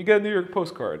 So if you get a New York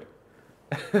postcard,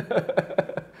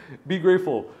 be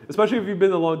grateful. Especially if you've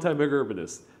been a long time mega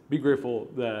urbanist. Be grateful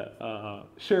that,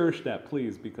 cherish that,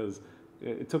 please, because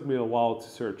it took me a while to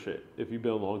search it if you've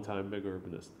been a long time mega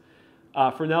urbanist.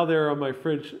 For now, they're on my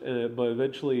fridge, but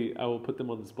eventually I will put them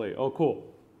on display. Oh, cool.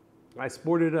 I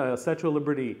sported a Statue of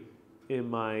Liberty in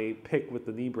my pick with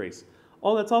the knee brace.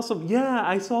 Oh, that's awesome. Yeah,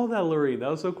 I saw that, Lorraine. That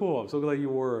was so cool. I'm so glad you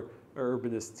wore an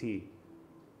urbanist tee.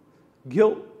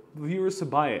 Guilt viewers to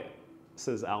buy it,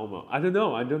 says Alma. I don't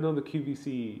know. I don't know the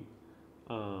QVC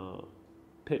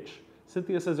pitch.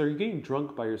 Cynthia says, are you getting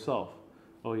drunk by yourself?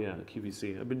 Oh, yeah,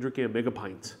 QVC. I've been drinking a mega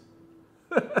pint.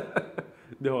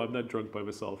 No, I'm not drunk by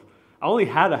myself. I only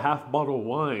had a half bottle of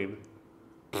wine.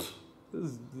 This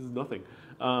is nothing.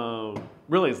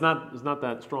 Really, it's not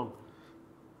that strong.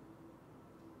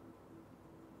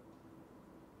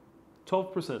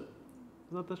 12%.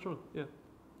 It's not that strong. Yeah.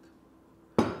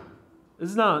 This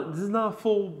is not a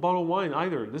full bottle of wine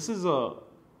either. This is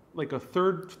like a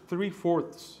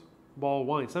 3/4 bottle of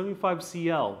wine, 75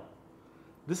 cl.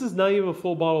 This is not even a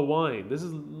full bottle of wine. This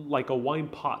is like a wine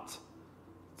pot.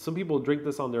 Some people drink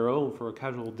this on their own for a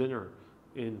casual dinner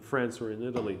in France or in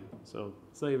Italy. So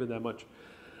it's not even that much.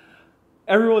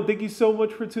 Everyone, thank you so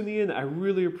much for tuning in. I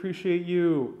really appreciate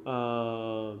you.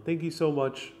 Thank you so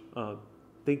much.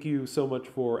 Thank you so much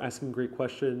for asking great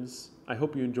questions. I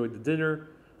hope you enjoyed the dinner.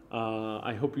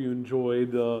 I hope you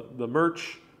enjoyed the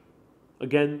merch.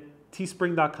 Again,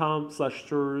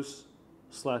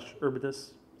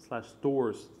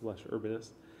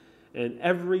 teespring.com/stores/urbanist/stores/urbanist. And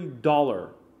every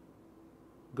dollar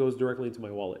goes directly into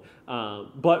my wallet.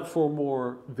 But for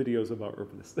more videos about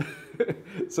urbanists.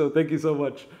 So thank you so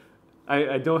much.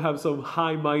 I don't have some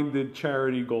high-minded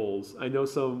charity goals. I know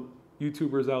some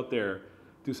YouTubers out there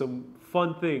do some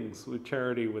fun things with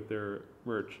charity with their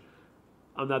merch.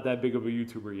 I'm not that big of a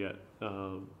YouTuber yet,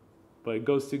 but it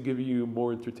goes to give you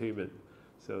more entertainment.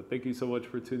 So thank you so much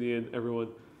for tuning in,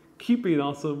 everyone. Keep being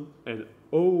awesome and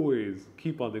always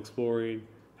keep on exploring.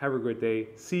 Have a great day.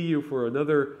 See you for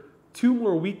another 2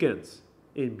 more weekends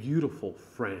in beautiful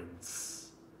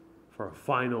France for our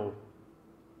final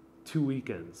 2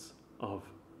 weekends of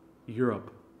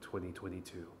Europe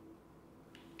 2022.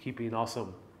 Keep being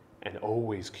awesome and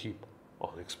always keep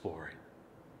on exploring.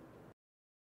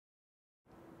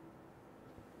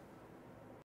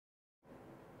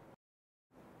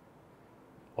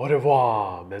 Au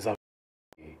revoir, mes amis.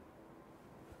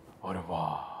 Au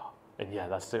revoir. And yeah,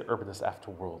 that's the Urbanist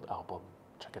Afterworld album.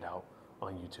 Check it out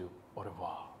on YouTube. Au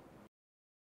revoir.